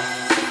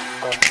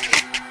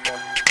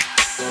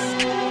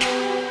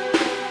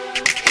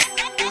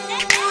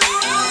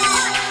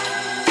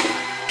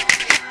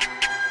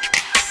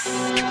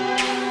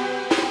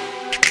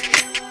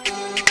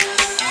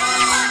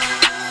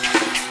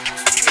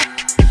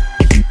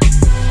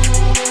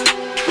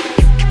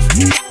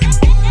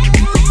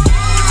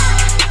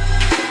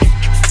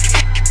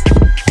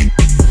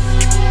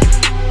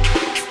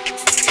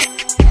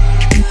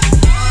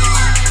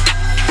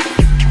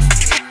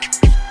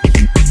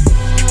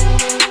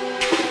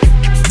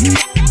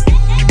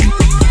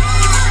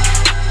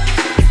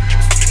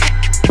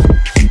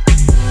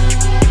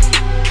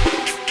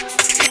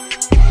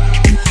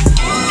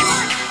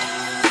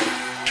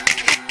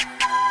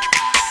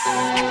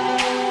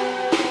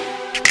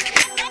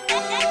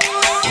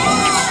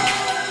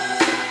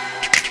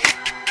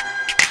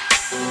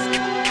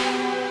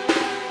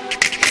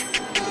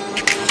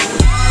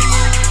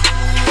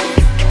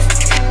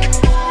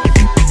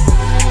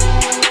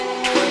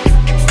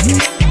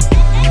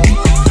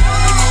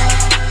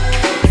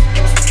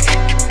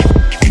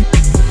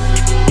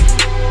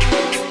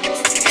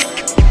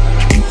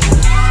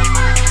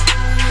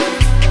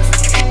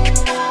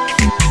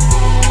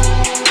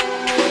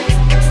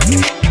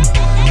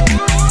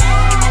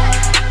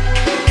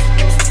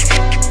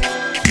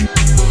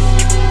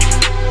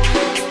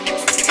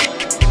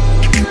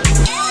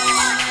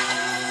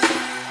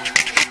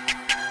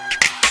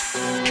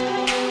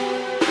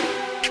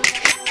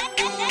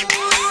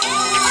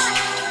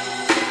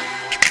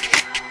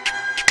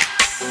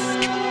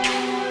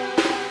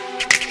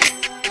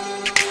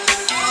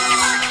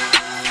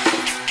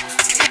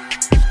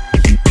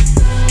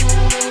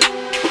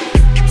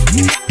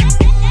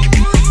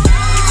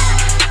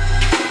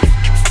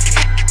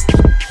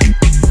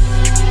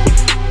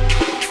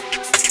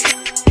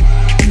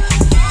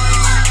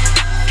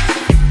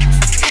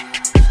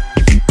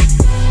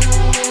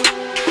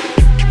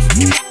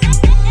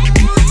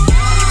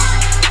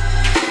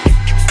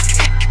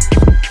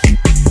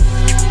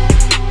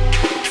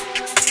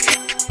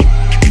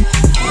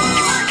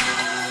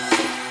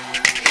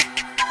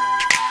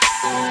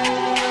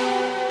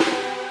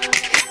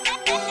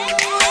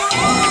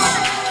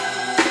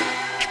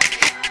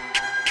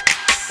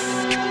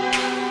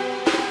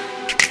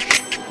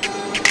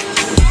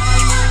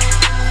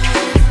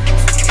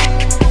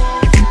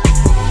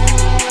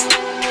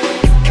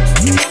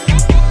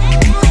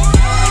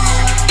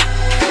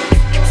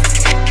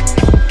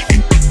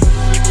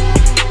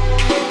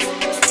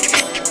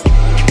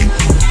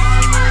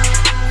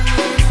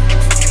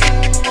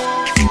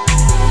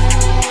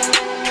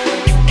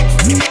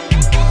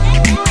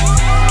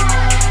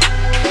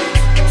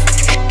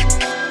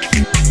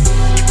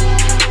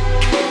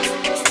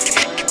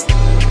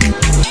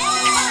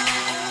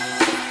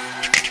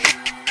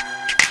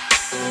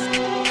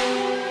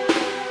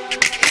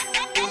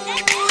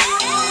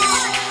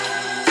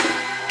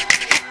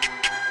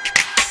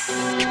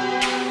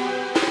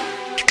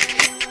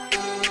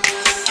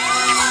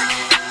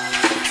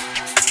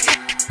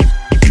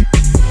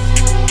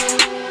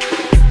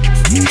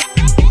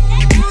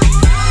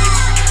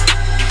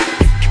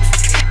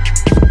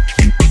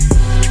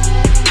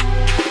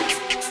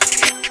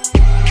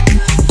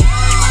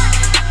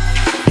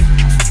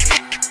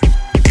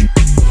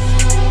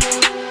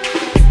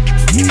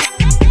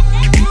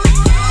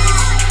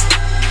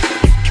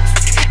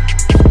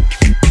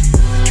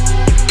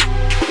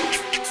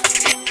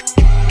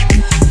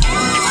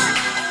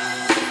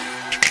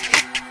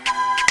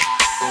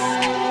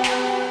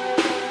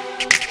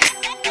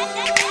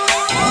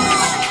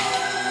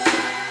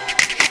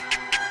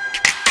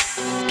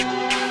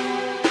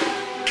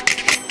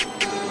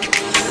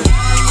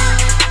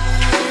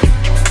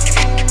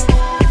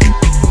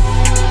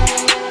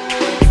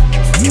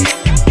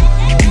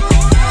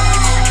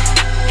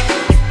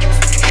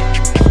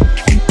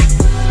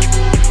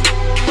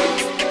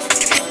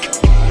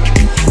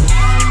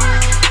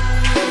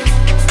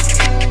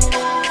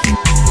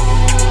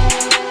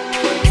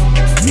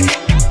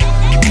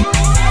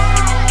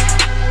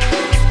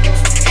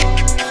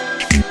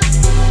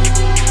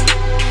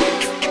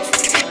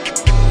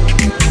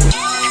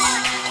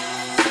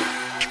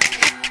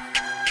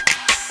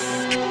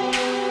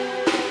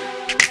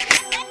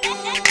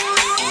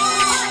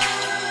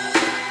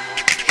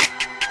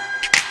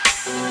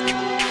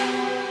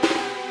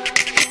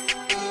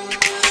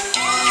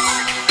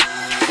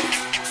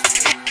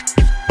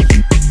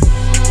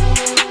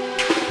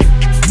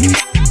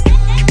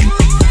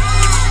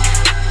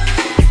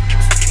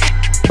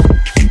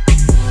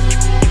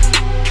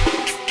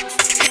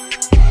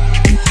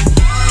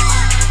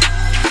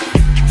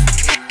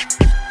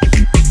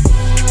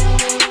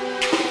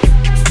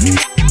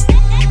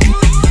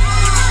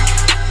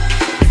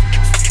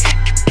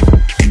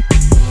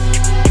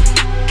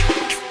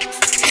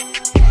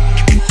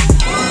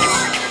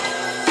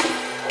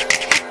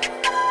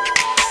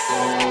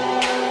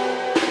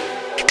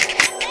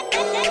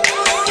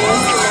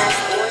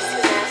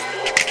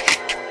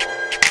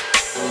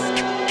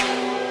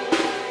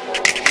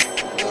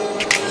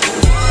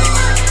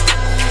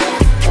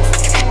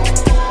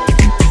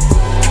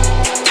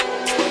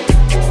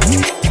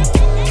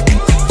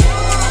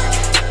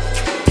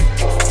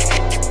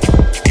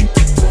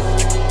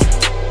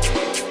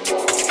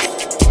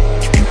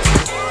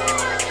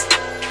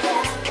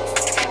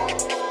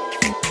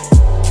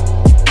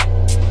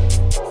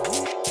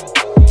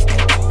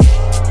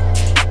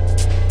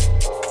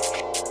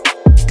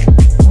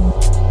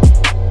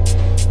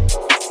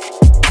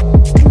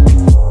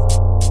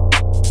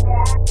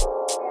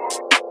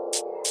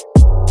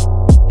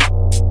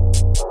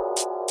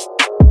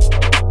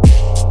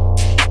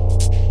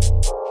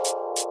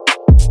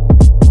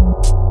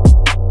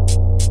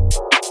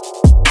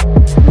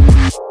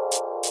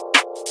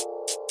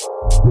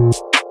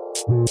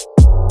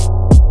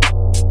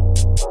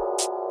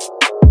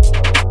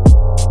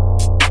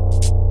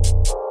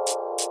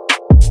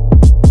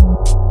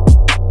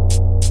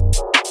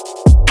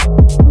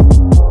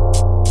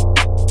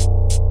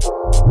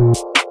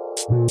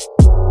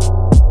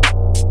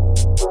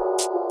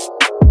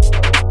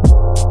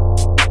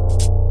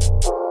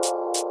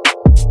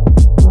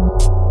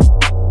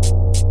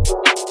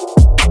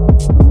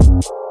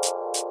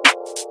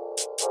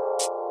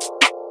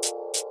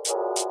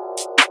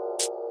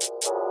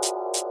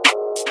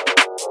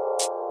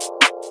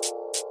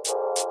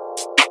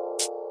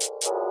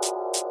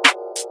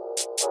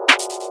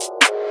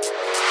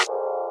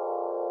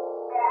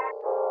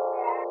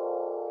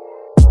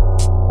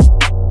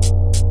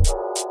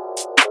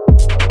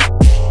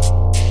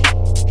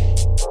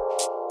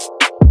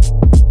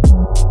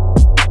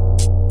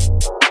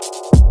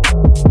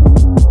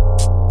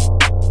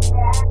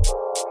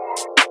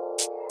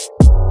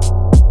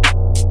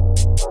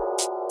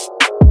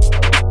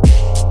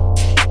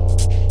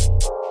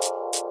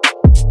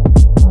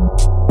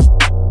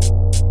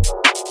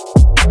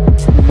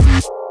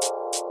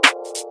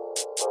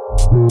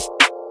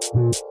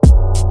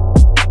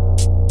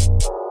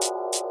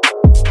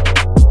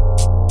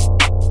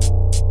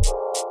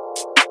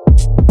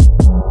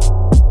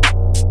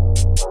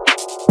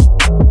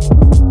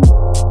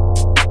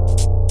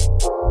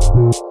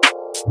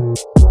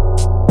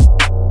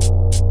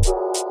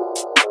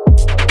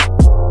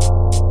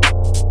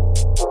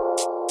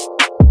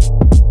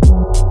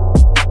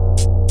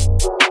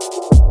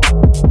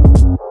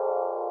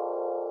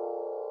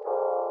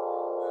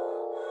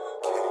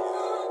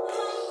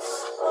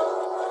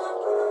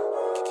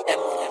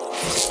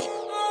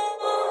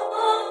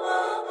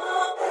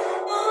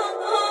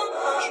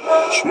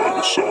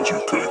 Swagger Sounds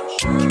UK.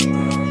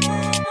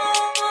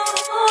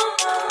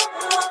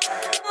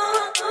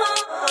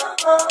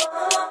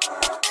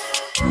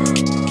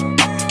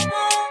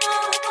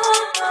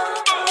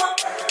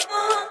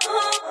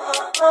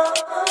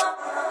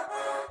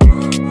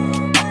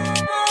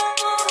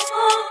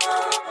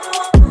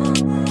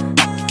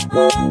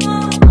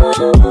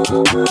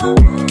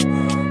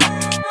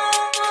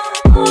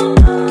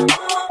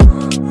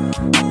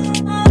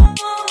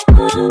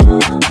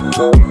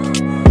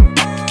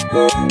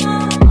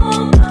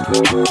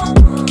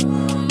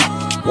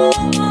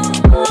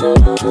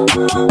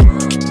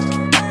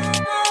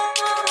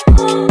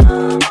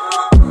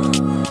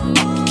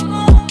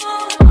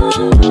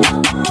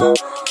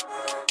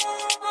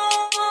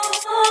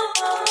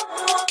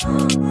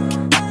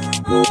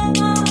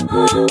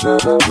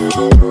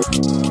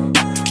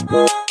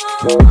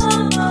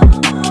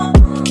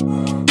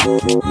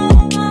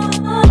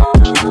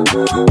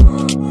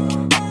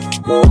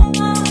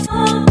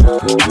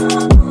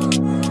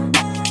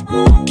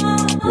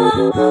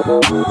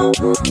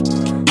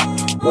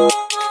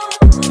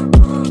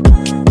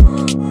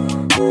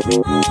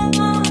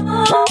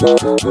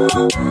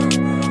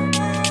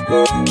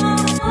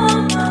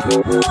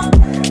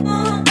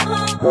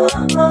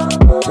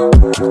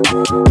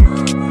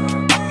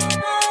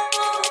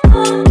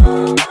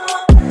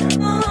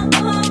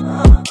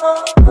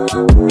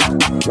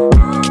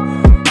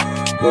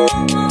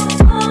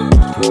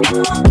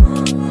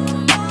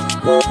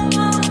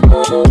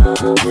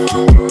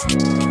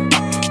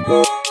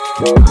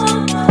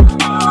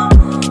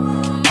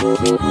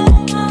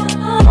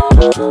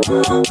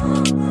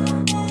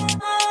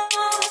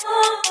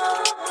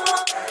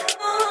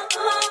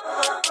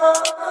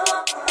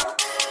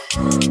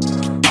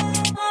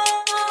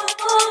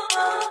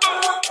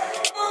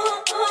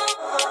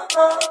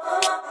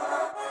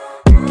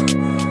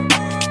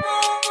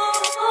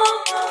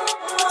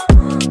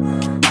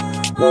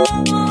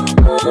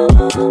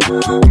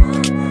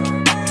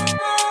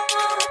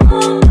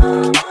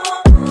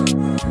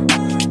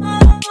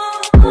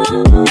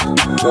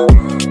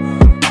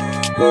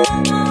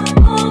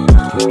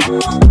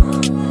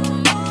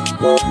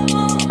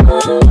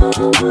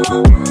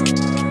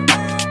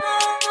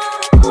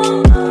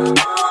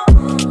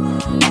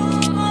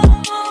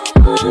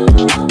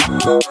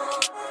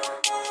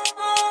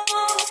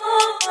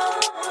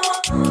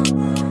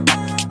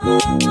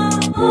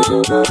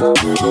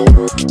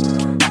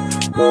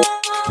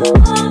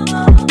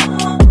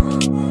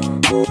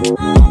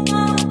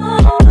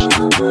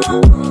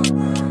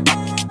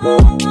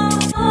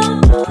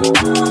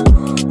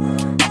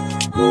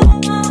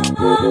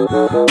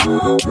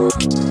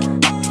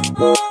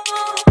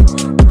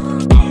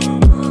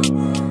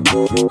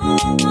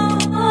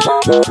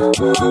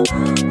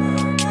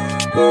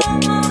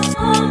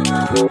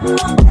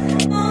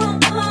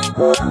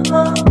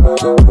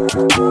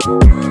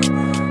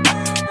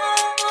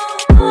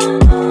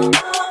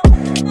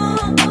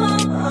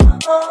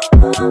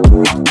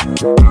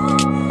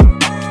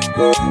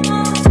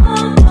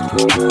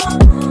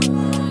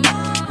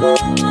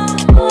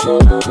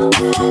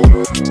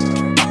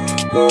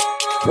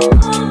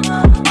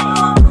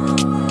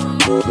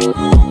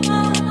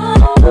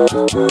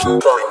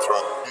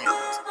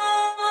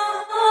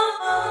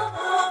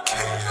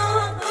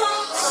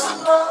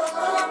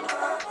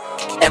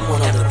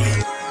 M1 on the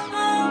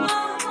beat.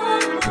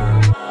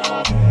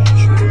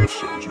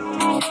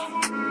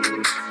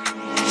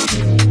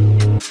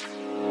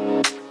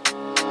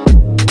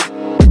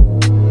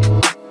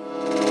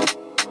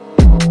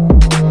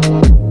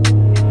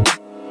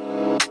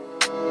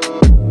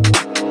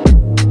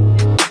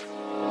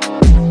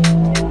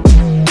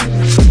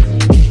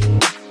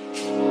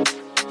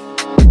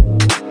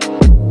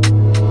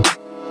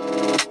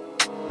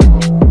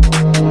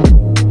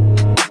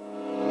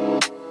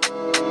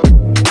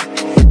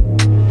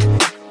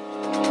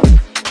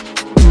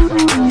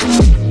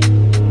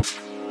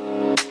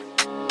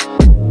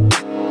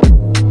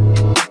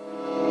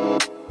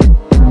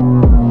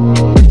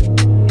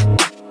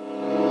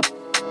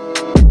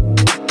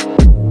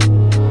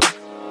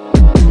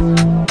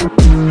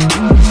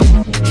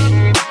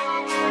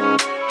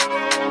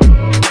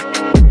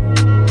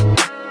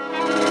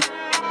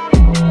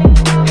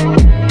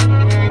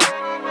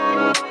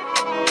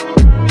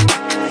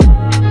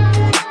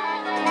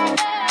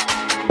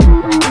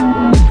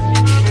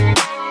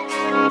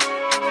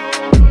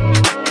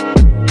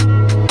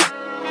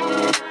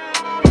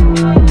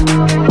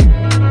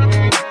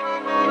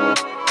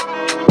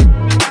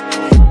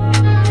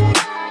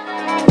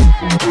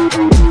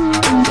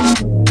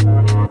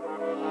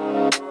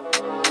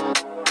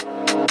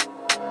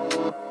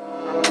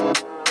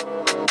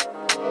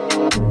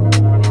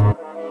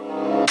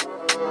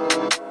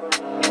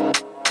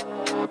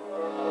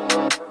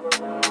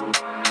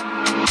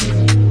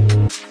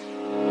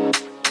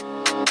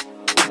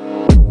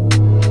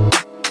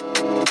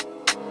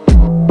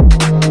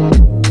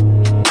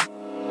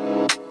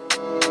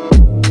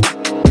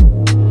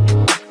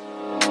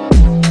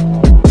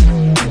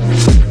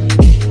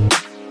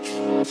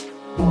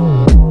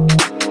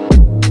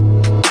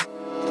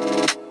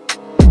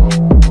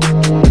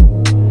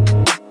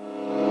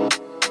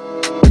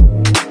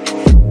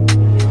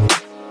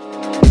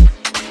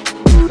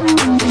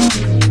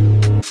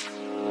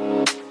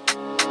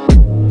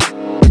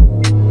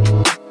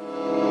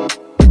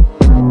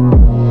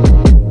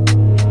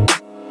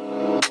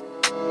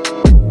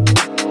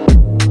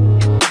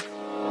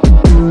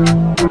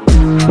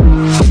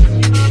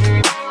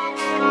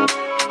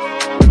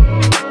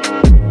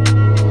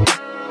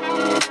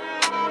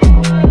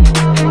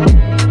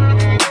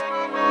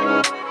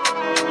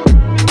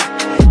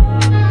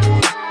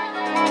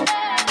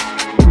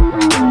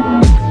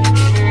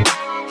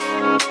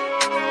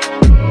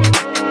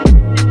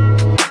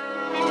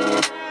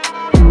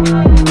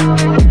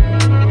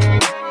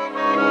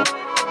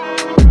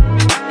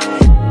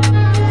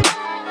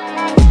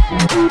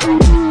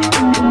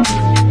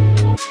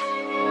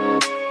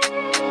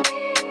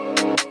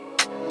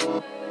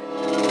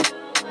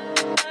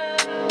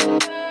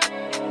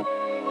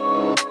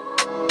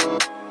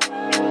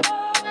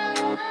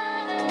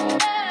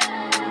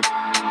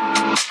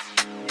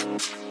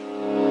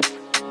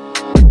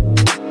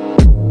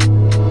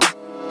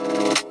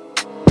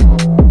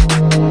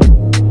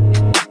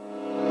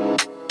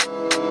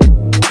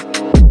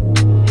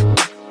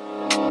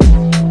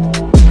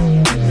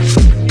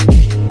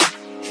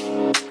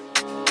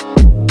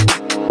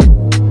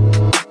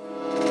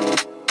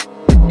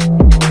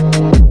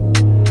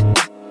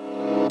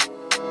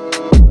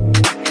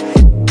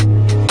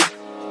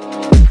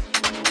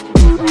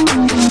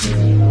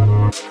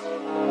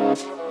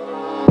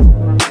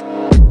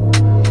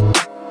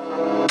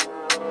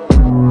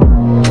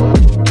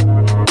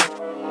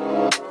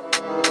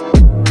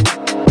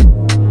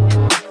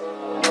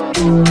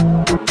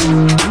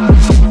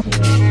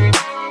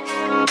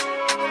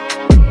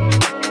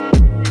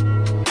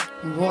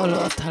 What a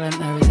lot of talent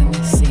there is in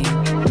this scene.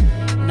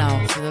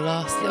 Now, for the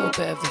last little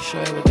bit of the show,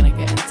 we're going to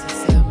get into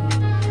some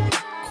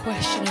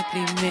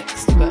questionably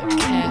mixed but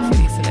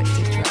carefully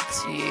selected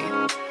tracks for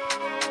you.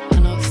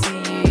 And I'll see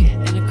you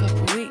in a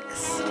couple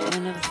weeks on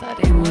another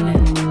Saturday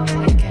morning.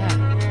 Take care.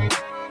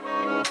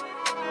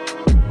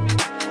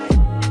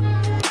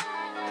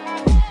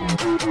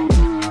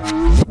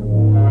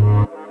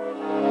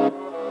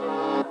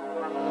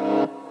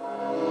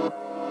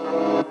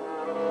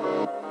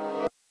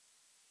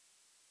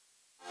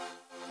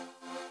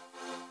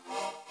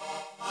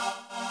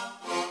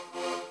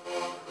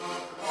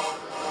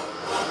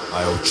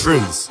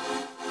 Trims.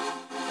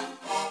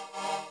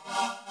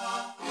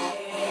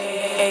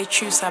 Hey,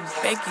 Choose, I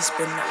beg you,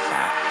 spin that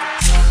back.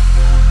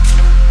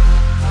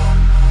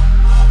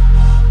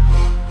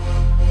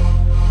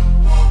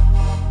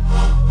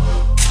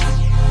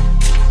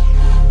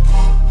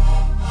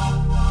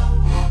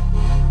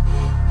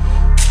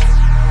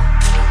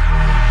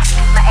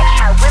 My ex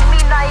tried with me,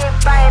 now I ain't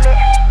buying it.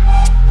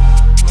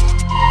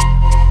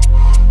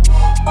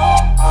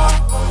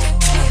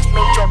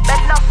 Made your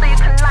bed now so you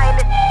can line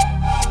it.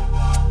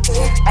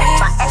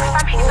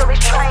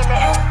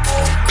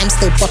 I'm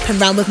still bopping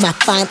round with my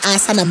fine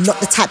ass, and I'm not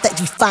the type that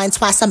you find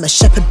twice. I'm a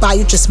shepherd by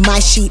you, just my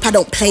sheep. I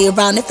don't play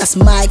around if that's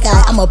my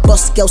guy. I'm a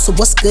boss girl, so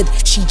what's good?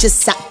 She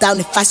just sat down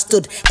if I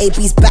stood.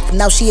 AB's back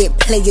now, she ain't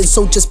playing,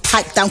 so just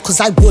pipe down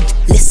cause I would.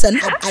 Listen,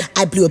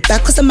 I blew a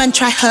bag cause a man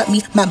try hurt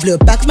me. Man blew a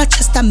bag on my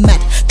chest, I'm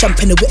mad.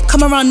 Jump in the whip,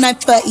 come around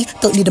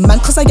 9:30. Don't need a man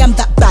cause I am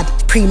that bad.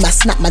 Pre my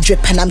snap, my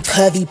drip and I'm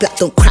curvy. Black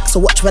don't crack, so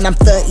watch when I'm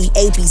 30.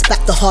 AB's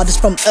back the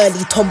hardest from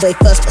early. Tomboy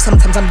first, but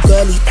sometimes I'm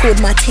girly. Called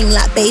my ting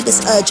like babe,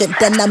 it's urgent.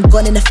 Then I'm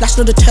gone in a flash,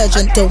 no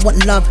detergent. Don't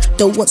want love,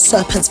 don't want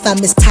serpents. Fam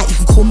is tight, you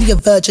can call me a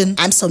virgin.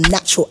 I'm so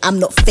natural, I'm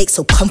not fake,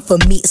 so come for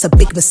me, it's a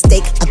big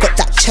mistake. I got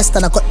that chest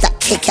and I got that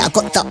cake, yeah, I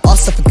got that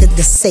ass for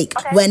goodness sake.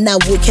 When I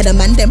walk in, a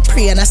man then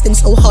pray, and I sting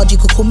so hard you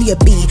could call me a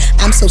bee.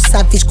 I'm so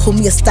savage, call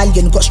me a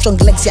stallion. Got strong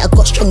legs, yeah, I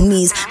got strong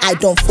knees. I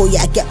don't fall,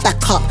 yeah, I get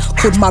back up.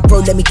 Called my bro,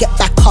 let me get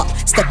back up.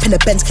 Step in the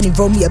Benz, can he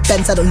roll me a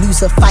Benz? I don't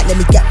lose a fight, let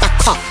me get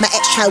back up. My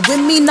ex try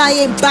with me, now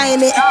I ain't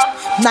buying it.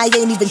 Now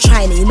you ain't even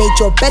trying it. You made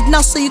your bed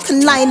now so you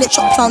can lie in it.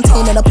 Chop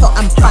plantain in a pot,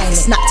 I'm frying it.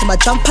 Snap to my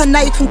jumper,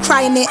 now you can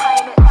cry in it.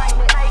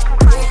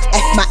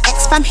 F my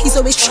ex fam, he's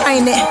always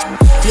trying it.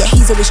 Yeah,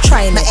 he's always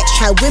trying it. My ex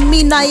try with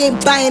me, now you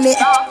ain't buying it.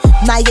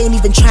 Now you ain't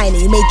even trying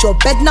it. You made your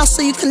bed now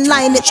so you can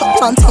lie in it. Chop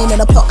plantain in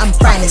a pot, I'm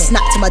frying it.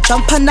 Snap to my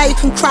jumper, now you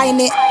can cry in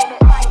it.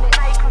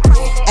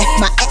 F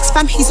my ex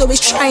fam, he's always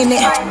trying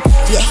it.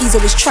 Yeah, he's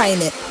always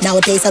trying it.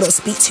 Nowadays I don't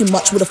speak too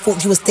much. Would've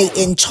thought you was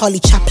dating Charlie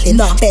Chaplin.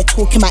 No, better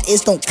talk in my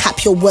ears, don't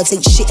cap. Your words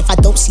ain't shit if I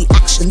don't see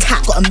action.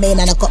 Got a main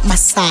and I got my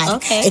side.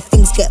 Okay. If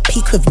things get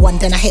peak with one,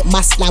 then I hit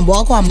my slam.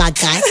 Well, I go on my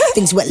guy.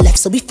 Things went left,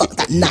 so we fucked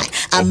that night.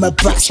 I'm a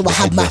brat, so I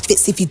have my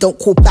fits. If you don't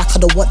call back, I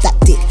don't want that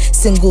dick.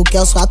 Single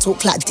girl, so I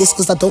talk like this,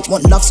 cause I don't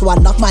want love, so I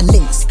love my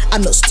links.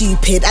 I'm not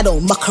stupid, I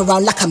don't muck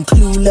around like I'm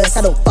clueless.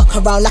 I don't fuck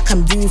around like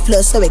I'm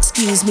ruthless, so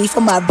excuse me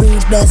for my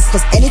rudeness.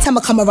 Cause anytime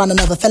I come around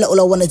another fella, all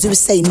I wanna do is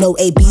say no.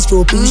 AB's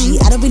real bougie.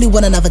 I don't really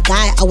want another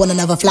guy, I want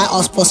another fly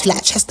ass boss,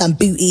 flat chest and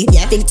booty.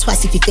 Yeah. Think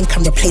twice if you think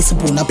I'm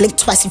replaceable. Now blink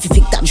twice if you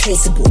think that I'm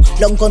traceable.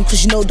 Long gone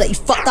cause you know that you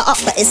fucked that up,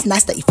 but it's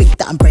nice that you think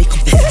that I'm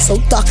breakable. So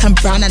dark and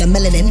brown and I'm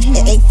melanin.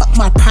 It ain't fuck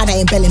my pride, I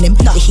ain't belling him.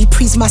 If he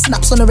prees my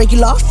snaps on a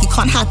regular, he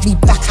can't have me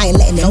back, I ain't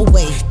letting him. No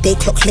way. They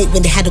clock late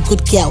when they had a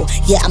good girl.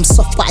 Yeah, I'm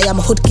soft but I am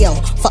a hood girl.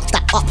 Fuck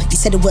that up, you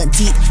said it weren't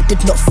deep,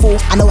 did not fall,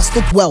 I know I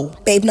stood well.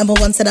 Babe number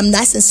one said I'm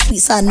nice and sweet,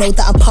 so I know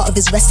that I'm part of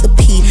his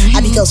recipe.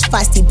 Abigail's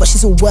feisty, but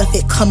she's all worth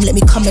it. Come, let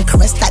me come and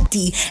caress that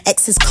D.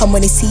 Exes come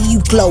when they see you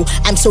glow.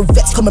 I'm so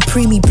vexed, come and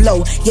pre me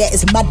blow. Yeah,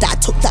 it's mad that I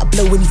took that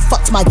blow when you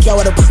fucked my girl.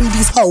 I don't pre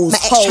these hoes. My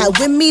ex try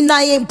with me,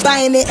 now you ain't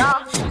buying it.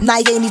 Now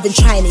you ain't even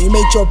trying it. You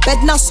made your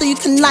bed now so you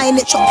can lie in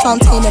it. Chop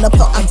plantain in a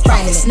pot, I'm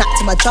frying it. Snap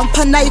to my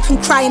jumper, now you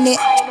can cry in it.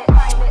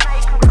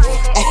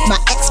 F my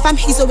ex fam,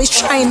 he's always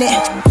trying it.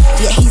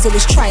 Yeah, he's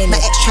always trying it. My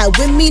ex try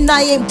with me, now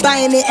you ain't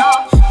buying it.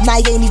 Now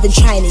you ain't even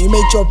trying it. You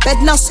made your bed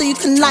now so you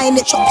can lie in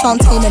it. Chop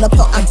plantain in a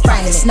pot, I'm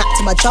frying it. Snap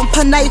to my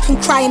jumper, now you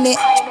can cry in it.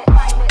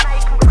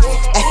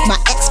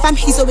 fam,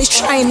 he's always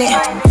trying it.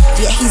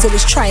 Yeah, he's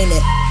always trying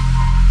it.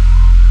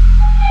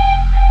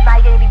 Now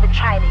you ain't even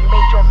trying it. You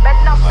made your bed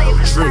now, so you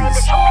can find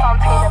it. Your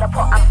plantain in a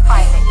pot and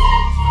find it.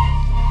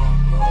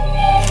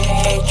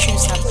 Hey,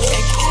 choose something.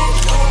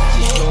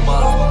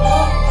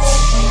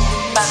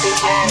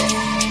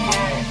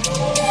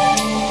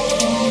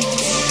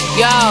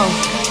 Yo,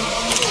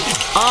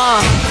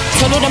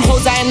 tell all them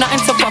hoes I ain't nothing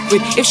to fuck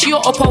with. If she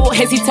up, I won't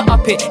hesitate to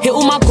up it. Hit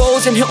all my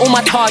goals and hit all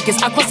my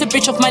targets. I cross a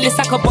bitch off my list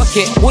like a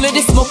bucket. All of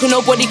this smoke and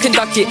nobody can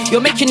duck it.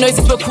 You're making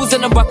noises, we're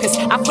causing a ruckus.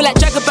 I feel like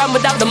Jagabam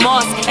without the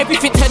mask.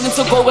 Everything turned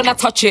into gold when I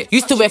touch it.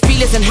 Used to wear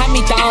feelers and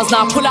hand-me-downs.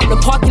 Now I pull out the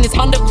parking, it's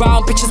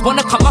underground. Bitches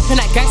wanna come up in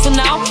that gangster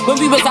now. When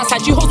we was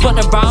outside, you hoes weren't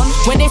around.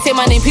 When they say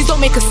my name, please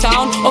don't make a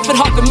sound. Offered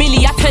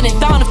 $500,000, I turn it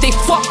down. If they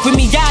fuck with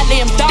me, yeah, I lay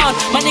them down.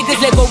 My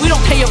niggas let go, we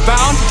don't play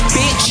around.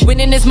 Bitch,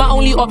 winning is my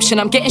only option.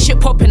 I'm getting shit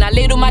popping. I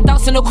laid all my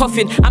doubts in a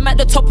coffin. I'm at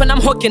the top and I'm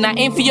hogging. I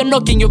aim for your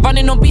noggin. You're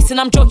running on beats and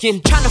I'm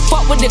jogging. Tryna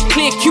fuck with the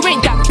click, you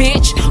ain't that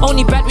bitch.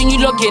 Only bad when you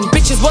log in.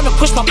 Bitches wanna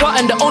push my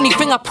button. The only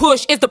thing I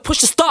push is the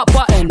push the start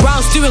button.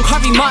 Rounds doing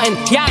curry mutton.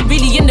 Yeah, I'm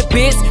really in the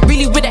bits.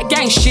 Really with that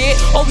gang shit.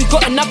 Oh, we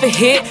got another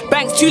hit.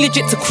 Bank's too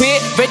legit to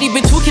quit. Ready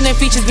been talking them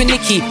features with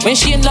Nikki. When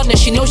she in London,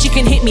 she knows she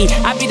can hit me.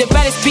 I be the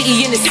baddest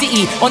bitty in the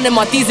city. On them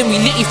RDs and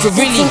we litty for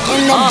really.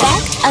 In the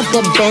back of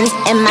the Benz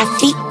and my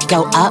feet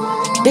go up.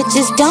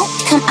 Bitches don't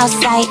come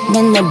outside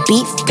when the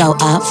beef go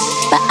up.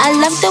 But I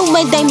love the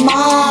way they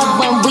mob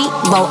when we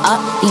roll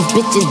up. These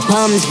bitches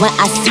bums, when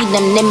I see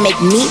them, they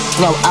make me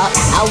throw up.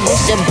 I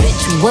wish a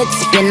bitch would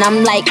spin,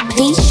 I'm like,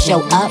 please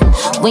show up.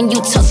 When you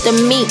talk to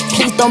me,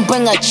 please don't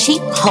bring a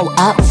cheap hoe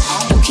up.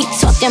 You keep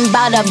talking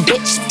about a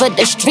bitch for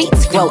the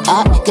streets, grow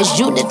up. Cause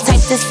you the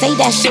type to say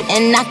that shit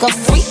and knock a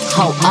freak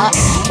hoe up.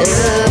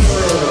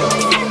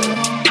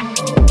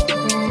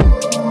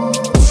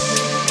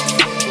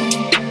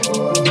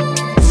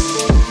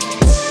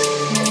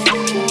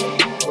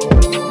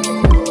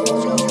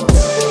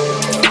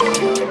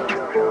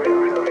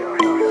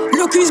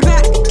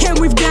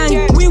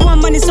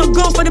 So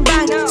go for the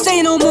bank,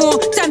 say no more.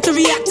 Time to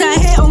react. I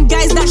hate on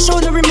guys that show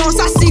no remorse.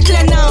 I see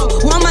clear now.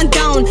 One man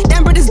down,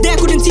 them brothers there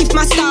couldn't teeth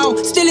my style.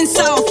 Still in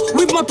south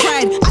with my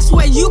pride. I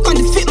swear you can't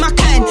defeat my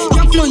kind.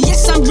 Young flow,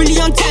 yes I'm really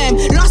on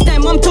time. Last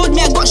time mom told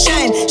me I got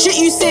shine. Shit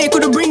you say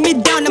couldn't bring me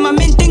down. And my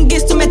main thing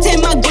is to maintain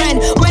my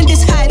grind. When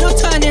this high, no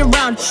turning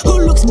round.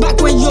 Who looks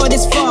back when you're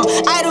this far?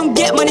 I don't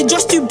get money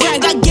just to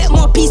brag. I get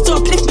more peace to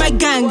uplift my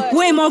gang.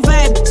 Way more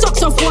vibe,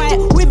 socks off white.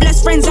 With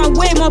less friends and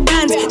way more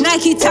bands.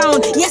 Nike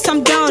town, yes I'm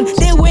down.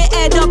 They way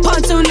head up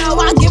until now,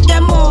 I give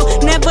them more,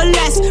 never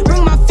less.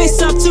 Bring my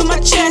fist up to my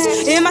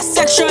chest. In my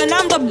section,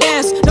 I'm the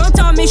best. Don't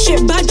tell me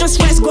shit, but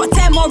just rest. Got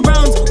 10 more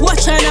rounds,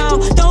 watch her now.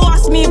 Don't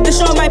ask me if they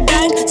show my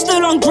bank.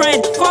 Still on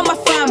grind for my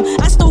fam.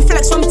 I still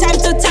flex from time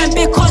to time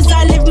because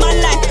I live my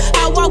life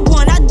how I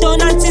want. I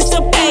don't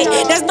anticipate.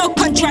 There's no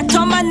contract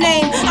on my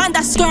name. And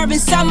I swerve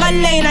inside my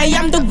lane. I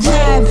am the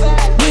grab.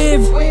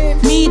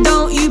 With me,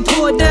 don't you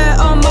pour dirt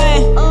on my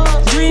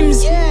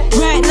dreams.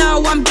 Right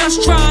now, I'm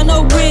just trying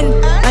to win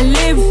and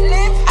live.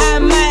 I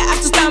might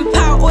have to stamp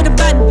out all the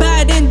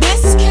bad in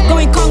this.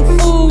 Going kung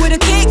fu with the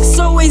kicks,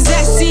 always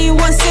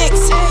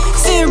SC16.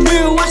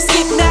 Serial, I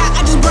skip that,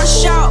 I just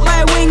brush out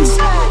my wings.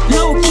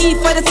 Low key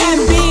for the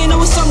time being, I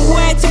was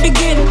somewhere to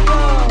begin.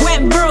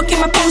 Went broke in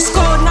my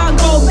postcode, now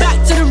go back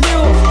to the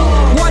real.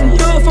 One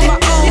door for my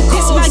own,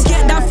 this might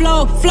get that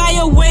flow. Fly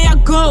away I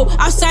go,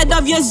 outside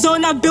of your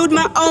zone I build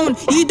my own.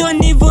 You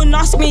don't even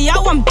ask me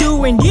how I'm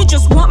doing, you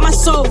just want my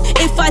soul.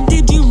 If I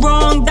did you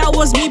wrong, that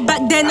was me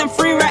back then, I'm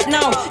free right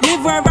now.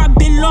 Live where I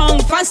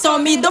belong, fans saw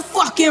me the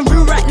fucking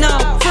real right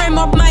now. Frame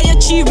up my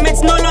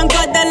achievements, no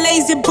longer the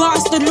lazy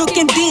bastard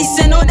looking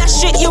decent. All that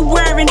shit you're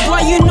wearing,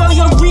 boy you know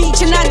you're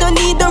reaching. I don't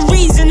need a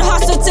reason,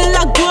 hustle till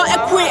I got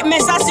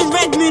equipment. I see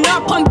red moon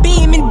up, I'm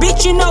beaming,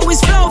 bitch you know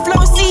it's flow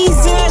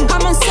season.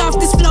 I'm on surf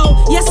this flow,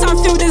 yes I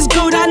feel this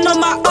gold, I know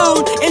my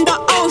own. In the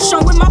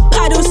ocean with my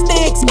paddle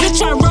sticks,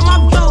 bitch I run my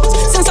boat.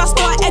 Since I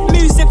started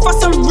music, for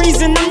some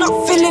reason I'm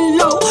not feeling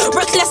low.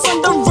 Reckless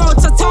on the road,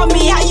 so tell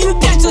me how you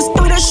get to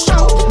do the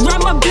show.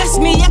 Rama bless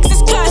me,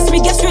 exes curse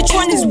me, guess which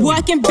one is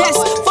working best?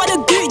 For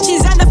the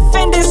Gucci's and the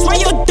Fenders, why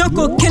your dog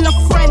will kill a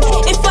friend?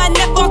 If I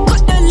never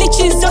cut the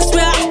leeches, I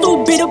swear I'll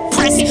still be the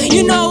press.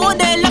 You know all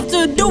they left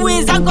to do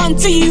is I'm gone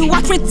to you,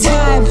 watch with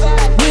time.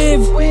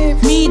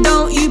 With me,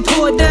 don't you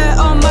pour dirt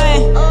on my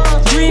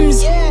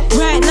dreams.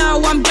 Right now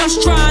I'm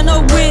just trying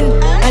to win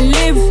and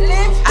live.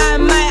 I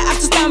might have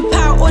to stamp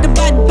out all the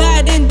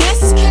bad in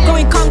this.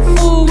 Going kung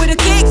fu with the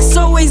kicks,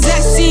 always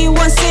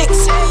SC16.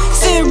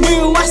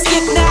 Serial, I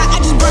skip that, I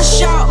just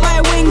brush out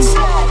my wings.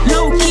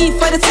 Low key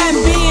for the time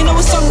being, I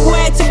was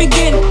somewhere to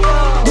begin.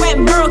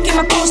 Went broke in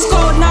my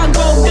postcode, now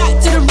go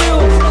back to the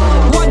real.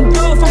 One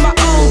door for my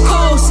own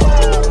coast.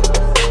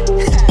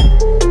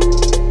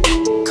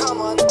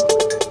 Come on.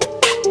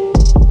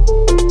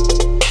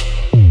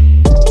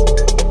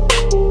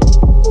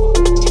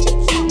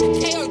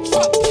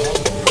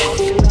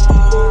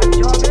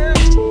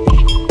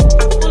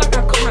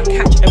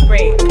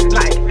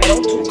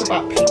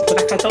 About people,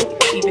 like I don't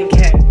even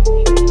care.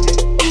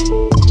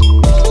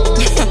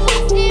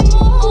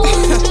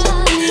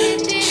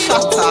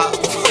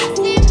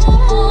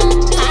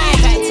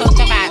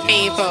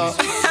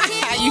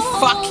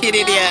 fucking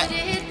idiot.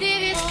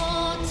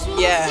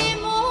 Yeah.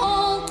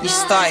 You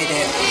started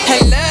it.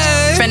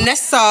 Hello,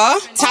 Vanessa.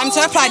 Time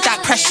to apply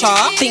that pressure.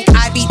 Think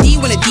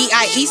IBD when a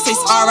DIE says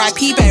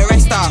RIP, better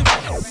rest her.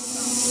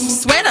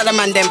 Swear that the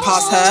man then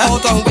passed her.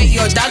 Hold on, wait,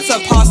 your dad's a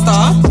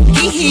pastor.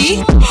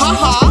 Hee,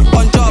 ha,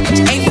 on job,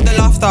 ain't with the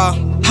laughter.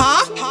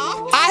 Huh?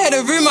 I heard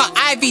a rumour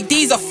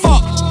IBD's a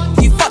fuck.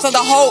 You fucked up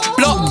the whole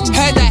block.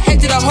 Heard that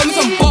head to the homies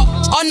on bot.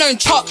 Unknown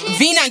chop,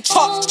 V9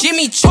 chop,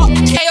 Jimmy chop,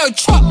 KO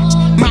chop.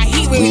 My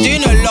heat when we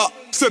doing a lot.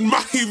 Said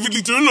my heat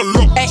really doing a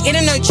lot. Hey, in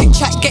and no chit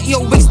chat, get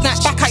your wig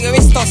snatched back out your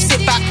Insta,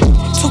 sit back.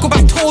 Talk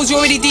about tours, you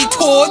already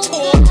detoured.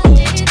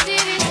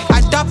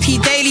 I duppy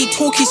daily,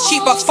 talk is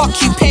cheap, but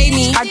fuck you, pay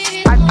me.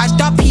 I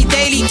duppy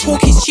daily,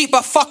 talk is cheap,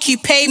 but fuck you,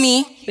 pay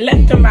me.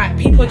 Left and right,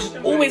 people just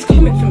always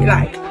coming for me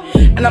like,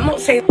 and I'm not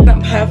saying that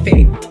I'm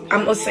perfect.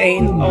 I'm not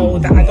saying, oh,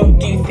 that I don't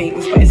do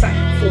things, but it's like,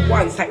 for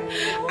once, like,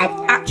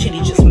 I've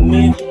actually just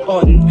moved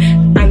on,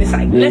 and it's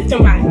like, left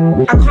and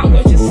right, I can't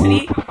go to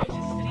sleep.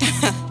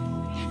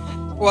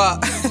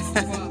 What?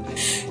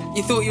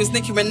 You thought you was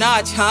Nicki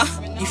Minaj, huh?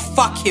 You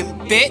fucking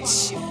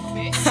bitch.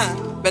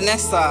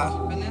 Vanessa,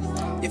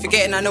 you're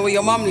forgetting I know where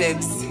your mum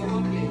lives.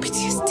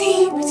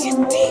 PTSD.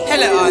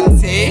 Hello,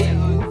 auntie.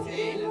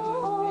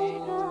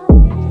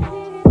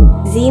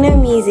 Xeno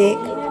music,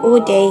 all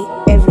day,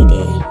 every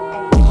day.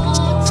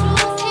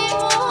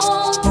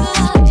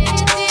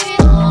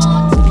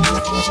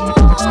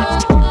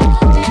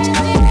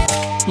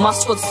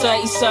 Must got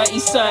 30.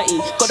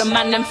 Got a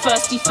man them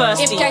thirsty.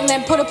 If gang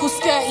then pull up all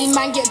skirty,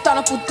 man get done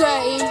up all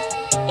dirty.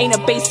 Ain't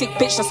a basic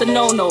bitch, that's a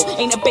no-no.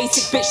 Ain't a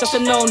basic bitch, that's a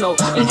no-no.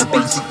 Ain't a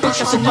basic bitch,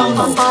 that's a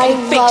no-no. I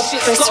love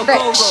Chris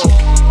Rich.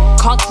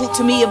 Can't talk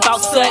to me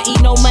about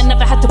 30. No man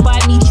never had to buy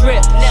me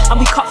drip. And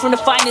we cut from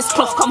the finest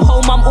cloth. Come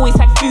home, mum always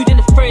had food in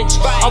the fridge.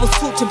 I was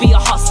taught to be a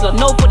hustler.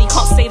 Nobody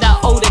can't say that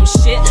I owe them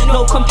shit.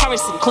 No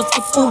comparison, cause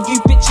if all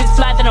you bitches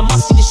fly, then I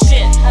must be the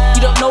shit.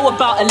 You don't know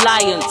about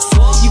alliance.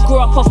 You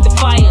grew up off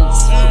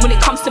defiance. When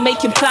it comes to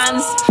making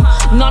plans,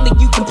 none of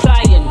you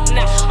compliant.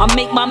 I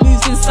make my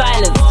moves in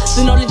silence.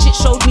 The knowledge it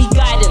showed me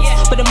guidance,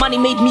 but the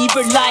money made me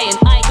reliant.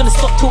 I ain't gonna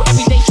stop till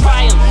everyday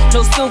triumph.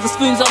 No silver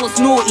spoons, I was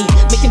naughty.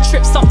 Making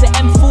trips up to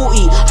M40.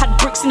 Had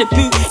bricks in the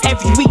boot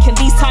every weekend.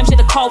 These times yeah,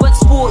 the car went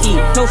sporty.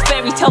 No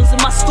fairy tales in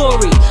my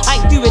story.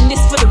 I ain't doing this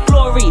for the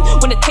glory.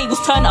 When the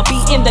tables turn, I'll be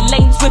in the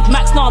lanes with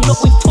Max. Now I'm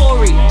not with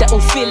Tory. They're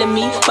all feeling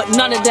me, but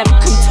none of them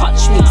can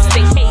touch me.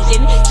 Stay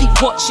hating, keep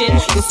watching.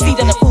 You'll see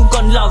that they're all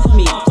gonna love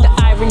me. The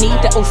irony,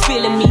 they're all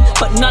feeling me,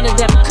 but none of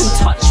them can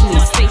touch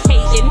me. Stay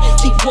hating,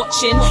 keep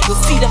watching.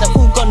 You'll see that they're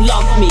all gonna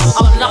love me.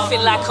 I'm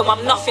nothing like them, I'm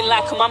nothing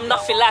like them, I'm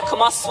nothing like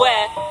them, I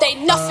swear. They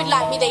nothing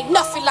like me, they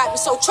nothing like me,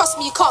 so trust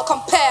me, you can't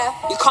compare.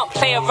 You can't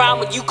play around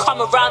when you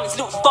come around, these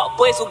little fuck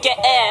boys will get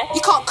air.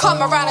 You can't come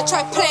around and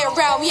try play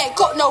around, we ain't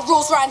got no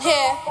rules round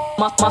here.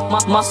 Must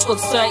got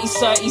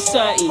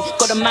 30.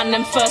 Got a man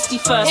them thirsty.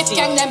 If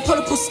gang them pull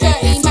up all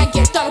skirty, man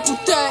get done up all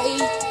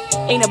dirty.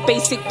 Ain't a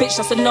basic bitch,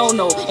 that's a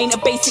no-no. Ain't a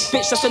basic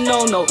bitch, that's a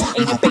no-no.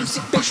 Ain't a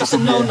basic bitch, that's a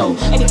no-no.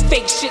 Any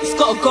fake shit's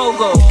gotta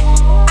go.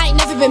 I ain't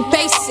never been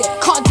basic,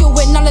 can't deal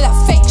with none of that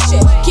fake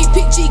shit. Keep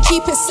it G,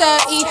 keep it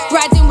 30.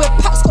 Riding with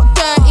packs got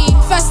dirty.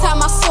 First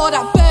time I saw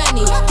that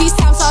Bernie, these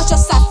times I was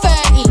just like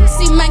 30.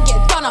 See man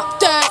get done up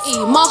dirty.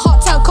 My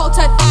heart turned cold,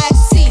 turned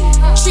icy.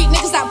 Treat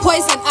niggas like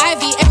poison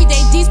ivy. Every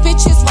day these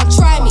bitches want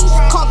try me.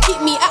 Can't keep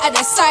me out of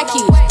their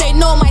psyche. They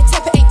know my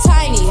temper ain't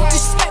tiny.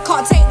 Disrespect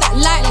can't take that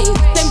lightly.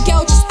 Them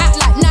girls just act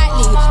like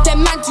nightly.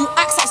 Them man do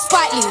acts like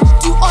Spitely.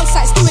 Do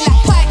on-sites, doing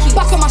like pikey.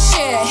 Back on my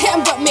shit, hit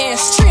 'em got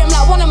miss. Treat 'em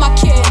like one of my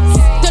kids.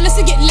 Don't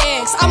listen, get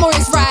legs, I'm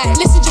always right.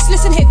 Listen, just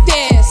listen, hit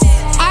this.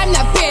 I'm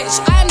that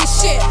bitch, I'm the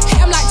shit.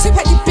 Hit 'em like two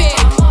petty big.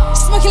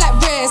 Smoking like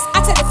Riz,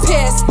 I take the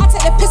piss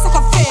like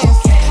a fifth.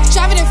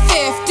 Driving in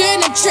fifth,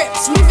 doing them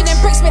trips. Moving them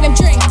bricks, make them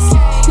drinks.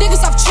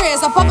 Niggas have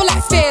cheers, I bubble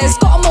like fizz.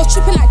 Got 'em all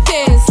tripping like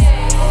this.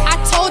 I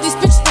told these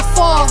bitches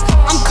before,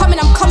 I'm coming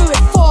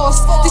with force.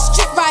 This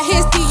drip right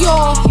here's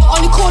Dior.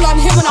 Only call on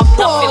him when I'm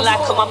bored.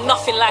 I'm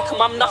nothing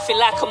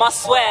like them, I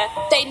swear.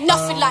 They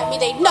nothing like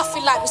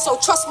me, so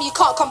trust me, you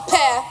can't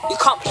compare. You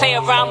can't play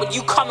around when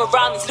you come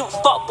around, these little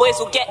fuck boys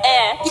will get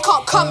air. You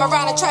can't come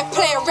around and try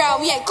play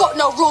around, we ain't got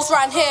no rules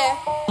round here.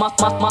 Must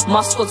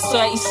got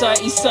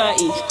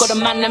 30. Got a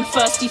man them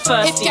thirsty.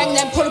 If gang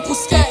them pull up all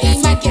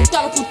skirty, man get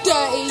done up all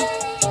dirty.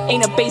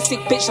 Ain't a basic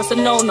bitch, that's a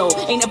no-no.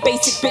 Ain't a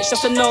basic bitch,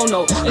 that's a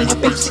no-no. Ain't a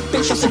basic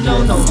bitch, that's a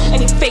no-no.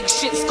 Any fake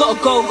shit's gotta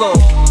go.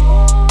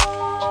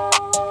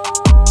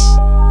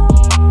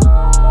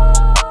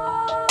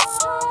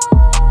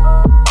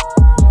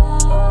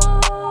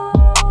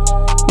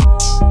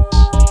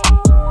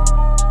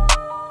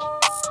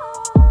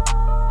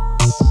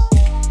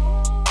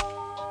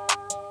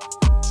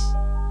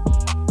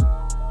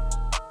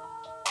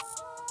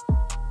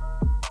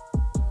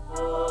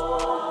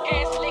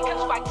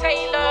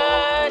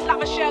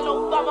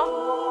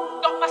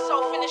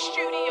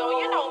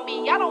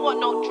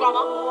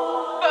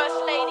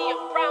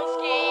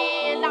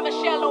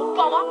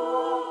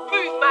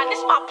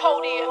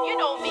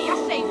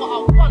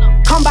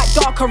 Come back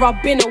darker,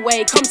 I've been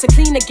away. Come to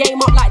clean the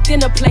game up like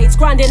dinner plates.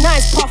 Grinding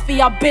nice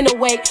puffy, I've been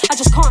awake. I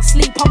just can't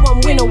sleep, I'm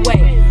one win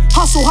away.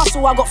 Hustle,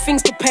 I got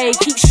things to pay.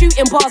 Keep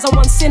shooting bars, I'm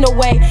one sin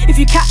away. If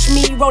you catch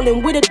me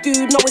rolling with a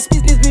dude, no, it's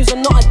business moves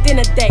and not a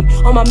dinner date.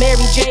 On my Mary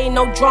J,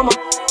 no drama.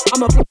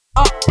 I'ma blow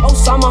up, oh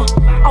summer.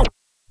 I'll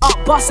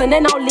up, bust and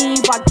then I'll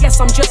leave. I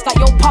guess I'm just like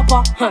your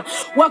papa.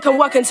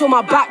 Work until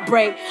my back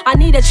break. I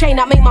need a chain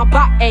that make my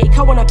back ache.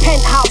 I want a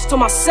penthouse to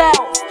myself.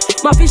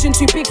 My vision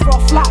too big for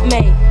a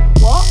flatmate.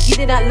 What? You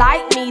didn't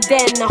like me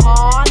then,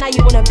 huh? Now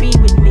you wanna be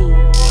with me.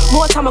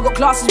 More time I got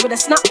glasses with a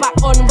snapback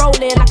on,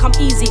 rolling like I'm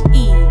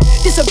Easy-E.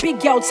 This a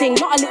big girl ting,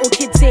 not a little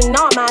kid ting.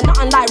 Nah man,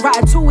 nothing like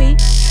Ratatouille.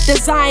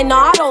 Designer,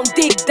 I don't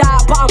dig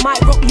that, but I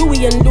might rock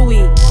Louis and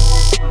Louis.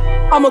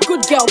 I'm a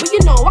good girl, but you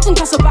know I can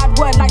cuss a bad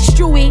word like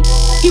Stewie.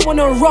 He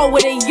wanna roll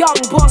with a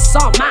young boss,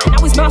 oh man,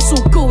 now his mouth so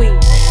gooey.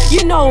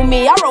 You know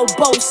me, I roll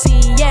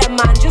bossy, yeah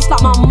man, just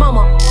like my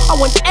mama. I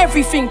want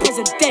everything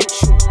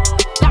presidential,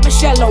 like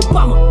Michelle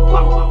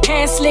Obama.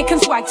 Hair slick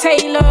and swag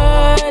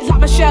tailored, like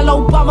Michelle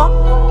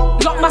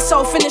Obama. Lock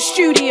myself in the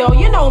studio,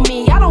 you know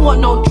me, I don't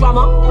want no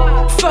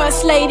drama.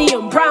 First lady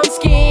and brown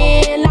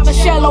skin, like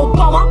Michelle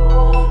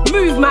Obama.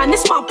 Move man,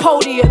 this my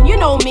podium, you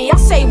know me, I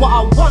say what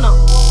I wanna.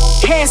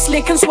 Hair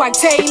slick and swag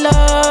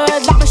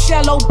tailored, like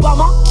Michelle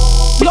Obama.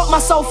 Lock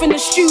myself in the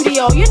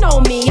studio, you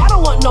know me, I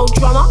don't want no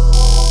drama.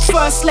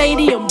 First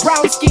lady and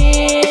brown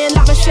skin,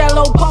 like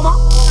Michelle Obama.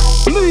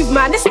 Move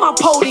man, this my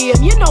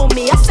podium, you know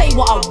me, I say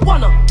what I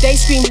wanna. They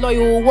scream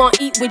loyal,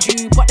 want eat with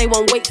you, but they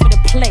won't wait for the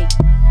plate.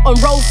 On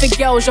road for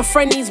girls, your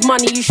friend needs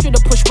money, you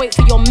should've pushed weight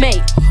for your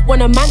mate.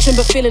 Want a mansion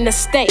but feeling the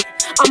state.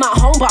 I'm at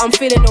home but I'm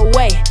feeling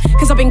away.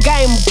 Cause I've been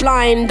going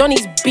blind on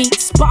these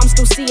beats, but I'm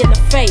still seeing the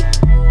fate.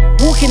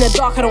 Walk in the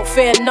dark, I don't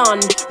fear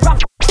none.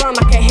 Rap around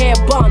like a hair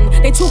bun.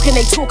 They talk,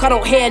 I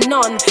don't hear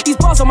none. These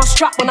bars on my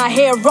strap when I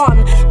hear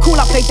run. Cool,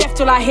 I play deaf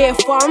till I hear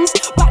funds.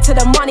 Back to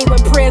the money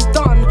when prayer's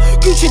done.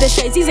 Gucci the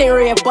shades, these ain't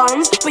real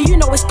buns. But you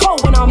know it's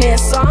cold when I'm here,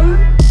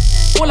 son.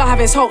 All I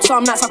have is hope,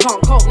 some nights I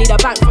can't cope. Need a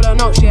bank for the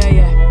notes, yeah,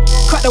 yeah.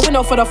 Crack the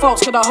window for the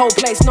folks, cause the whole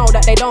place know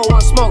that they don't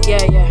want smoke,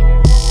 yeah, yeah.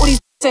 All these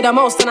say the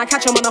most and I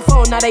catch them on the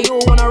phone, now they all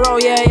wanna roll,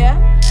 yeah, yeah.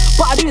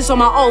 But I do this on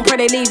my own, pray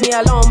they leave me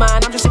alone,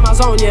 man. I'm just in my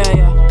zone, yeah,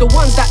 yeah. The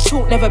ones that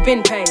talk never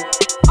been paid.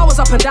 I was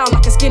up and down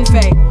like a skin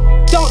fade.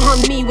 Don't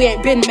hunt me, we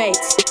ain't been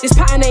mates. This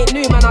pattern ain't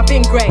new, man, I've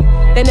been great.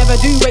 They never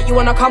do wait, you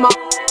wanna come up.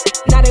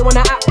 Now they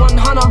wanna act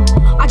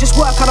 100. I just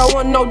work, I don't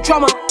want no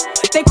drama.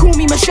 They call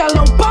me Michelle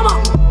Obama.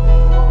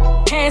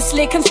 Hair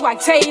slick and swag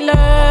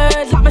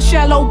tailored, like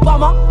Michelle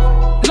Obama.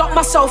 Lock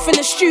myself in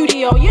the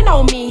studio, you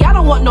know me, I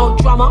don't want no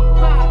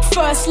drama.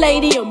 First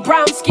lady and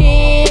brown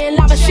skin,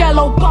 like Michelle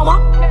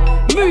Obama.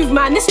 Move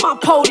man, this my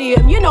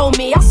podium, you know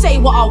me, I say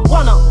what I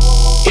wanna.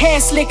 Hair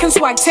slick and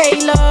swag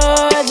tailored,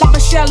 like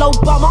Michelle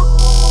Obama.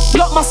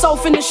 Lock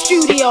myself in the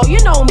studio,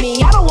 you know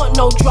me, I don't want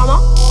no drama.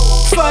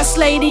 First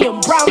lady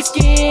and brown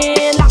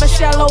skin, like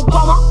Michelle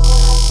Obama.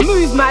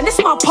 Move man, this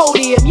my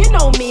podium, you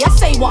know me, I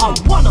say what I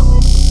wanna.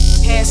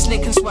 Hair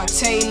slick and swag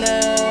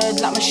tailored,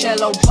 like Michelle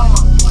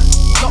Obama.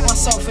 Lock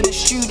myself in the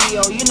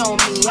studio, you know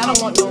me, I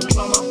don't want no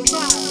drama.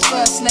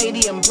 First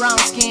lady and brown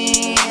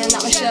skin,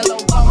 like Michelle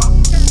Obama.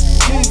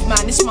 Move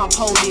man, this my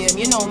podium,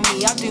 you know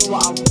me, I do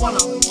what I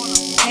wanna.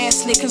 Hair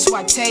slick and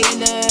swag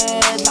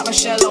tailored, like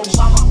Michelle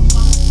Obama.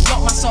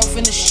 Lock myself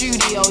in the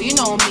studio, you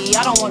know me,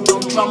 I don't want no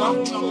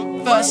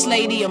drama. First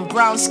lady and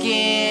brown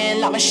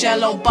skin, like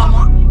Michelle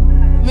Obama.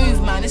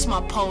 Move man, it's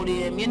my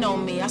podium, you know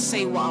me, I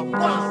say what I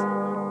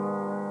want.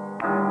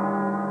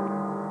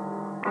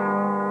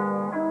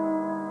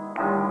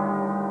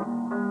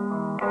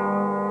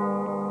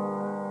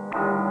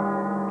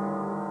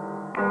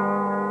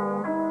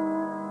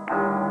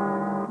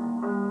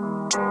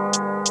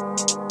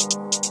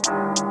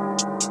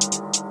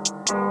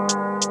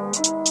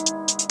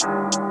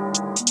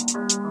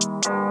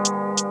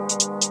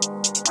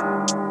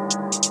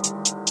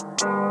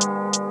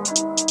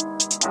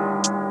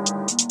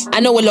 I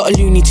know a lot of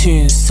Looney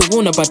Tunes, so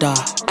warn a brother,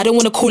 I don't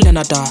wanna call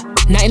another.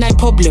 99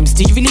 problems,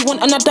 do you really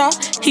want another?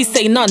 He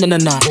say nah.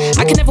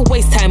 I can never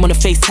waste time on a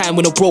FaceTime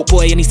with a broke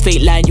boy and his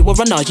fake line. You a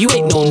runner, you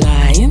ain't no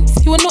nines,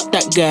 you are not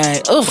that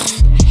guy, ugh.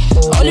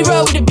 Only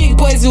roll with the big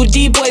boys, with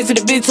D-boys, with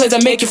the big toys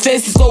that make your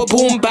faces go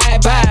boom,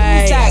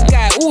 bye-bye. Who's that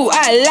guy? Ooh,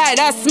 I like,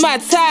 that's my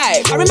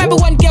type. I remember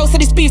one girl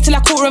said it's beef till I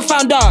caught her and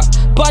found her.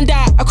 Bun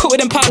that, I caught with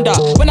them pounder.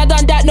 When I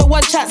done that, no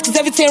one chats, cause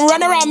everything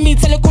run around me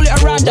till I call it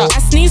around her. I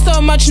sneeze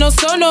so much, no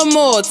so no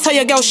more. Tell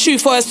your girl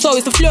shoot for her soul,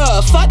 it's the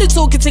floor. Fuck the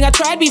talking thing I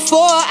tried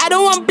before. I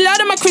don't want blood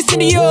on my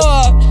Christian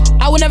Dior.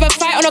 I will never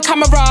fight on a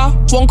camera.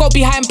 Won't go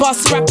behind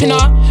bars rapping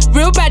her.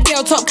 Real bad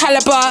girl, top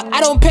caliber. I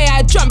don't pay,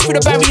 I jump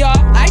through the barrier.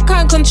 I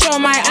can't control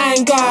my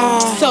anger,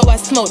 so I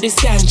smoke this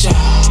ganja.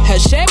 Her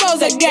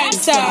shabo's a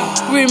gangster.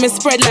 Rumors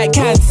spread like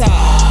cancer.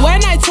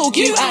 When I talk,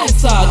 you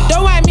answer.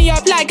 Don't wind me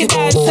up like a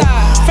dancer.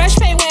 Fresh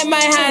paint where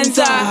my hands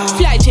are.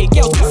 Fly chick,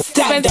 yo,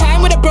 spend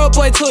time with a bro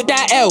boy, talk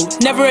that L.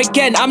 Never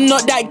again, I'm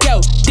not that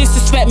girl.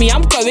 Disrespect me,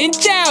 I'm going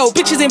jail.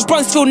 Bitches in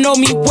Bronxville know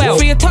me well.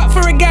 Free a top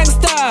for a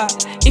gangster.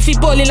 If he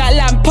ballin' like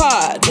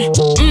Lampard.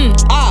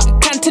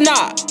 Canton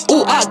tonight.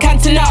 Ooh, can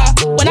tonight.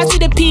 When I see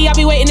the P, I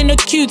be waiting in the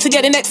queue to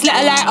get the next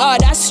letter like,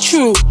 that's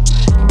true.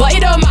 But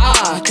it don't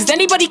matter, cause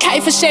anybody catty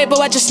for shade, but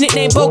I just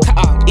nickname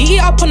Bo-Catter. Eat it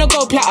up on a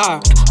gold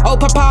platter. Oh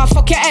papa,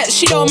 fuck your ex,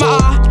 she don't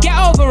matter. Get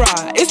over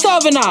her, it's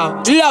over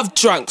now. Love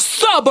drunk,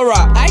 sober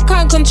her. I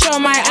can't control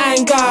my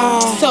anger,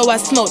 so I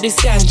smoke this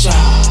ganja.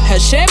 Her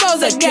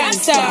shabo's a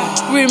cancer,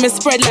 rumors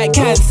spread like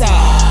cancer.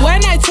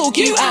 When I talk,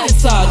 you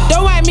answer.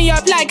 Don't wind me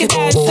up like a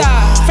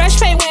dancer. Fresh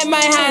paint where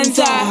my hands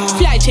are.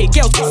 Fly chick,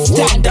 girl,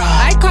 stand up.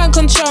 I can't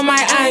control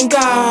my anger,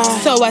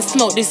 so I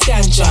smoke this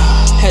ganja.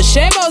 Her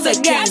shabo's a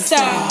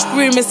cancer,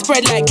 rumors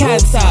spread like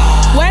cancer.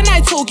 When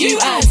I talk, you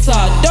answer.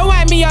 Don't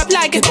wind me up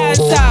like a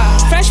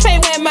dancer. Fresh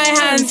paint where my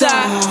hands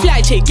are.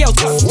 Fly chick, girl,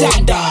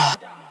 stand up.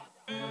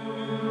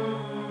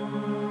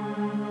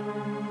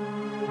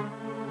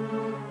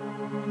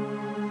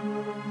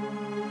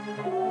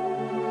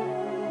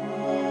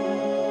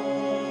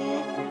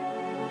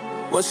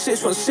 My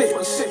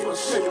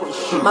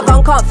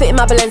gun can't fit in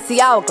my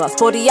Balenciaga,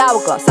 body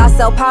hourglass. I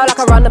sell power like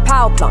I run the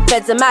power plant.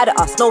 Feds are mad at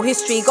us, no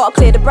history, gotta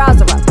clear the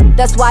browser up.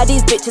 That's why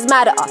these bitches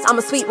mad at us. I'm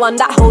a sweet one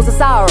that holds a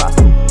sour us.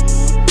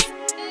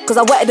 Cause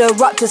I wetted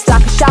her up just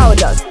like a shower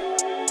does.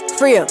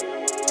 Free 'em,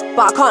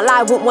 but I can't lie,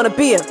 I wouldn't wanna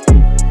be 'em.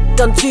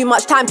 Done too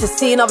much time to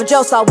see another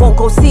jail, so I won't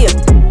go see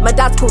him. My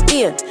dad's called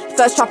Ian,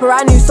 first trapper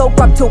I knew, so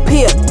grub till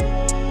Pier.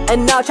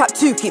 And now trap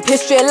 2, keep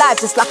history alive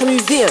just like a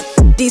museum.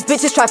 These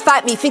bitches try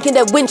fight me, thinking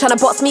they'd win, tryna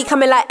box me,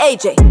 coming like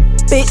AJ.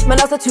 Bitch, my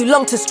nails are too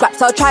long to scrap,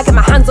 so I'll try get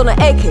my hands on an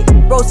AK.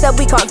 Bro said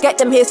we can't get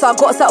them here, so I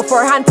gotta settle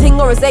for a hand ting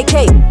or a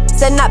AK.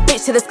 Send that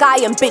bitch to the sky,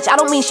 and bitch, I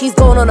don't mean she's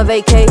going on a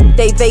vacay.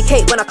 They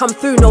vacate when I come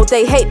through, no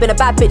they hate. Been a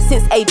bad bitch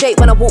since age 8.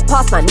 When I walk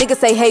past, man, niggas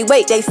say hey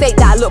wait. They say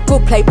that I look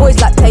good, play boys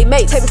like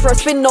playmates. Take me for a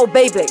spin, no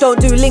Beyblade. Don't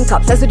do link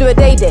ups, let's do a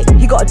day.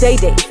 He got a day,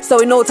 so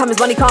in no time his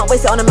money can't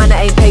waste it on a man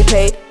that ain't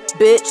paid.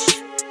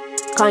 Bitch,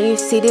 can't you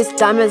see these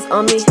diamonds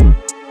on me?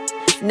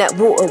 Net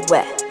water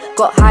wet,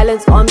 got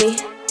Highlands on me.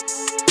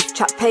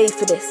 Trap pay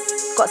for this,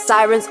 got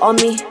sirens on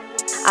me.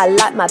 I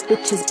like my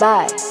bitches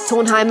bad,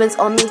 torn hymens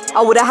on me.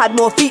 I would've had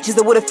more features,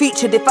 I would've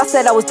featured if I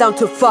said I was down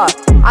to fuck.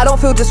 I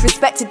don't feel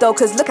disrespected though,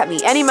 cause look at me,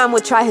 any man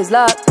would try his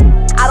luck.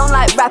 I don't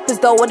like rappers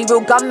though, only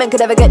real gunmen could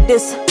ever get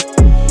this.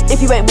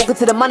 If you ain't walking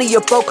to the money,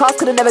 your broke ass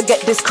could've never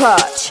get this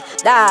crutch.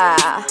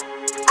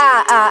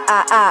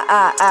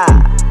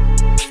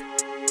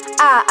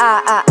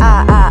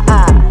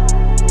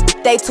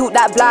 They talk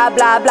that blah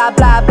blah blah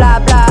blah blah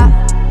blah.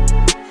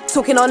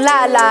 Talking on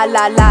la la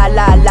la la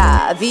la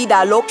la.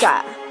 Vida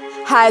loca,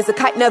 high as a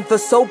kite, never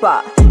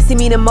sober. See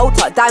me in a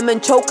motor,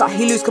 diamond choker.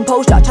 He lose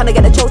composure, tryna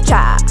get a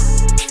chocha.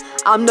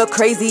 I'm the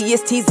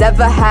craziest he's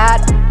ever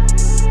had.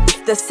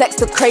 The sex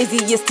the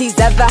craziest he's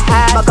ever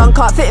had. My gun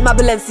can't fit in my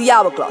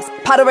Balenciaga glass.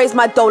 Powder raise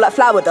my dough like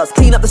flour does.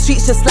 Clean up the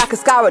streets just like a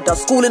scour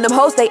does. Schooling them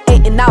hoes, they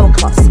ain't in our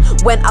class.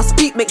 When I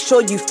speak, make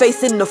sure you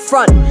face in the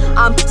front.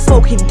 I'm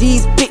smoking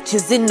these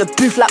bitches in the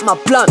booth like my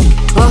blunt.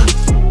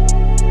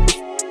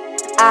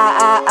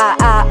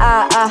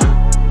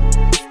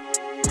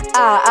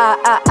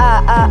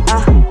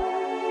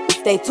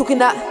 They talking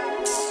that.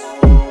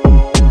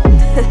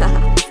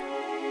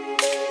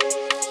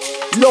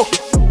 Look.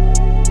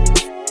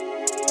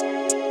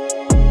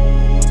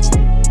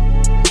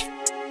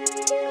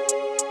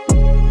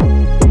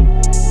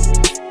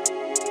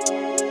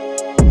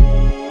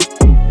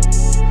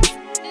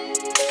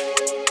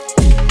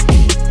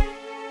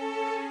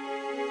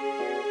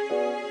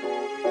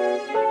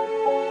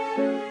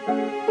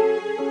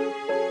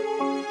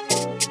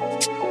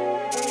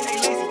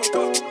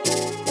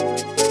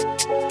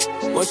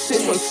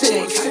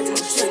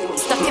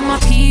 Stuck in my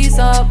peas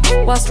up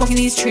while smoking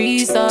these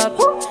trees up.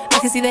 I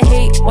can see the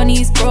hate when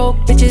these broke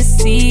bitches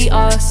see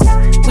us.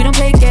 We don't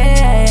play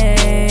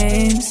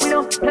games.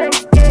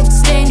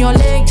 Stay in your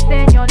lane.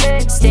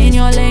 Stay in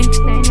your lane.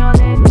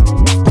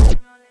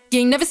 You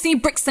ain't never seen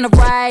bricks in a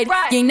ride.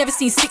 You ain't never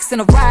seen sticks in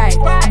a ride.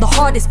 I'm the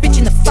hardest bitch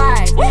in the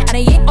fight, and I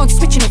ain't on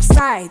switching up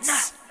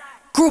sides.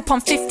 Grew up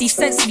on 50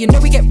 cents, so you know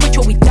we get rich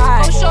or we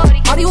die.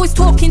 How they always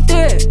talking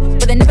dirt,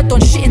 but they never done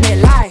shit in their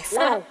life.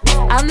 I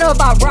don't know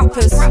about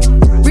rappers,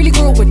 really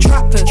grew up with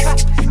trappers.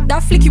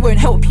 That flicky won't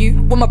help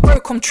you when my bro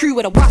come true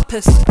with a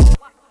whappers.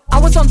 I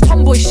was on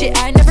tomboy shit,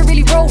 I never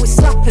really roll with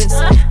slappers.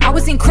 I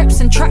was in crepes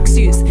and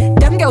tracksuits,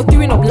 them girls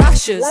doing up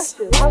lashes.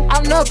 I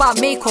don't know about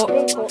makeup,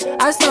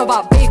 I just know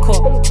about bake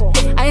up.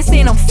 I ain't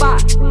saying I'm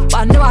fat, but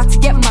I know how to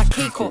get my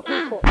cake up.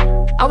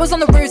 I was on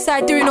the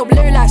roadside doing up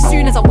low life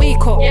soon as I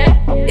wake up.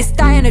 It's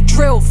dying a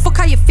drill, fuck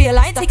how you feel,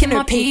 I ain't taking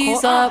no pay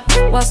cut. Up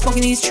while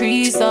smoking these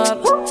trees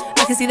up.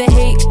 I can see the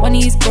hate when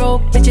these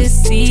broke bitches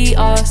see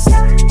us.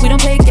 We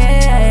don't play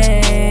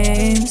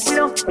games.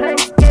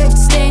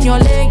 Stay in your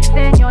lane.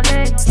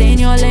 Stay in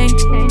your lane.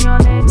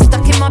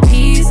 Stuck in my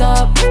peas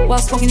up while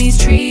smoking these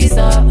trees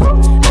up.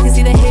 I can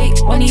see the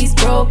hate when these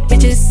broke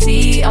bitches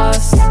see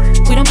us.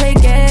 We don't play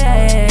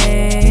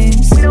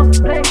games.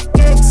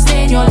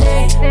 Stay in your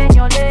lane.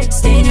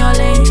 Stay in your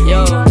lane.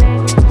 Yo.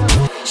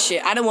 Shit,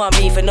 it. I don't want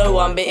beef for no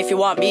one, but if you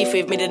want beef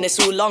with me, then it's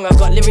all long. I've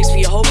got lyrics for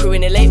your whole crew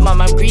in the late,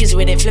 mum. I'm greasy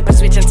with it. Flip a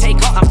switch and take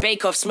off. I'm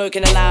bake off,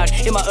 smoking aloud.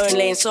 In my own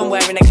lane,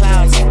 somewhere in the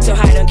clouds. So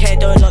high, don't care,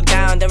 don't look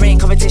down. There ain't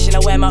competition, I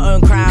wear my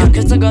own crown.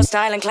 Cause I got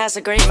style and class,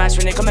 a great match.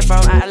 When you're coming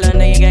from out of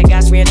London, you get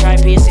gas. We a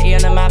tri-piece city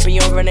on the map, and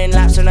you're running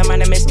laps. When a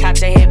man a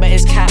miscatch, I hit, but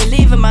it's cap.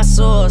 Believe in my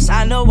source,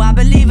 I know I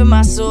believe in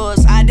my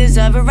source. I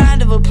deserve a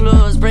round of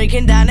applause.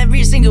 Breaking down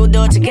every single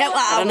door to get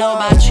what I don't know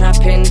about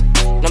trapping.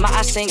 No, my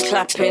ass ain't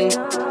clapping,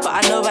 but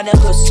I know about the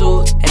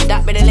hustle, and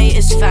that be the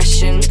latest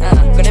fashion.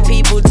 Got the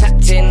people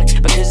tapped in,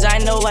 because I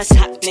know what's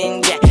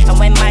happening, yeah. And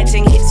when my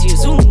thing hits you,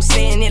 zoom,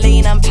 stay in your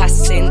lane, I'm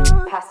passing.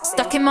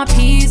 Stuck in my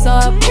peas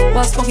up,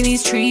 while smoking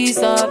these trees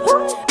up.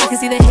 I can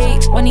see the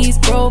hate when these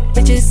broke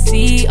bitches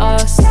see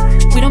us.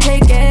 We don't play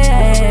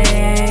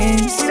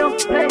games.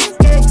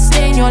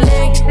 Stay in your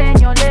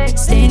lane,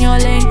 stay in your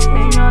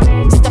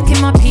lane. Stuck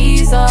in my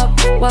peas up,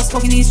 while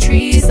smoking these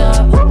trees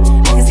up.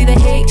 I can see the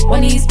hate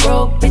when these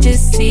broke bitches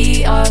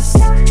see us.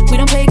 We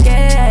don't play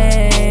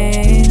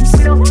games.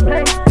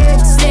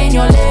 Stay in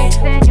your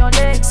lane.